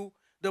 showing you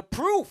the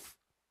proof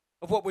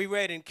of what we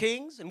read in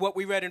Kings and what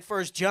we read in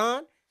 1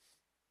 John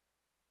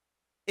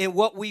and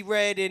what we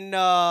read in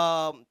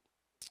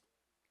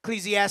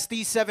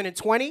Ecclesiastes 7 and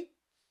 20.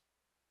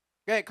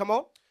 Go ahead, come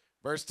on.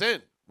 Verse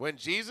 10. When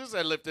Jesus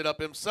had lifted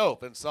up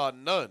himself and saw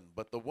none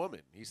but the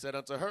woman, he said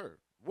unto her,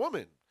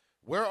 Woman,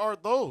 where are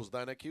those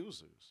thine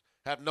accusers?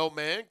 Have no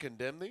man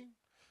condemned thee?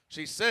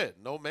 She said,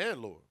 No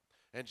man, Lord.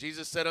 And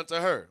Jesus said unto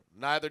her,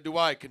 Neither do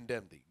I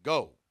condemn thee.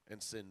 Go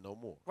and sin no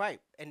more.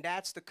 Right, and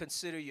that's to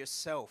consider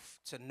yourself,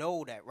 to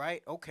know that,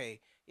 right?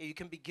 Okay, yeah, you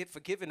can get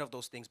forgiven of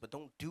those things, but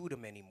don't do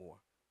them anymore.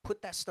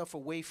 Put that stuff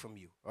away from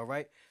you, all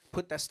right?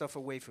 Put that stuff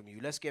away from you.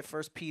 Let's get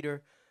 1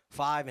 Peter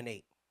 5 and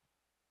 8.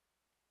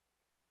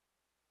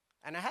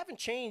 And I haven't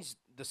changed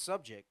the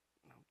subject.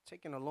 I'm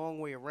taking a long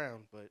way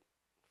around, but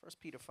 1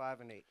 Peter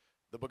 5 and 8.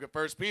 The book of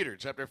 1 Peter,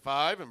 chapter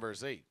 5 and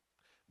verse 8.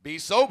 Be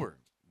sober,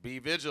 be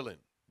vigilant,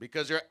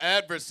 because your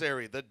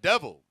adversary, the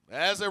devil,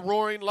 as a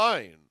roaring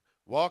lion,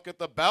 walketh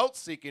about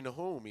seeking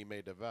whom he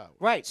may devour.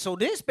 Right, so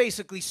this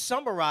basically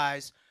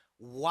summarizes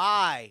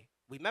why.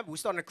 Remember, we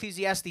started in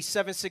Ecclesiastes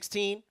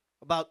 7:16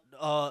 about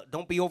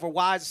don't be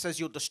overwise. It says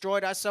you'll destroy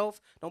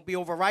thyself. Don't be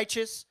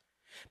overrighteous.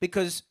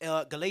 Because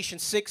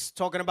Galatians 6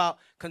 talking about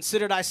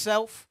consider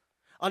thyself,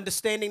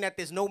 understanding that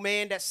there's no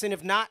man that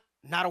sinneth not.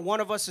 Not a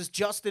one of us is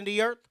just in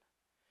the earth.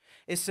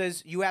 It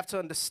says you have to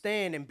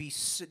understand and be,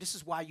 this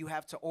is why you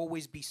have to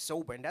always be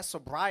sober. And that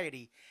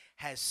sobriety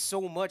has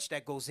so much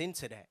that goes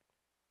into that.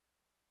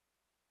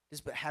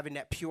 Just having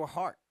that pure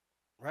heart,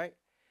 right?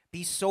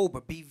 Be sober,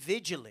 be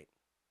vigilant.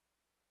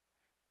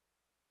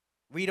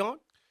 Read on.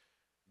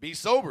 Be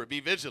sober,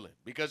 be vigilant,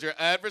 because your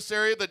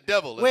adversary, the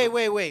devil, is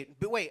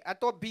Wait. I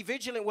thought be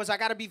vigilant was I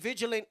got to be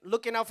vigilant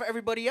looking out for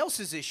everybody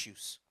else's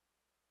issues.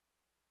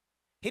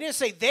 He didn't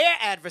say their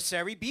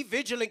adversary. Be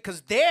vigilant because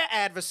their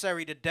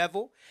adversary, the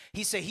devil,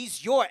 he said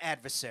he's your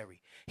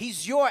adversary.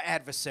 He's your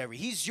adversary.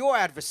 He's your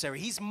adversary.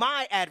 He's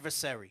my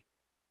adversary.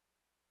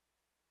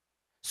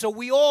 So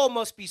we all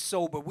must be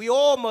sober. We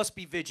all must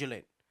be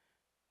vigilant.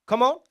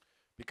 Come on.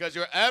 Because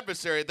your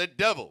adversary, the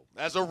devil,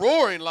 as a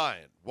roaring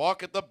lion,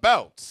 walketh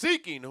about,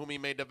 seeking whom he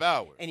may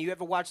devour. And you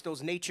ever watch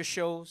those nature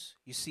shows?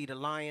 You see the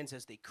lions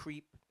as they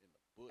creep,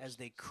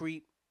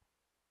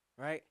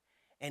 right?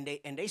 And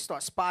they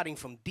start spotting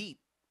from deep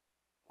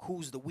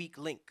who's the weak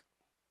link.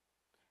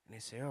 And they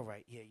say, all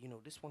right, yeah, you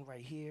know, this one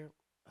right here,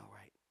 all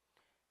right.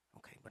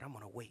 Okay, but I'm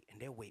going to wait.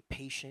 And they'll wait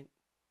patient.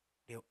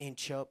 They'll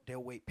inch up.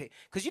 They'll wait patient.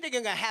 Because you think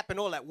it's going to happen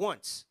all at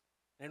once.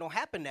 And it don't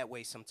happen that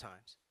way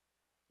sometimes.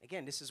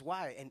 Again, this is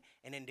why.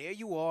 And then there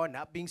you are,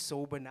 not being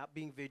sober, not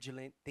being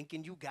vigilant,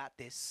 thinking you got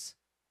this.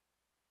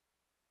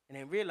 And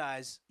then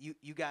realize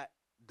you got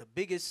the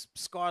biggest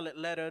scarlet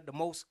letter, the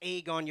most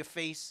egg on your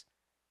face.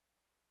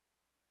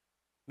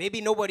 Maybe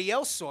nobody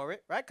else saw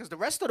it, right? Because the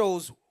rest of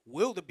those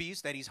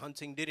wildebeest that he's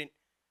hunting didn't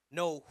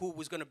know who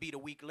was going to be the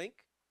weak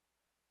link.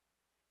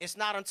 It's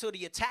not until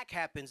the attack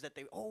happens that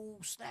they, oh,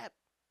 snap.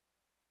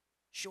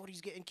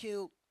 Shorty's getting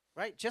killed,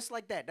 right? Just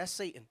like that. That's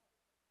Satan.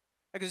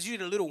 Because you're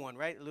the little one,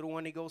 right? The little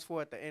one he goes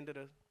for at the end of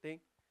the thing,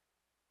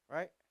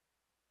 right?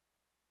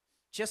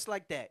 Just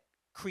like that,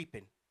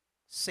 creeping,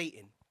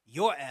 Satan,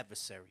 your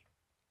adversary.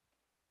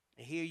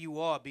 And here you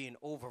are being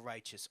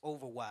over-righteous,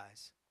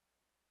 over-wise,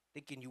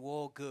 thinking you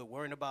all good,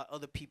 worrying about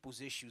other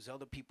people's issues,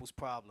 other people's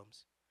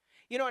problems.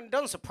 You know, and it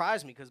doesn't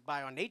surprise me because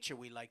by our nature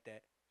we like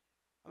that.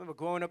 I remember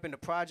growing up in the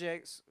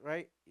projects,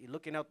 right? You're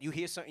looking out, you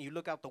hear something, you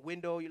look out the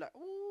window, you're like,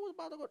 ooh, it's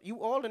about to go.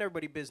 You all in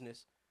everybody's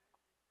business.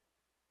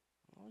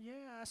 Oh,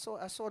 yeah,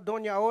 I saw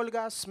Doña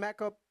Olga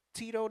smack up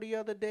Tito the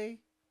other day.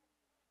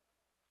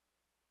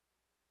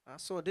 I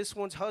saw this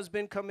one's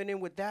husband coming in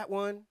with that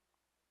one.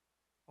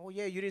 Oh,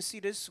 yeah, you didn't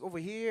see this over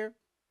here?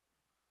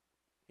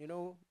 You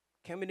know,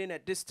 coming in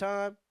at this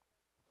time.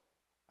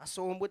 I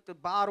saw him with the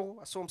bottle.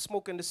 I saw him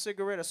smoking the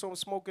cigarette. I saw him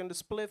smoking the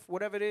spliff,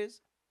 whatever it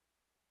is.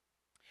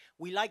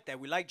 We like that.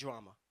 We like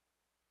drama.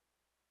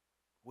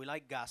 We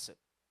like gossip,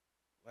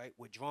 right?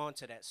 We're drawn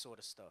to that sort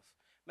of stuff.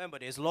 Remember,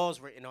 there's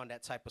laws written on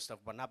that type of stuff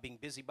about not being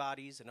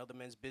busybodies and other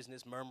men's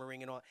business,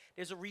 murmuring and all.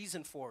 There's a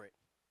reason for it.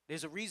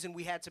 There's a reason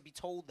we had to be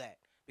told that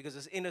because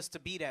it's in us to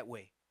be that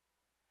way.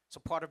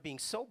 So part of being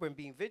sober and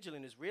being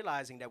vigilant is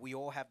realizing that we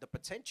all have the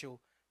potential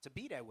to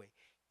be that way.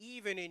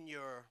 Even in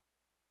your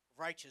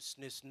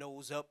righteousness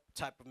nose up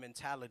type of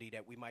mentality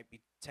that we might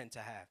tend to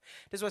have.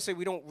 This is why I say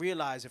we don't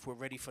realize if we're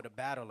ready for the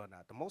battle or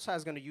not. The Most High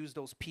is going to use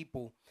those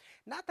people,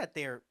 not that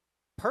they're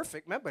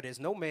perfect. Remember, there's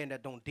no man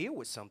that don't deal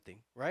with something,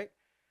 right?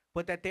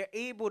 But that they're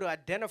able to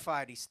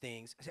identify these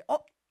things and say,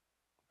 oh,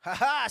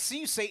 ha-ha, I see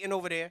you, Satan,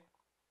 over there.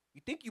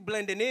 You think you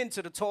blending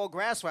into the tall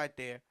grass right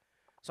there.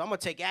 So I'm going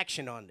to take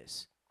action on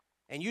this.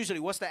 And usually,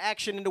 what's the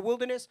action in the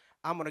wilderness?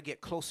 I'm going to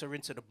get closer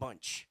into the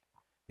bunch.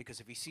 Because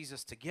if he sees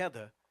us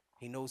together,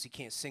 he knows he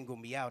can't single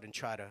me out and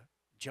try to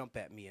jump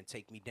at me and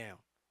take me down.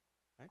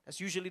 Right? That's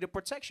usually the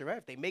protection, right?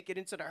 If they make it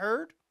into the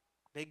herd,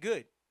 they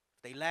good.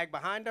 If they lag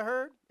behind the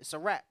herd, it's a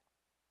wrap.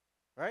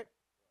 Right?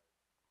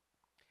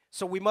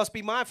 So we must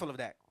be mindful of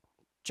that.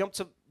 Jump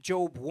to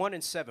Job 1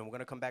 and 7. We're going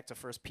to come back to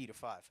 1 Peter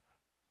 5. In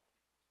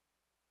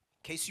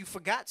case you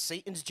forgot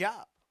Satan's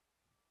job.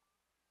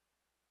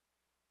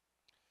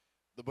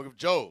 The book of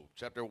Job,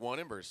 chapter 1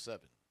 and verse 7.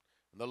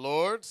 And the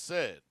Lord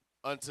said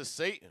unto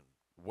Satan,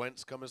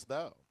 whence comest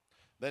thou?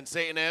 Then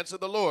Satan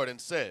answered the Lord and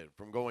said,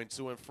 from going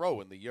to and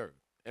fro in the earth,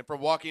 and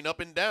from walking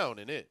up and down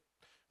in it.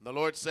 And the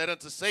Lord said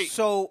unto Satan.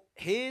 So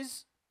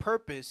his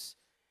purpose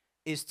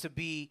is to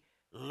be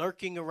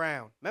lurking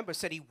around. Remember, it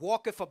said he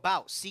walketh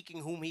about,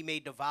 seeking whom he may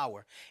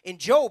devour. In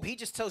Job, he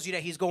just tells you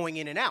that he's going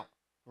in and out,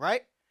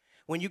 right?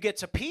 When you get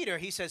to Peter,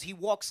 he says he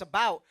walks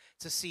about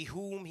to see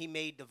whom he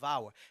may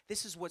devour.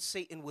 This is what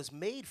Satan was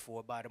made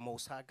for by the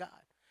Most High God.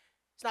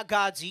 It's not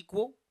God's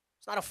equal.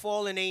 It's not a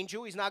fallen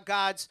angel. He's not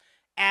God's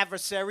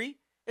adversary.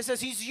 It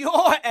says he's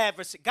your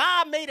adversary.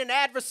 God made an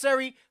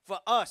adversary for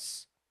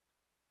us.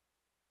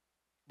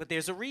 But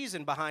there's a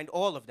reason behind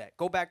all of that.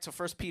 Go back to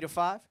 1 Peter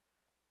 5.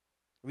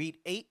 Read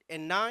 8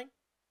 and 9.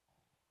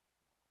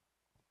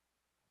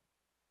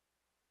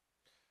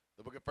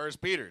 The book of 1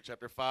 Peter,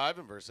 chapter 5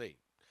 and verse 8.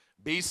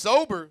 Be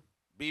sober,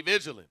 be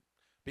vigilant,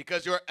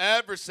 because your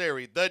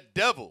adversary, the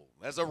devil,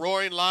 as a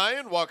roaring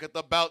lion, walketh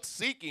about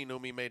seeking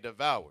whom he may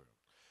devour,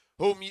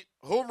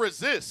 whom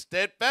resist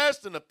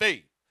steadfast in the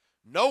faith,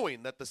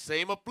 knowing that the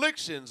same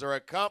afflictions are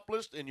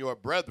accomplished in your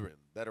brethren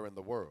that are in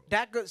the world.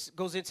 That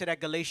goes into that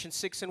Galatians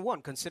 6 and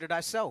 1. Consider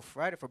thyself,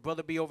 right? If a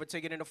brother be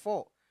overtaken in a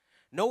fault.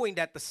 Knowing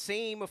that the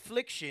same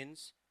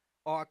afflictions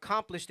are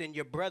accomplished in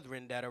your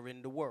brethren that are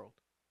in the world,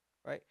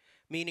 right?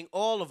 meaning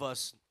all of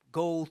us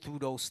go through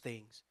those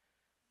things.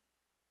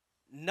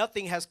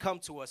 Nothing has come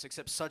to us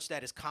except such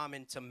that is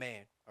common to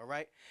man, all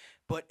right?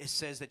 But it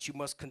says that you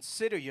must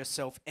consider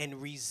yourself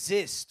and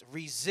resist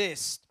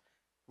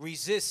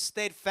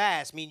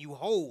steadfast, mean you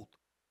hold.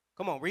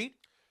 Come on, read.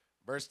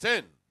 Verse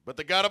 10, but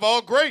the God of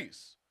all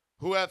grace,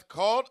 who hath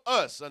called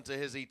us unto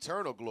his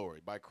eternal glory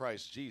by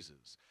Christ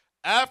Jesus,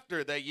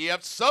 after that ye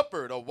have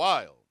suffered a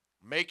while,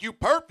 make you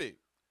perfect,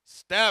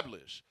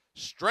 establish,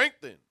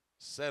 strengthen,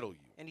 settle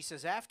you. And he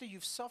says, after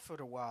you've suffered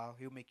a while,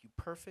 he'll make you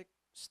perfect,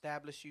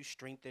 establish you,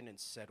 strengthen, and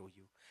settle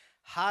you.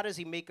 How does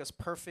he make us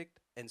perfect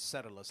and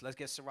settle us? Let's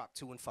get Sirach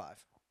 2 and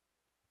 5.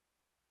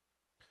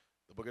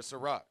 The book of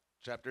Sirach,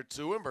 chapter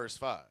 2 and verse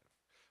 5.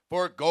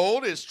 For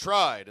gold is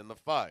tried in the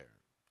fire,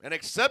 and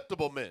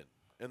acceptable men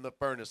in the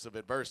furnace of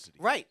adversity.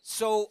 Right.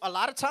 So a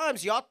lot of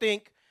times y'all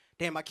think,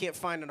 damn, I can't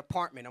find an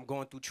apartment. I'm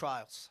going through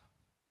trials.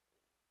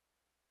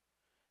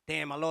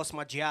 Damn, I lost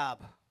my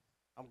job.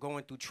 I'm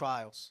going through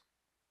trials.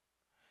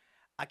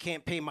 I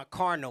can't pay my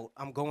car note.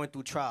 I'm going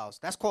through trials.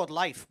 That's called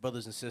life,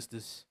 brothers and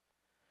sisters.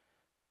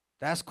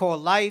 That's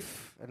called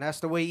life, and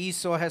that's the way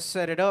Esau has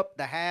set it up,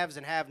 the haves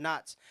and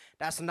have-nots.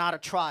 That's not a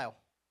trial.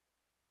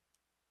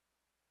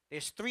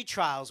 There's 3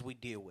 trials we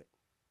deal with.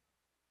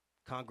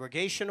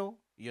 Congregational,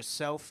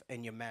 yourself,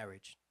 and your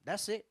marriage.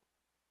 That's it.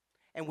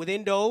 And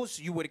within those,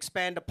 you would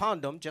expand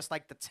upon them, just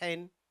like the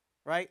 10,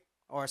 right?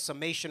 Or a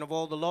summation of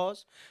all the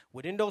laws.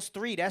 Within those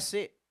 3, that's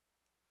it.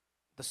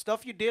 The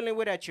stuff you're dealing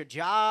with at your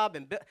job,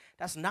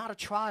 that's not a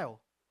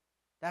trial.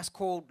 That's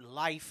called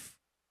life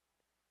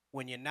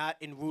when you're not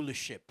in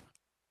rulership.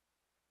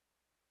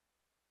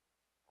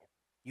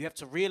 You have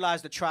to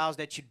realize the trials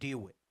that you deal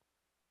with.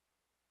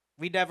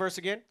 Read that verse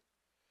again.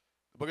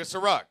 The book of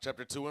Sirach,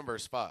 chapter 2 and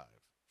verse 5.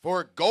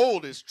 For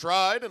gold is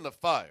tried in the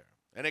fire,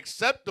 and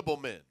acceptable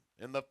men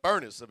in the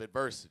furnace of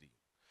adversity.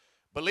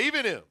 Believe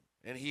in him,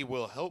 and he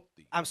will help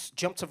thee.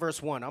 Jump to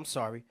verse 1. I'm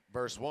sorry.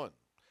 Verse 1.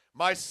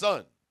 My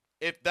son,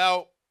 if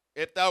thou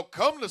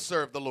come to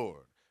serve the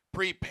Lord,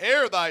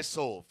 prepare thy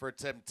soul for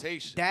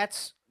temptation.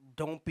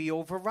 Don't be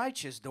over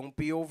righteous. Don't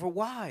be over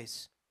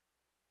wise.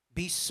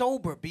 Be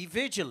sober. Be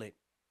vigilant.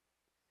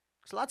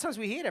 Because a lot of times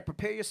we hear that,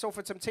 prepare your soul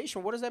for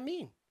temptation. What does that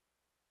mean?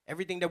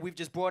 Everything that we've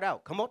just brought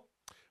out. Come on.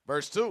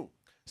 Verse 2.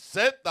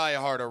 Set thy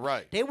heart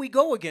aright. There we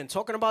go again,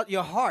 talking about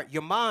your heart,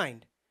 your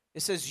mind.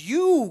 It says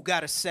you got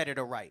to set it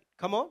aright.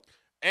 Come on.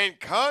 And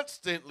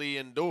constantly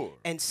endure.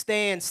 And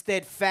stand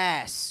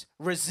steadfast.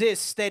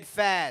 Resist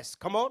steadfast.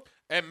 Come on.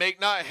 And make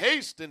not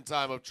haste in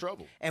time of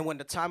trouble. And when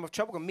the time of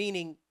trouble comes,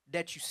 meaning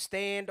that you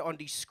stand on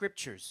these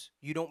scriptures.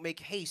 You don't make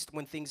haste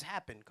when things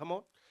happen. Come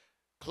on.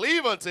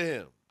 Cleave unto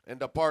him and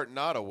depart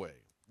not away,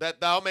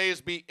 that thou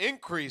mayest be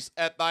increased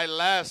at thy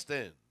last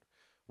end.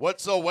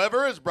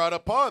 Whatsoever is brought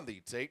upon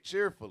thee, take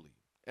cheerfully,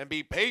 and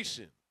be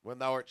patient when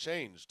thou art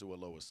changed to a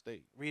low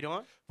estate. Read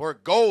on. For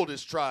gold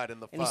is tried in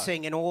the fire. And he's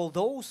saying, in all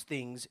those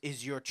things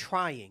is your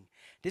trying.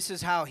 This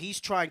is how he's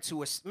trying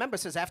to, remember it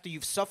says after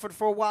you've suffered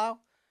for a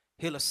while,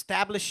 he'll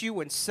establish you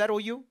and settle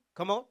you.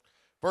 Come on.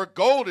 For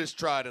gold is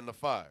tried in the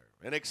fire,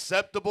 and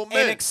acceptable men.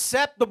 And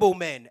acceptable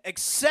men.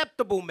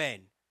 Acceptable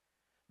men.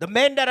 The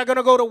men that are going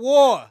to go to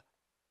war.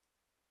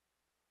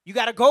 You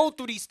got to go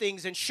through these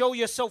things and show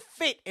yourself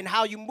fit in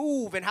how you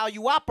move and how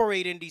you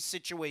operate in these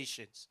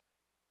situations.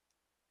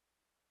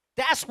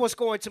 That's what's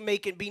going to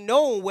make it be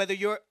known whether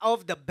you're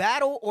of the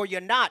battle or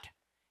you're not.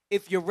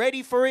 If you're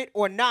ready for it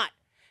or not.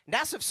 And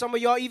that's if some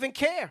of y'all even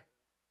care.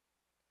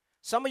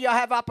 Some of y'all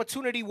have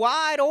opportunity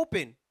wide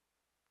open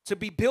to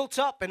be built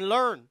up and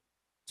learn.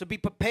 To be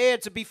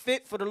prepared to be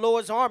fit for the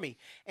Lord's army.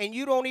 And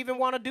you don't even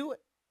want to do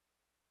it.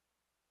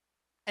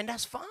 And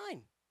that's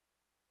fine.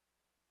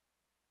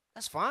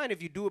 That's fine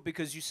if you do it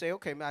because you say,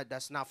 okay, man,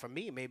 that's not for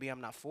me. Maybe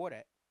I'm not for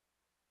that.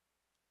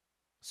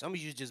 Some of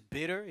you just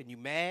bitter and you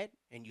mad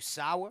and you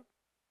sour.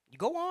 You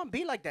go on,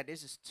 be like that.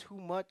 There's just too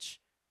much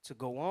to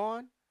go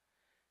on.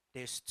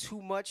 There's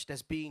too much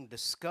that's being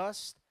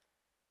discussed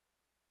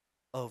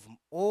of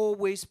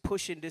always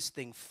pushing this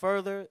thing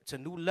further to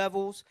new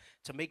levels,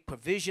 to make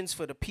provisions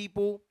for the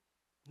people.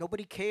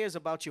 Nobody cares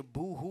about your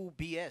boo-hoo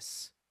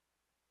BS.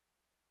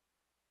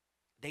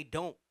 They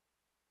don't.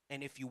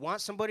 And if you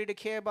want somebody to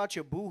care about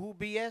your boo-hoo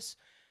BS,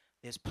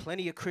 there's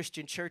plenty of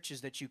Christian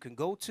churches that you can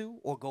go to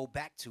or go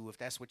back to if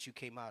that's what you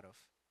came out of.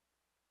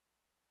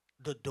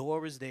 The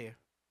door is there.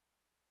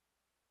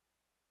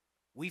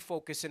 We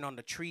focusing on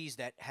the trees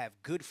that have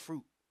good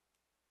fruit.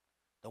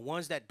 The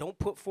ones that don't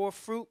put forth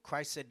fruit,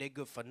 Christ said they're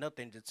good for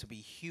nothing to be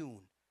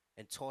hewn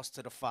and tossed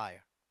to the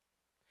fire.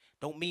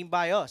 Don't mean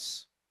by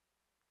us,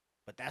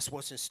 but that's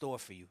what's in store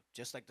for you.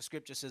 Just like the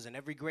scripture says, in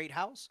every great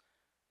house,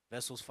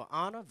 vessels for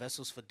honor,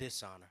 vessels for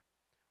dishonor.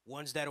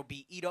 Ones that'll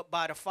be eat up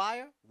by the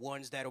fire,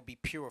 ones that'll be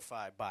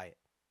purified by it.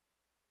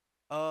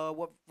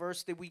 What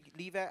verse did we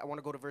leave at? I want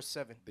to go to verse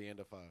 7. The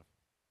end of 5.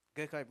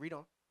 Good, read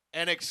on.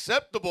 And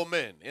acceptable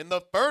men in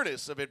the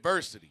furnace of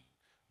adversity.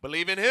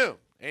 Believe in him,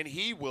 and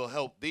he will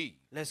help thee.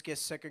 Let's get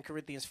 2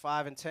 Corinthians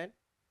 5 and 10.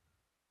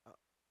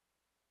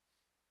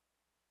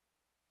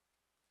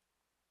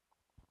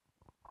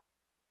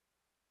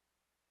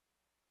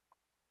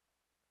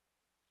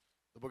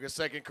 book of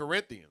 2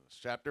 Corinthians,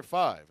 chapter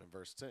 5, and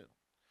verse 10.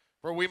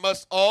 For we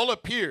must all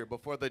appear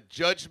before the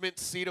judgment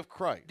seat of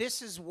Christ.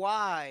 This is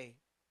why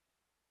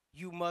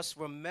you must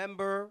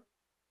remember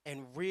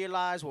and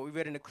realize what we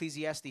read in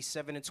Ecclesiastes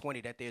 7 and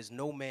 20, that there's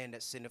no man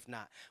that sinneth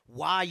not.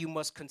 Why you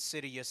must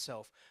consider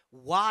yourself.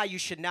 Why you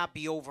should not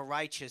be over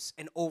righteous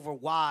and over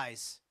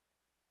wise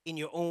in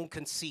your own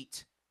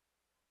conceit.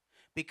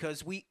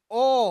 Because we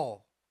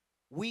all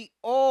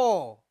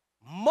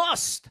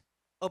must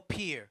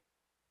appear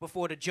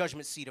before the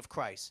judgment seat of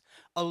Christ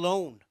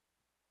alone.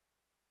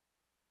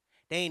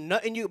 There ain't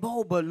nothing you,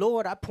 oh, but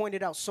Lord, I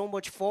pointed out so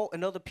much fault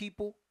in other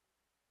people.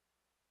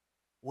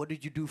 What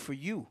did you do for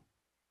you?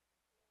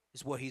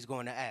 Is what he's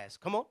going to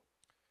ask. Come on.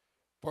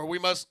 For we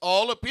must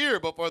all appear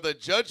before the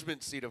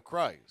judgment seat of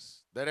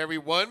Christ, that every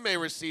one may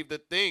receive the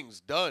things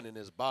done in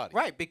his body.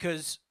 Right,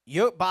 because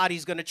your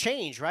body's going to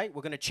change, right?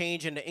 We're going to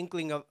change in the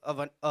inkling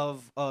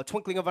of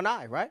twinkling of an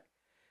eye, right?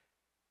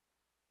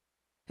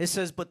 It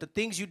says, but the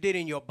things you did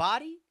in your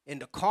body, in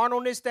the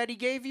carnalness that he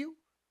gave you,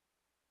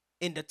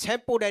 in the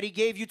temple that he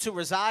gave you to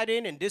reside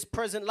in this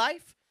present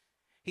life,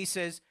 he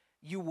says,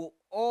 you will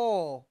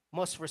all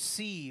must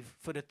receive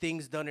for the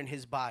things done in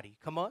his body.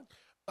 Come on.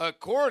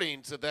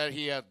 According to that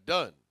he hath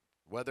done,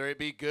 whether it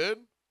be good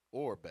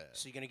or bad.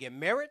 So you're going to get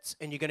merits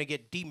and you're going to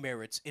get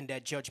demerits in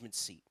that judgment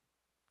seat.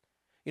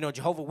 You know,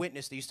 Jehovah's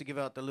Witness, they used to give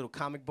out the little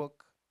comic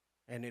book,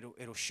 and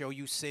it'll show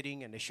you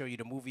sitting, and they show you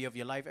the movie of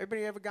your life.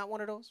 Everybody ever got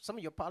one of those? Some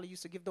of you probably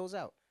used to give those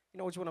out. You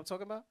know which one I'm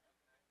talking about?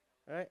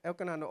 All right,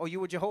 Elkanah. Oh, you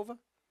were Jehovah?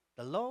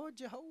 The Lord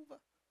Jehovah.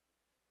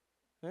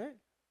 All right.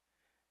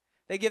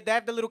 They give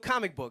that the little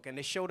comic book, and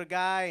they show the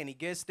guy, and he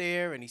gets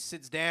there, and he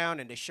sits down,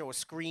 and they show a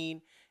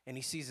screen, and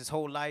he sees his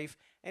whole life.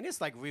 And it's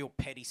like real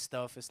petty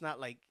stuff. It's not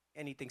like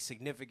anything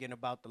significant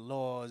about the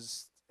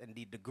laws and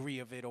the degree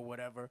of it or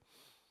whatever.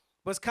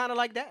 But it's kind of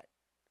like that.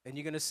 And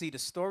you're going to see the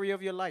story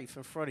of your life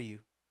in front of you,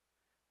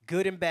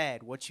 good and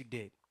bad, what you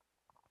did.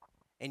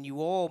 And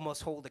you all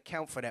must hold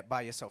account for that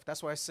by yourself.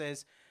 That's why it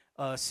says,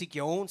 seek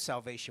your own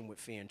salvation with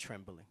fear and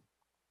trembling.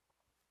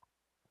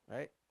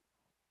 Right?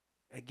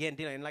 Again,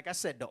 and like I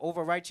said, the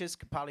over-righteous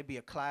could probably be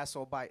a class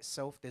all by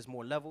itself. There's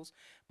more levels.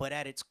 But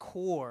at its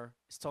core,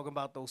 it's talking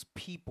about those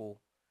people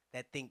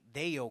that think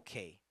they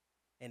okay.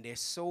 And they're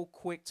so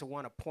quick to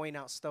want to point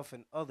out stuff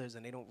in others,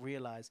 and they don't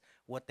realize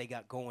what they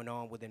got going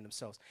on within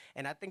themselves.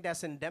 And I think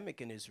that's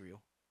endemic in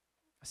Israel.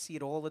 I see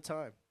it all the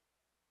time.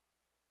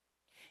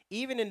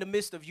 Even in the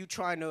midst of you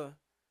trying to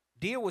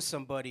deal with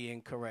somebody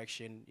in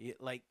correction,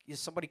 like is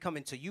somebody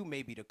coming to you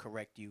maybe to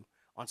correct you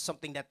on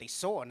something that they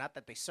saw, not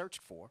that they searched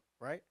for,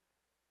 right?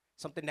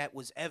 Something that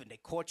was evident. They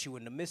caught you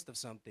in the midst of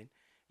something.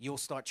 You'll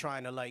start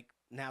trying to like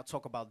now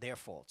talk about their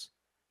faults.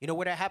 You know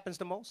where that happens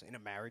the most? In a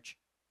marriage.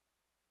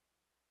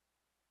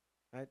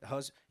 Right?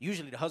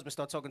 Usually the husband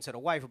starts talking to the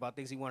wife about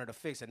things he wanted to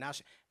fix, and now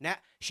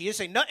she didn't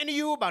say nothing to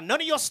you about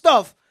none of your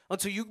stuff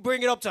until you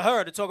bring it up to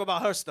her to talk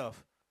about her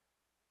stuff.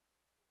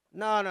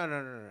 No.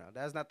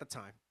 That's not the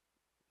time.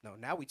 No,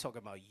 now we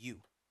talking about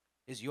you.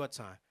 It's your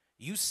time.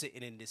 You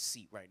sitting in this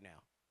seat right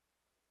now.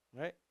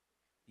 Right?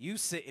 You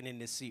sitting in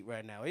this seat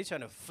right now. He's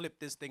trying to flip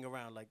this thing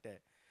around like that.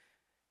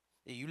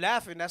 Yeah, you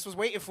laughing. That's what's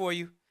waiting for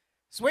you.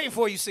 It's waiting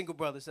for you, single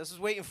brothers. That's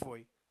what's waiting for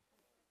you.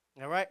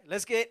 All right,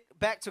 let's get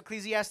back to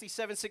Ecclesiastes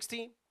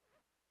 7:16.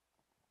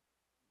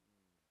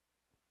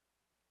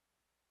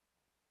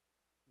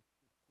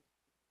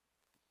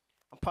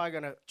 I'm probably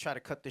going to try to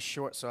cut this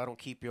short so I don't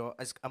keep you.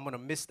 I'm going to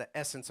miss the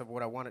essence of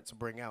what I wanted to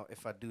bring out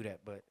if I do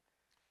that. But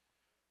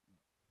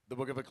The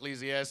book of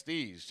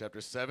Ecclesiastes,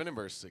 chapter 7 and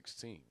verse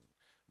 16.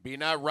 Be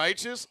not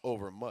righteous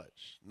over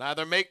much,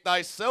 neither make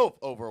thyself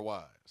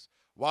overwise.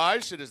 Why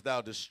shouldest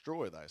thou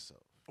destroy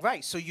thyself?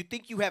 right, so you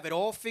think you have it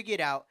all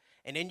figured out,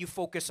 and then you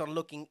focus on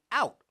looking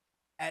out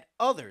at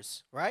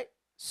others, right?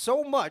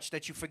 So much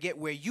that you forget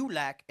where you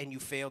lack and you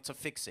fail to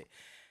fix it.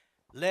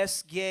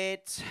 Let's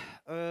get,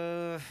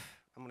 I'm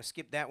going to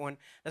skip that one.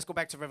 Let's go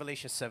back to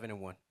Revelation 7 and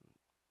 1.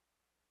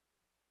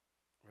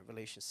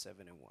 Revelation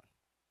 7 and 1.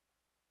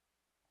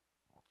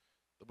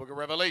 The book of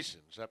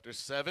Revelation, chapter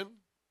 7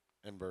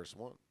 and verse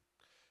 1.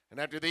 And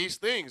after these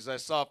things I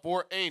saw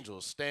 4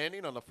 angels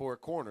standing on the 4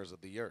 corners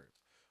of the earth,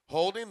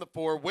 holding the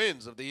 4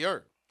 winds of the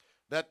earth,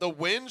 that the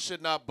wind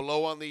should not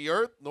blow on the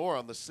earth, nor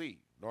on the sea,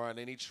 nor on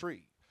any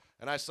tree.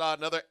 And I saw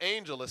another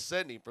angel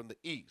ascending from the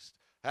east,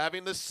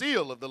 having the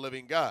seal of the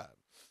living God.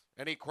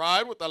 And he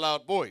cried with a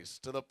loud voice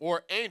to the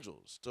 4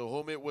 angels, to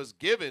whom it was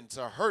given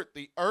to hurt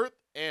the earth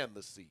and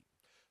the sea,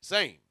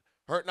 saying,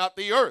 Hurt not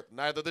the earth,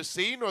 neither the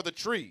sea nor the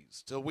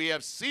trees, till we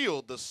have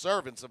sealed the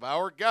servants of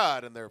our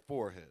God in their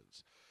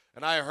foreheads.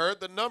 And I heard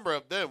the number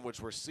of them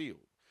which were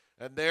sealed.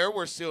 And there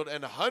were sealed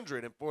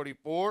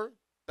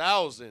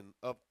 144,000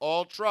 of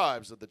all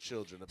tribes of the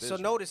children of Israel.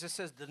 So notice it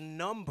says the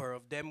number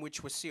of them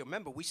which were sealed.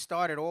 Remember, we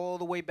started all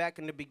the way back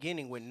in the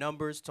beginning with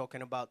Numbers,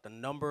 talking about the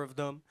number of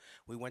them.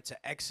 We went to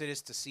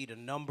Exodus to see the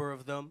number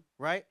of them,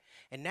 right?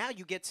 And now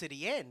you get to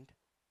the end,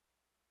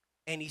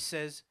 and he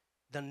says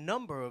the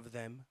number of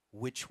them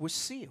which were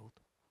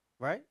sealed,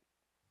 right?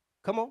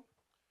 Come on.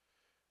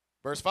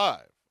 Verse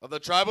 5, of the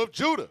tribe of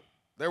Judah,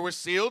 there were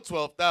sealed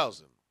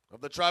 12,000.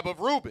 Of the tribe of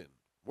Reuben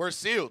were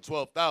sealed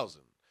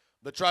 12,000.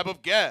 The tribe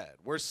of Gad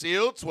were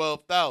sealed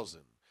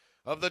 12,000.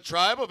 Of the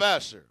tribe of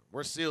Asher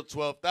were sealed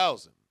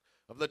 12,000.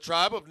 Of the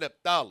tribe of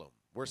Nephthalim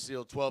were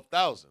sealed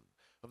 12,000.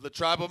 Of the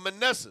tribe of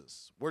Manasseh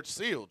were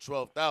sealed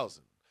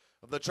 12,000.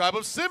 Of the tribe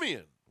of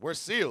Simeon were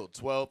sealed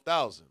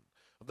 12,000.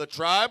 Of the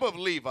tribe of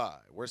Levi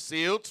were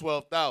sealed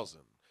 12,000.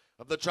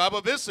 Of the tribe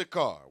of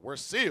Issachar were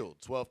sealed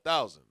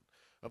 12,000.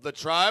 Of the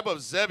tribe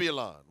of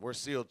Zebulun were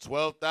sealed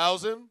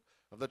 12,000.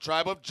 Of the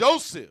tribe of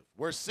Joseph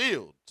were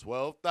sealed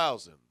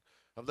 12,000.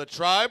 Of the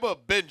tribe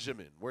of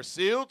Benjamin were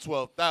sealed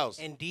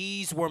 12,000. And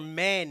these were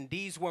men.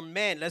 These were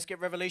men. Let's get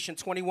Revelation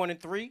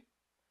 21:3.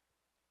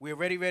 We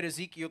already read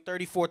Ezekiel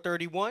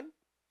 34:31.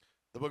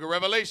 The book of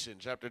Revelation,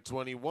 chapter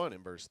 21,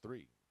 and verse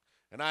 3.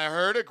 And I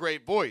heard a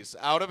great voice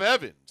out of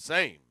heaven,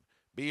 saying,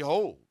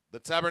 Behold, the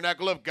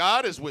tabernacle of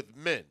God is with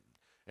men,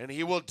 and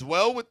he will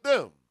dwell with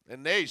them,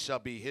 and they shall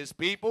be his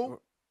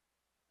people.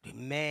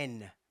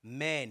 Men.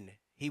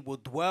 He will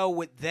dwell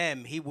with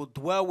them. He will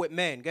dwell with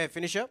men. Go ahead,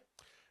 finish up.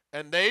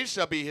 And they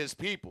shall be his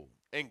people,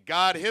 and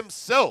God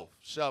himself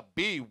shall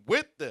be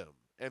with them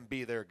and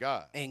be their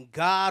God. And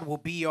God will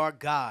be our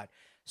God.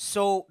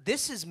 So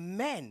this is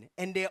men,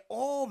 and they're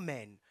all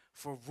men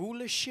for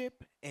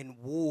rulership and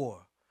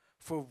war.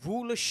 For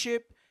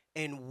rulership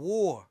and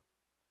war.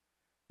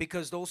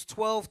 Because those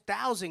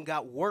 12,000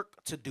 got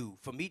work to do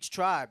from each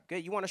tribe. Okay,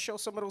 you want to show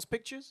some of those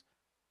pictures?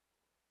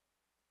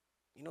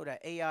 You know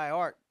that AI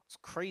art is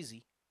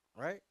crazy,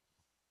 right?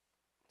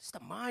 It's the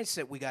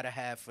mindset we got to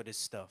have for this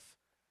stuff.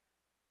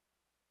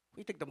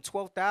 We think them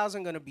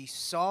 12,000 going to be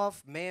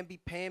soft,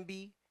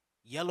 mamby-pamby,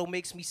 yellow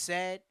makes me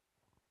sad.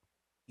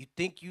 You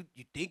think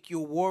you're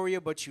a warrior,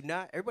 but you're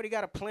not. Everybody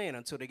got a plan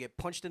until they get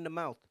punched in the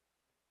mouth.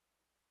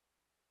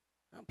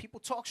 People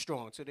talk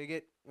strong until they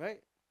get, right?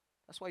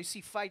 That's why you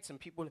see fights and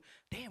people,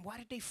 damn, why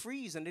did they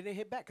freeze and they didn't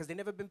hit back? Because they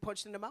never been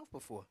punched in the mouth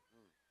before.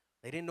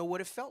 They didn't know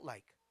what it felt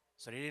like,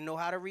 so they didn't know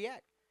how to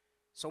react.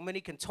 So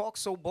many can talk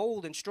so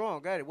bold and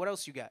strong. Got it. What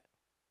else you got?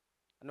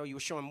 I know you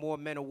were showing more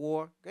men of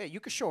war. Okay, you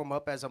can show them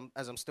up as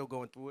I'm still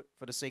going through it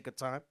for the sake of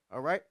time. All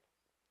right.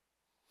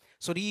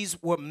 So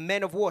these were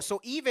men of war. So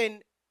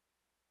even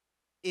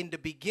in the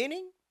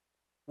beginning,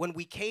 when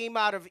we came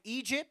out of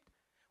Egypt,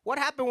 what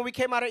happened when we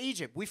came out of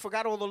Egypt? We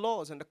forgot all the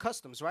laws and the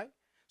customs, right?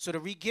 So the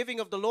regiving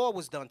of the law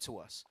was done to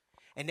us.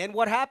 And then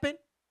what happened?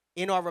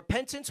 In our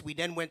repentance, we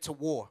then went to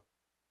war.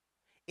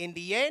 In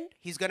the end,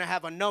 he's going to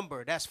have a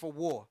number. That's for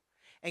war.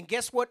 And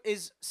guess what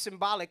is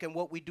symbolic in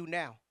what we do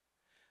now?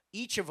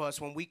 Each of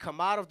us, when we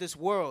come out of this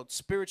world,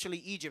 spiritually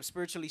Egypt,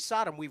 spiritually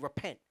Sodom, we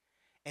repent.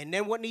 And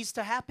then what needs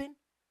to happen?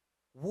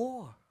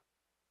 War.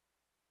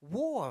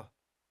 War.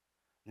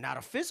 Not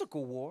a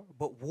physical war,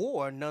 but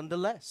war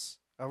nonetheless.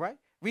 All right?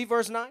 Read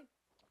verse 9. I'm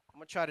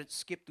going to try to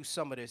skip through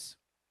some of this.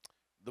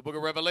 The book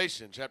of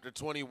Revelation, chapter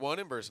 21,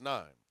 and verse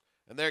 9.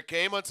 And there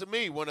came unto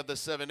me one of the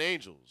seven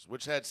angels,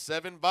 which had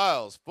 7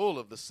 vials full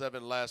of the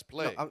 7 last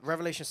plagues. No,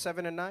 Revelation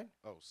 7 and 9?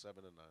 Oh, 7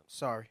 and 9.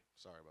 Sorry.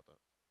 Sorry about that.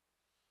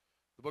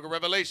 The book of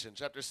Revelation,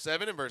 chapter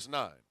 7, and verse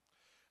 9.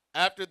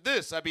 After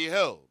this I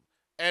beheld,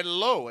 and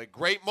lo, a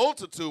great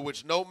multitude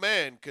which no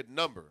man could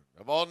number,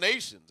 of all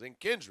nations and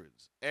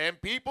kindreds, and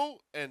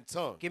people and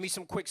tongues. Give me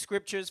some quick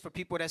scriptures for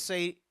people that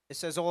say it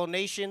says all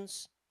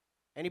nations.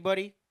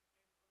 Anybody?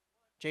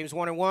 James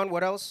 1 and 1.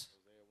 What else?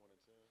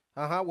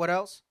 What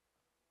else?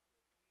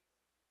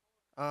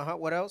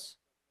 What else?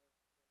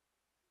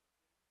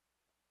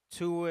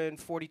 2 and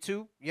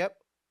 42. Yep.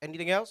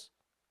 Anything else?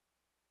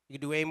 You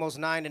can do Amos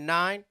 9 and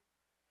 9.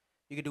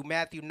 You can do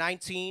Matthew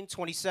 19,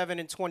 27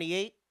 and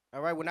 28.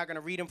 All right, we're not going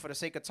to read them for the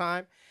sake of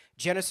time.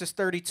 Genesis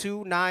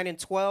 32, 9 and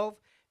 12.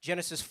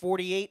 Genesis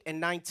 48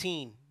 and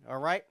 19. All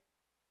right?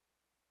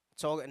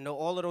 So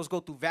all of those go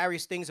through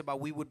various things about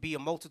we would be a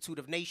multitude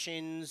of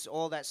nations,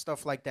 all that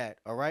stuff like that.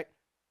 All right?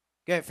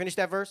 Go ahead, finish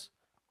that verse.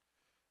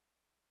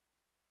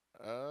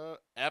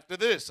 After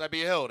this I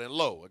beheld, and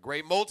lo, a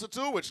great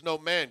multitude which no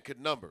man could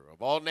number,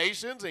 of all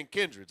nations and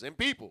kindreds and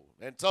people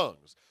and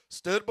tongues,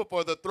 stood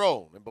before the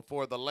throne and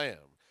before the Lamb,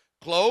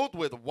 clothed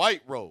with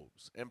white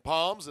robes and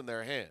palms in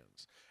their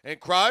hands, and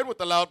cried with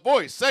a loud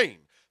voice, saying,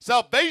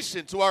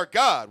 Salvation to our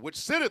God, which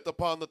sitteth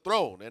upon the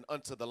throne, and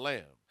unto the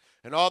Lamb.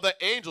 And all the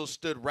angels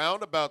stood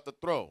round about the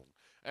throne,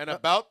 and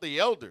about the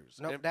elders.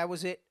 No, that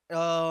was it.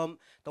 The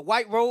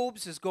white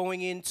robes is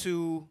going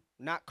into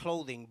not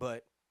clothing,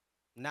 but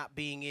not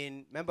being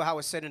in. Remember how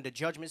it said in the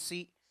judgment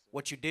seat,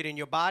 what you did in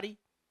your body?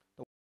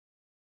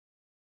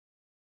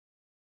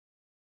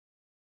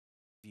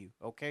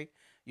 Okay?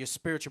 Your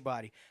spiritual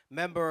body.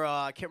 Remember,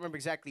 I can't remember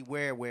exactly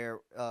where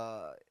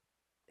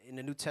in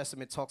the New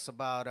Testament talks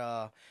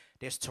about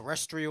there's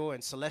terrestrial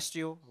and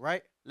celestial,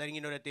 right? Letting you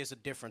know that there's a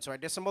difference, right?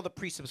 There's some other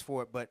precepts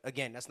for it, but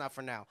again, that's not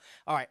for now.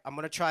 All right, I'm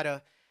going to try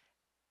to,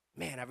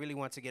 man, I really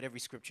want to get every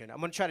scripture in. I'm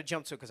going to try to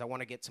jump to it because I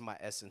want to get to my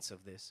essence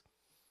of this.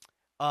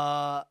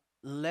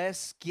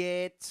 Let's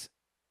get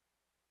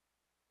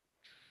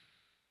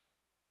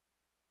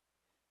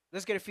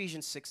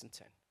Ephesians 6 and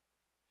 10.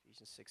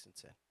 Ephesians 6 and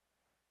 10.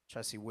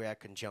 Try to see where I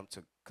can jump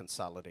to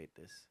consolidate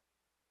this.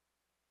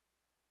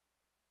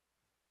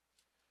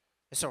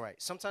 It's all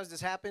right. Sometimes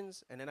this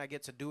happens, and then I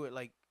get to do it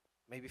like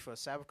maybe for a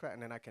Sabbath class,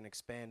 and then I can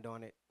expand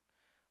on it.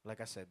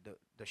 Like I said,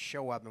 the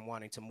show I've been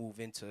wanting to move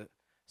into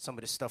some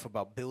of the stuff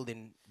about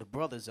building the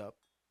brothers up.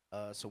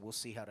 So we'll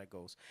see how that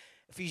goes.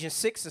 Ephesians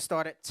 6 and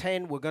start at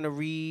 10. We're going to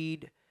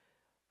read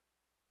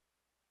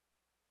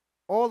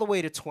all the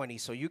way to 20.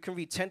 So you can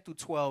read 10 through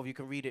 12. You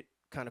can read it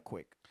kind of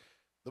quick.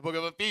 The book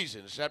of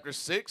Ephesians, chapter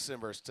 6 and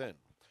verse 10.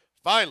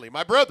 Finally,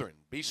 my brethren,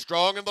 be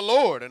strong in the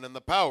Lord and in the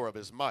power of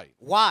his might.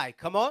 Why?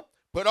 Come on.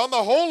 Put on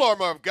the whole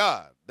armor of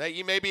God, that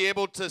ye may be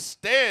able to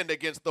stand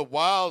against the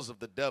wiles of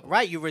the devil.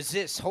 Right, you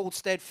resist, hold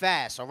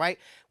steadfast, all right?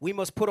 We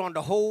must put on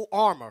the whole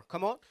armor.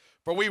 Come on.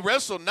 For we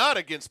wrestle not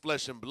against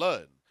flesh and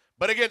blood,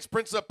 but against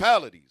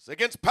principalities,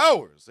 against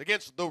powers,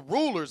 against the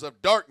rulers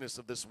of darkness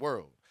of this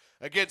world,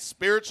 against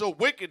spiritual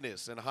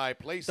wickedness in high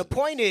places. The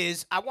point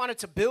is, I wanted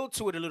to build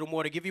to it a little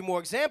more to give you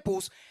more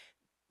examples.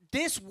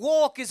 This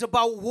walk is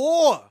about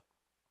war.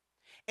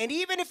 And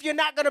even if you're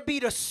not going to be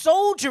the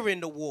soldier in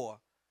the war,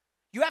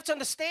 you have to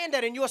understand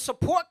that in your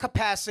support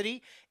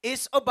capacity,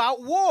 it's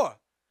about war.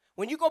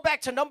 When you go back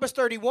to Numbers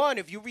 31,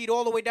 if you read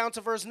all the way down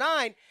to verse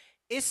 9,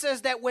 it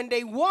says that when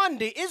they won,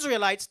 the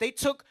Israelites, they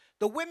took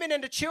the women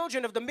and the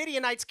children of the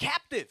Midianites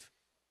captive.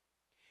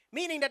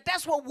 Meaning that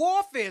that's what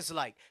warfare is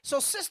like. So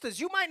sisters,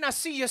 you might not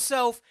see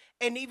yourself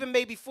and even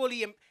maybe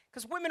fully,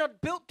 because women are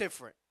built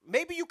different.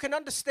 Maybe you can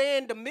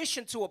understand the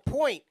mission to a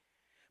point,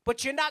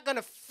 but you're not going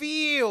to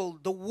feel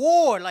the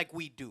war like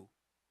we do.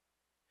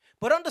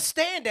 But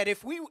understand that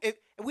if we're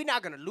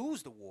not going to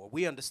lose the war,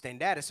 we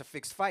understand that it's a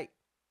fixed fight.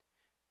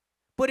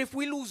 But if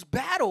we lose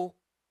battle,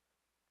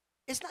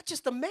 it's not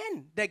just the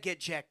men that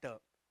get jacked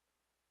up.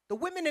 The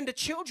women and the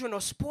children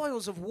are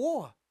spoils of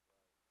war.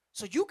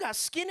 So you got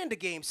skin in the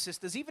game,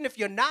 sisters, even if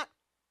you're not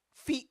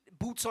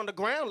boots on the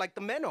ground like the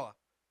men are.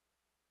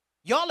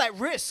 Y'all at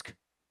risk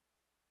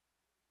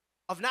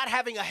of not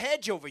having a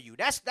hedge over you.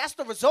 That's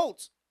the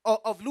results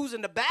of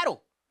losing the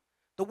battle.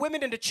 The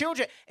women and the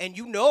children, and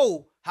you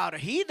know how the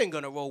heathen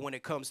going to roll when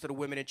it comes to the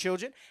women and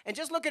children. And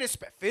just look at it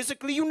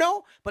physically, you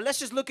know, but let's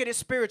just look at it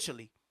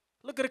spiritually.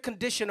 Look at the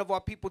condition of our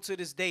people to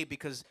this day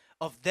because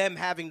of them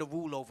having the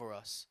rule over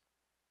us.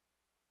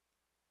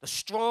 The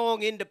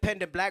strong,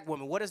 independent black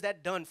woman, what has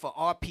that done for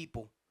our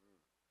people?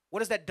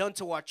 What has that done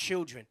to our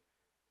children?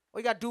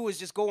 All you got to do is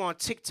just go on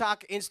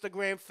TikTok,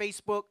 Instagram,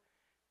 Facebook.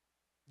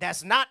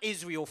 That's not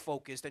Israel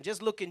focused, and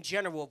just look in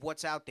general of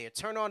what's out there.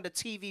 Turn on the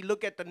TV,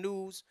 look at the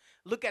news,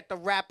 look at the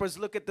rappers,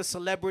 look at the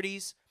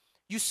celebrities.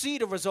 You see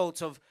the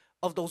results of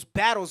those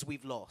battles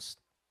we've lost.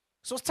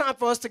 So it's time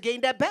for us to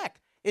gain that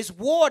back. It's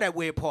war that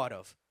we're a part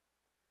of.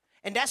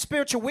 And that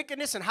spiritual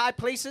wickedness in high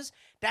places,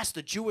 that's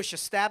the Jewish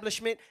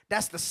establishment.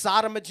 That's the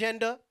Sodom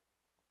agenda.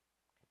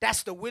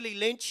 That's the Willie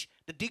Lynch,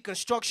 the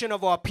deconstruction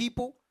of our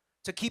people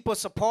to keep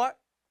us apart.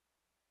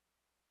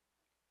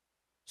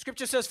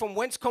 Scripture says, from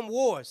whence come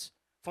wars?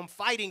 From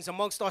fightings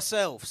amongst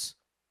ourselves.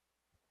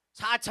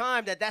 It's high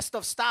time that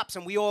stuff stops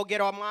and we all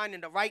get our mind in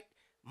the right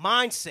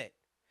mindset.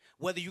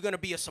 Whether you're going to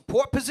be a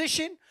support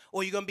position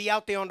or you're going to be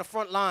out there on the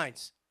front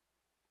lines.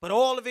 But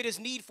all of it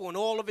is needful and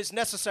all of it is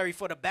necessary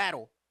for the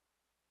battle.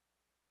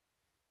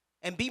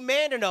 And be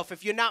man enough,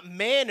 if you're not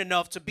man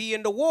enough to be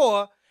in the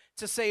war,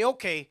 to say,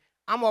 okay,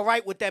 I'm all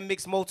right with that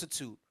mixed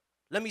multitude.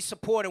 Let me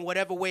support in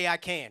whatever way I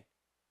can.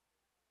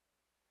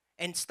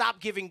 And stop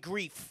giving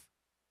grief.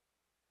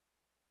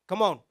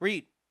 Come on,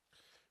 read.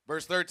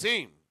 Verse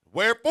 13,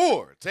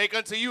 wherefore take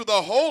unto you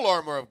the whole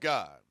armor of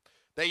God,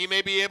 that ye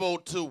may be able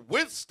to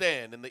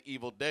withstand in the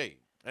evil day,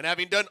 and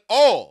having done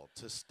all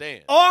to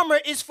stand. Armor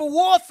is for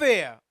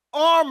warfare.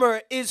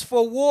 Armor is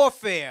for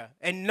warfare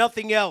and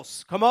nothing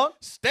else. Come on.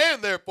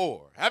 Stand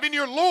therefore, having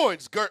your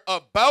loins girt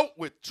about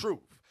with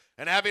truth,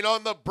 and having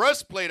on the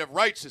breastplate of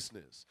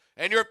righteousness,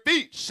 and your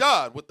feet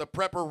shod with the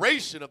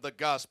preparation of the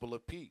gospel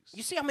of peace.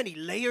 You see how many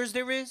layers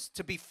there is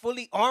to be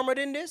fully armored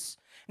in this?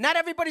 Not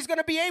everybody's going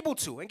to be able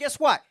to. And guess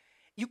what?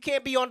 You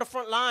can't be on the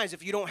front lines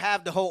if you don't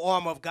have the whole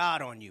armor of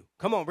God on you.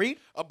 Come on, read.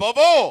 Above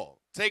all,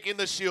 taking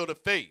the shield of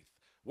faith,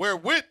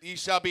 wherewith ye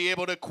shall be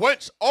able to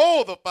quench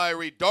all the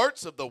fiery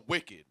darts of the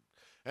wicked,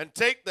 and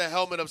take the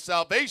helmet of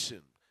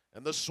salvation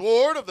and the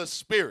sword of the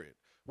Spirit,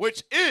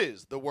 which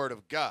is the word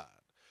of God,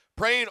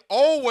 praying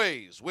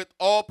always with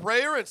all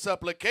prayer and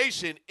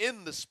supplication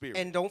in the Spirit.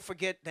 And don't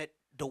forget that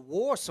the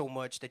war so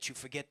much that you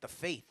forget the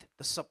faith,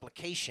 the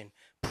supplication,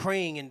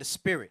 praying in the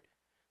Spirit.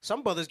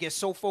 Some brothers get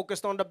so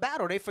focused on the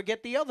battle, they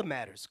forget the other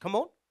matters. Come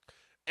on.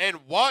 And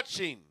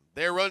watching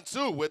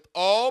thereunto with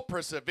all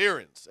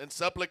perseverance and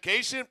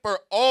supplication for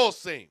all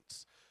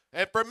saints,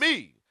 and for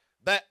me,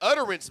 that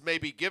utterance may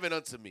be given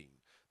unto me,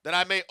 that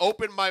I may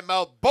open my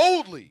mouth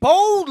boldly.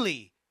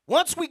 Boldly.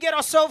 Once we get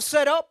ourselves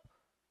set up,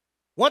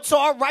 once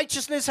our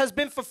righteousness has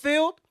been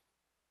fulfilled,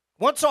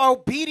 once our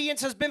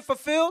obedience has been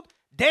fulfilled,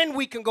 then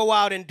we can go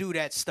out and do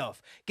that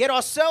stuff. Get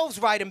ourselves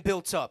right and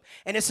built up.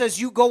 And it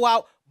says you go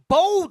out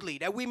boldly,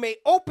 that we may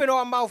open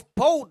our mouth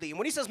boldly. And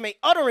when he says, may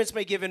utterance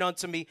may given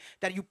unto me,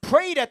 that you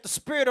pray that the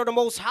Spirit of the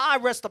Most High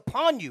rest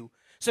upon you,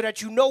 so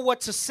that you know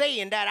what to say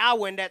in that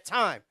hour and that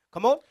time.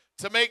 Come on.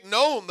 to make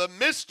known the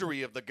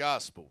mystery of the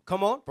gospel,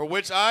 Come on. for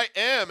which I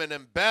am an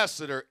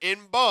ambassador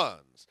in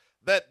bonds,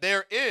 that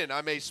therein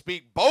I may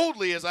speak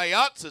boldly as I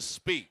ought to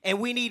speak. And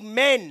we need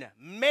men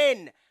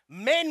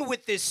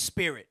with this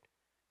spirit.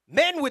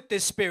 Men with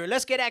this spirit.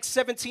 Let's get Acts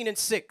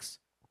 17:6.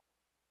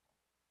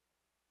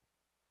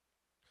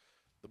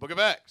 The book of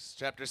Acts,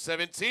 chapter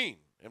 17,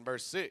 and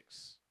verse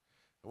 6.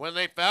 And when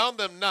they found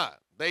them not,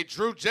 they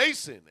drew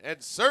Jason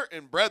and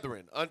certain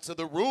brethren unto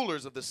the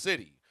rulers of the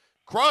city,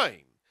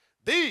 crying,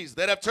 These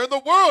that have turned the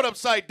world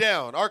upside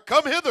down are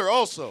come hither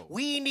also.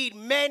 We need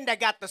men that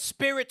got the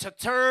spirit to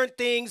turn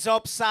things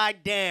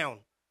upside down.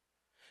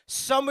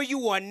 Some of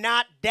you are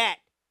not that.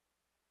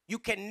 You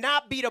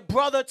cannot be the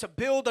brother to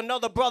build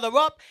another brother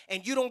up,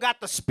 and you don't got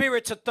the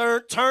spirit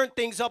to turn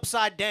things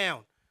upside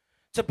down.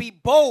 To be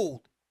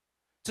bold,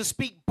 to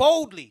speak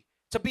boldly,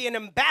 to be an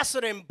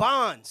ambassador in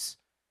bonds.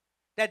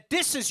 That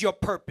this is your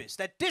purpose,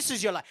 that this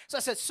is your life. So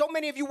I said, so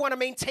many of you want to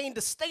maintain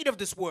the state of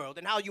this world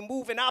and how you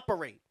move and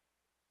operate.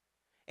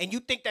 And you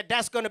think that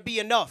that's going to be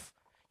enough.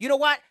 You know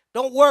what?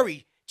 Don't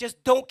worry.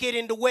 Just don't get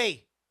in the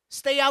way.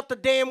 Stay out the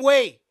damn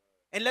way.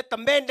 And let the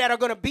men that are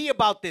going to be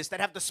about this,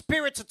 that have the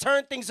spirit to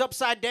turn things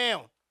upside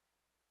down.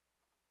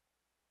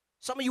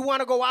 Some of you want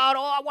to go out,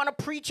 I want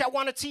to preach, I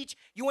want to teach.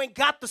 You ain't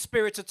got the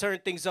spirit to turn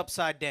things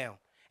upside down.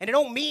 And it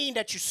don't mean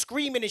that you're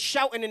screaming and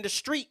shouting in the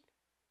street.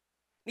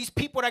 These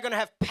people that are going to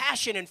have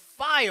passion and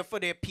fire for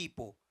their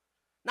people,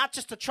 not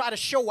just to try to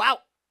show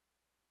out.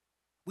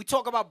 We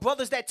talk about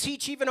brothers that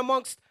teach even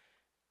amongst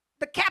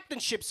the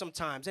captainship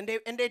sometimes, and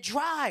they're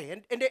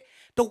dry, and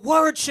the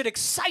word should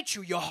excite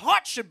you. Your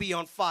heart should be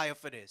on fire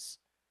for this.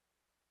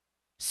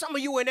 Some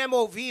of you in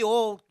MOV,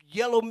 oh,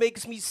 yellow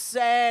makes me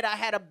sad. I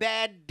had a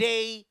bad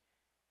day.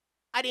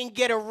 I didn't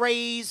get a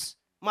raise.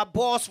 My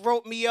boss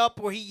wrote me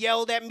up or he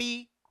yelled at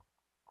me.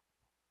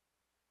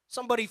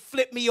 Somebody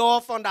flipped me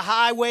off on the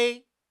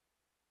highway.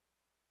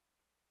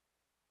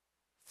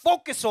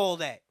 Focus all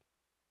that.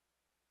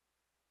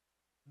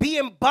 Be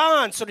in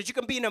bond so that you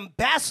can be an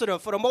ambassador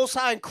for the Most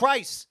High in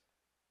Christ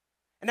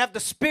and have the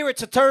spirit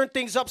to turn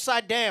things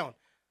upside down.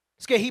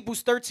 Let's get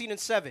Hebrews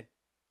 13:7.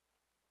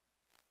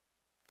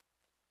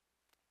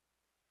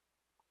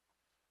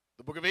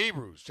 The book of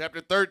Hebrews, chapter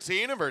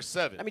 13 and verse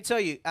 7. Let me tell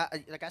you,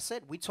 like I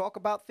said, we talk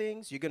about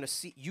things. You're going to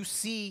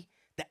see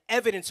the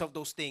evidence of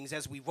those things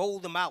as we roll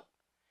them out,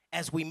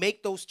 as we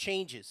make those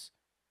changes.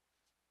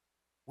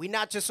 We're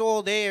not just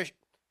all there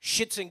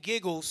shits and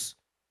giggles,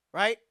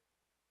 right?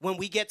 When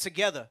we get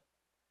together,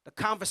 the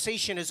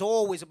conversation is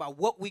always about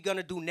what we're going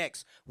to do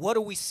next. What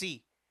do we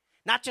see?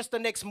 Not just the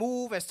next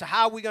move as to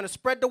how we're going to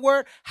spread the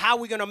word, how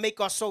we're going to make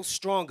ourselves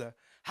stronger,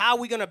 how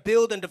we're going to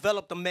build and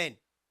develop the men.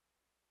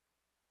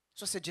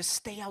 So I said, just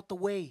stay out the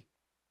way.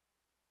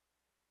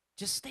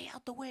 Just stay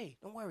out the way.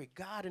 Don't worry.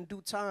 God in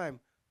due time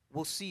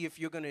will see if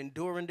you're going to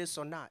endure in this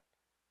or not.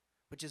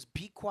 But just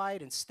be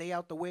quiet and stay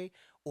out the way,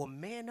 or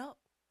man up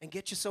and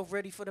get yourself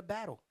ready for the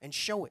battle and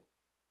show it.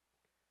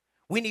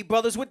 We need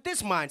brothers with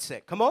this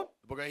mindset. Come on.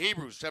 The book of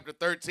Hebrews, chapter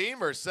 13,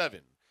 verse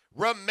 7.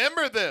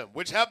 Remember them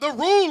which have the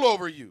rule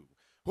over you,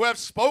 who have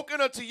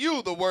spoken unto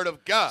you the word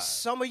of God.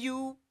 Some of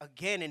you,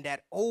 again, in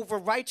that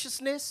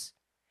over-righteousness,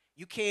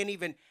 you can't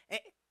even...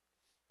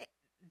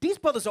 These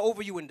brothers are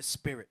over you in the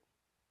spirit.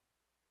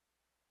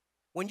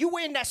 When you were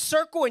in that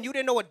circle and you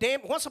didn't know a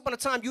damn... Once upon a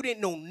time, you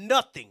didn't know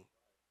nothing.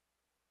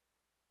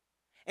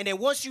 And then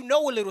once you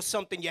know a little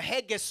something, your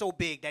head gets so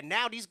big that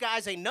now these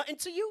guys ain't nothing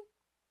to you.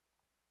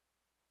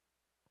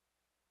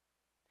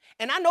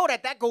 And I know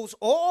that goes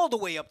all the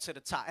way up to the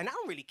top. And I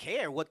don't really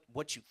care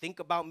what you think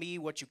about me,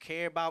 what you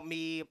care about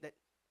me.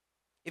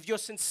 If you're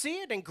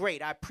sincere, then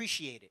great. I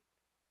appreciate it.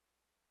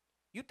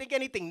 You think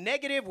anything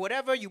negative,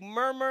 whatever, you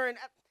murmur, and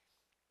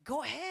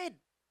go ahead.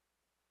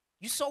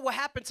 You saw what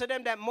happened to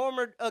them that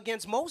murmured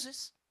against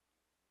Moses.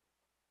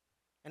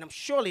 And I'm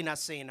surely not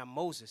saying I'm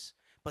Moses.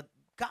 But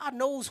God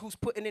knows who's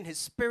putting in his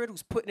spirit,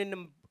 who's putting in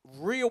them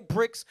real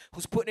bricks,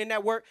 who's putting in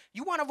that work.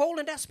 You want to roll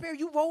in that spirit,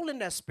 you roll in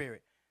that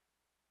spirit.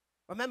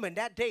 Remember, in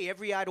that day,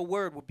 every idle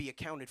word will be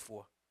accounted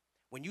for.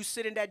 When you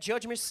sit in that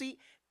judgment seat,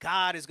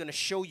 God is going to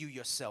show you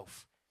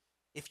yourself.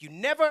 If you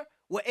never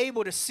were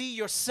able to see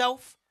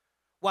yourself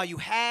while you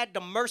had the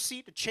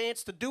mercy, the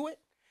chance to do it,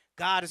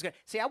 God is going to...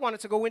 See, I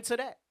wanted to go into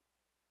that.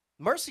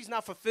 Mercy's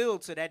not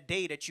fulfilled to that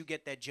day that you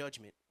get that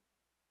judgment.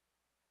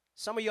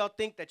 Some of y'all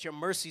think that your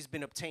mercy's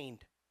been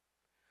obtained.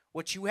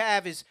 What you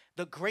have is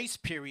the grace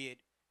period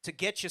to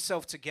get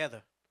yourself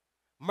together.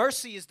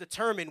 Mercy is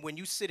determined when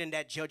you sit in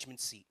that judgment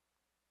seat.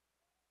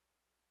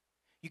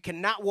 You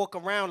cannot walk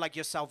around like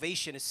your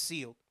salvation is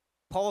sealed.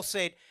 Paul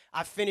said,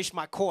 I finished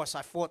my course.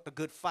 I fought the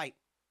good fight.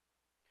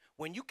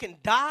 When you can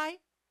die,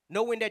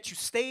 knowing that you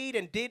stayed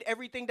and did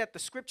everything that the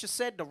scripture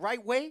said the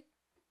right way,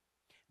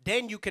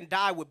 then you can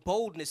die with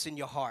boldness in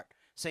your heart,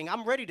 saying,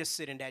 I'm ready to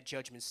sit in that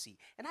judgment seat.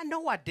 And I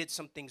know I did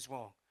some things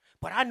wrong,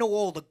 but I know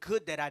all the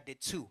good that I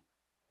did too.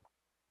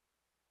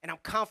 And I'm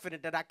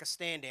confident that I can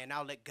stand there and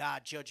I'll let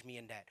God judge me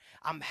in that.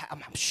 I'm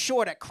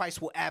sure that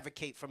Christ will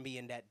advocate for me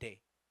in that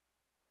day.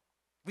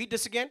 Read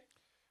this again.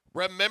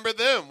 Remember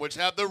them which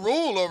have the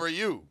rule over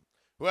you,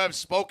 who have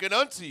spoken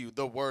unto you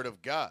the word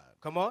of God,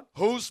 Come on.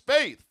 whose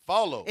faith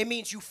follow, It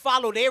means you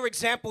follow their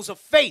examples of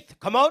faith.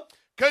 Come on.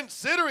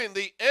 considering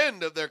the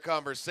end of their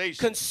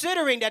conversation.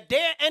 Considering that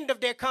their end of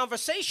their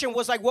conversation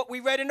was like what we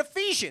read in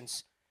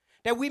Ephesians,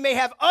 that we may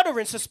have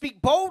utterance to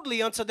speak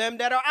boldly unto them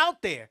that are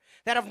out there,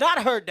 that have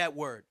not heard that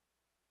word.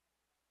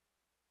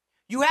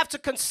 You have to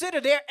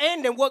consider their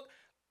end and what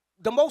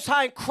the Most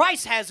High in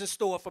Christ has in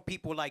store for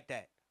people like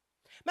that.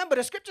 Remember,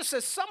 the scripture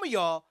says some of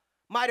y'all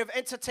might have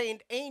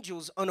entertained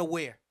angels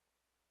unaware.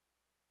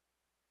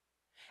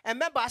 And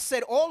remember, I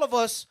said all of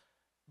us,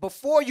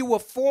 before you were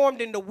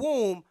formed in the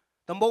womb,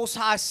 the Most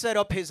High set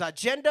up his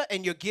agenda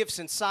and your gifts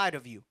inside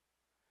of you.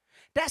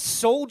 That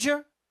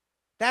soldier,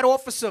 that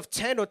officer of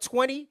 10 or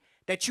 20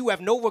 that you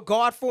have no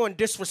regard for and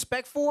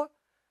disrespect for,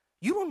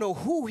 you don't know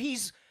who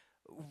he's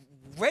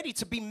ready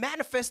to be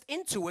manifest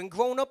into and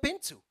grown up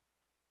into.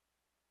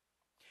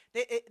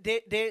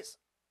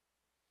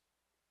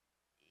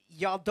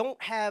 Y'all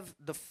don't have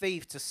the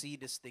faith to see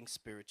this thing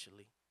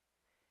spiritually.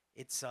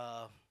 It's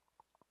the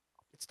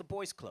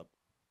boys' club.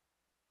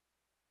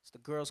 It's the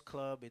girls'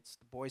 club. It's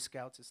the Boy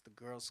Scouts. It's the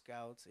Girl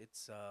Scouts.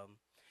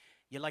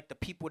 You're like the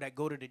people that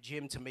go to the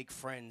gym to make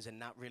friends and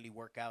not really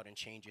work out and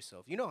change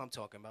yourself. You know what I'm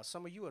talking about.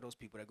 Some of you are those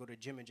people that go to the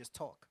gym and just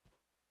talk.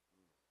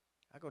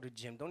 I go to the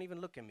gym. Don't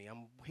even look at me.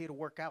 I'm here to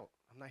work out.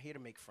 I'm not here to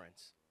make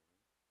friends.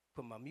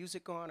 Put my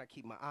music on. I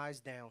keep my eyes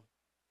down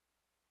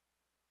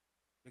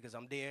because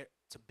I'm there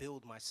to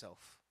build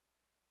myself.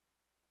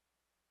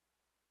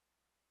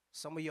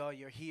 Some of y'all,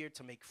 you're here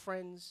to make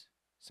friends.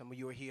 Some of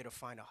you are here to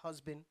find a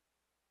husband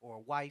or a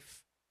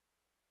wife.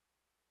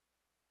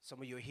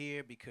 Some of you are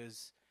here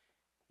because,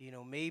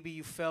 maybe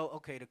you felt,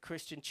 okay, the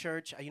Christian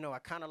church, I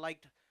kind of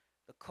liked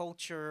the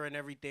culture and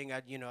everything.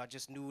 I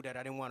just knew that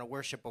I didn't want to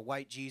worship a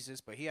white Jesus,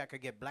 but here I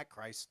could get black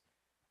Christ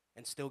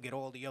and still get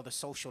all the other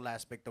social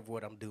aspect of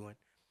what I'm doing.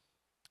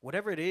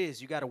 Whatever it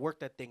is, you got to work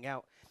that thing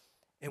out.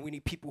 And we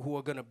need people who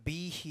are going to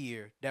be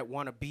here that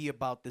want to be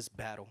about this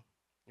battle.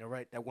 All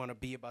right, that want to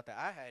be about that.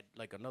 I had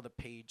like another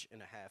page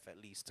and a half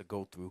at least to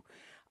go through.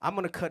 I'm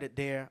going to cut it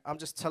there. I'm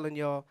just telling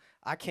y'all,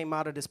 I came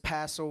out of this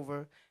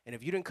Passover, and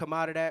if you didn't come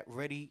out of that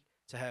ready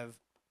to have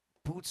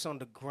boots on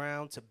the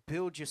ground, to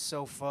build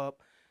yourself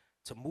up,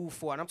 to move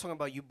forward, I'm talking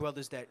about you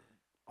brothers that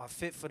are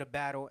fit for the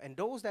battle, and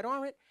those that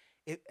aren't,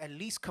 at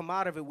least come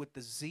out of it with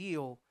the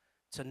zeal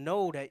to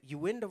know that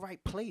you're in the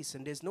right place,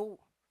 and there's no,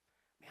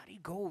 man, how do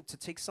you go to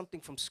take something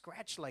from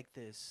scratch like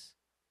this?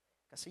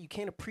 I say you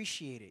can't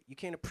appreciate it. You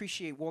can't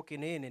appreciate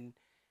walking in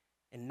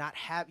and not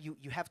have, you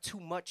have too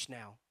much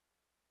now.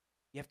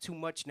 You have too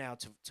much now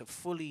to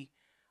fully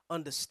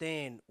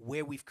understand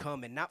where we've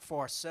come, and not for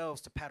ourselves,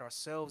 to pat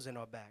ourselves in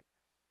our back,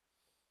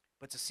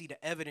 but to see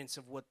the evidence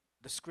of what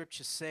the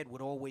scripture said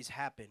would always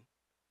happen,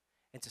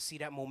 and to see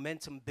that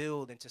momentum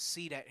build, and to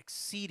see that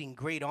exceeding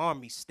great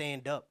army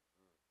stand up.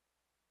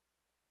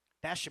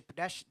 That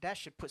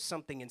should put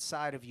something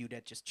inside of you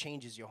that just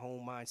changes your whole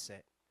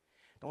mindset.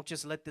 Don't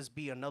just let this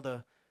be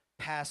another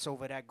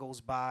Passover that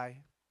goes by.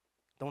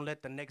 Don't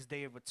let the next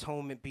day of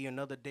atonement be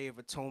another day of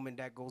atonement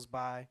that goes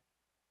by.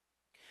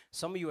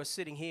 Some of you are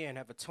sitting here and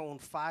have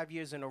atoned 5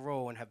 years in a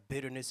row and have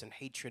bitterness and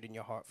hatred in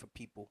your heart for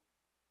people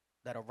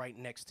that are right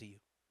next to you.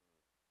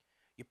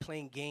 You're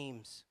playing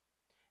games.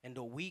 And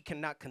though we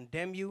cannot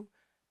condemn you,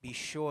 be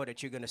sure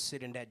that you're going to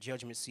sit in that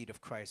judgment seat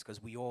of Christ,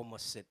 because we all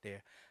must sit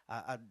there.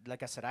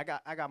 Like I said,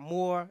 I got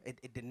more.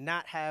 It did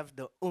not have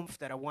the oomph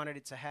that I wanted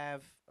it to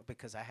have,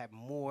 because I have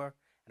more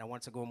and I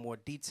want to go in more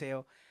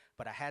detail,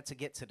 but I had to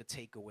get to the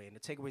takeaway. And the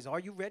takeaway is, are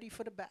you ready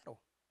for the battle?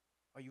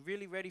 Are you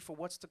really ready for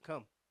what's to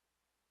come?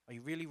 Are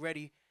you really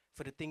ready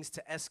for the things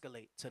to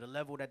escalate to the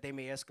level that they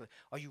may escalate?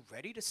 Are you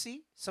ready to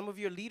see some of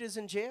your leaders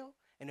in jail?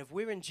 And if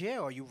we're in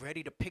jail, are you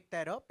ready to pick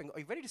that up? And are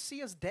you ready to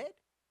see us dead?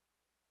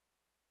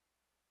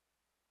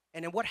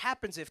 And then what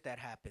happens if that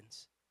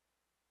happens?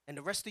 And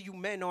the rest of you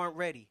men aren't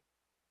ready.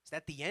 Is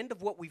that the end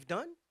of what we've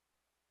done?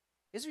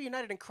 Israel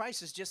United in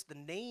Christ is just the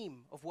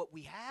name of what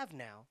we have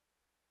now.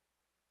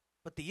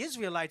 But the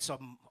Israelites are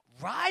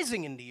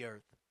rising in the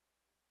earth.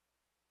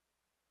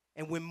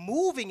 And we're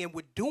moving and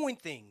we're doing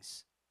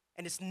things.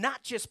 And it's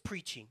not just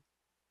preaching.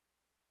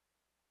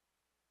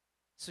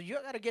 So you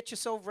got to get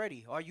yourself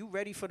ready. Are you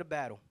ready for the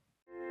battle?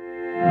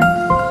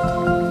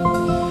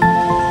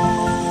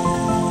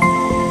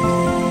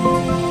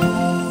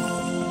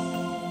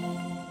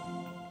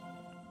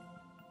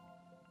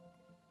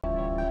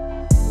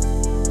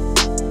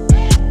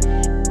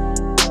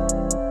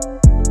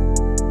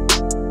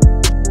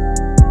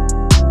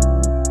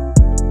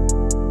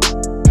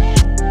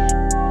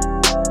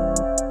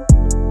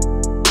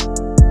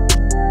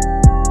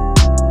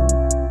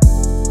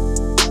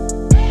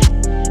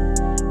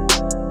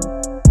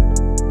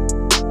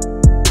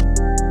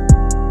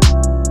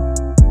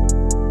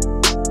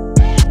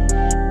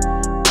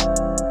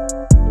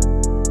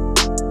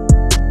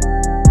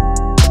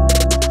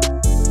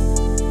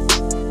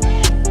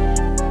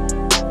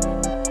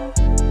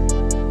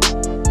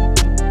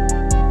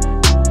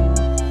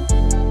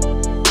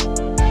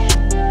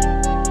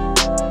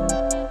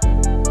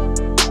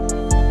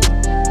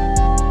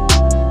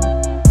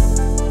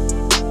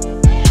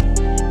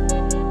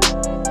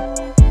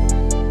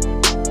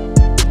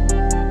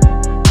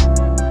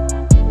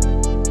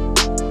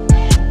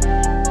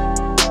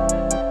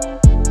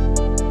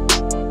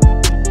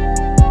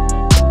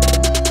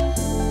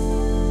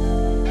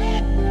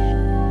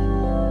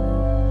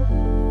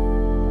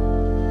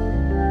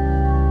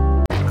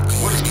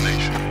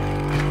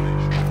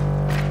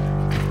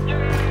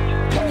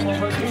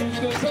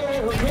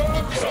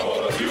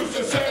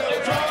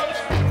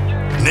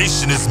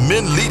 nation is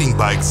men leading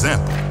by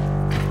example.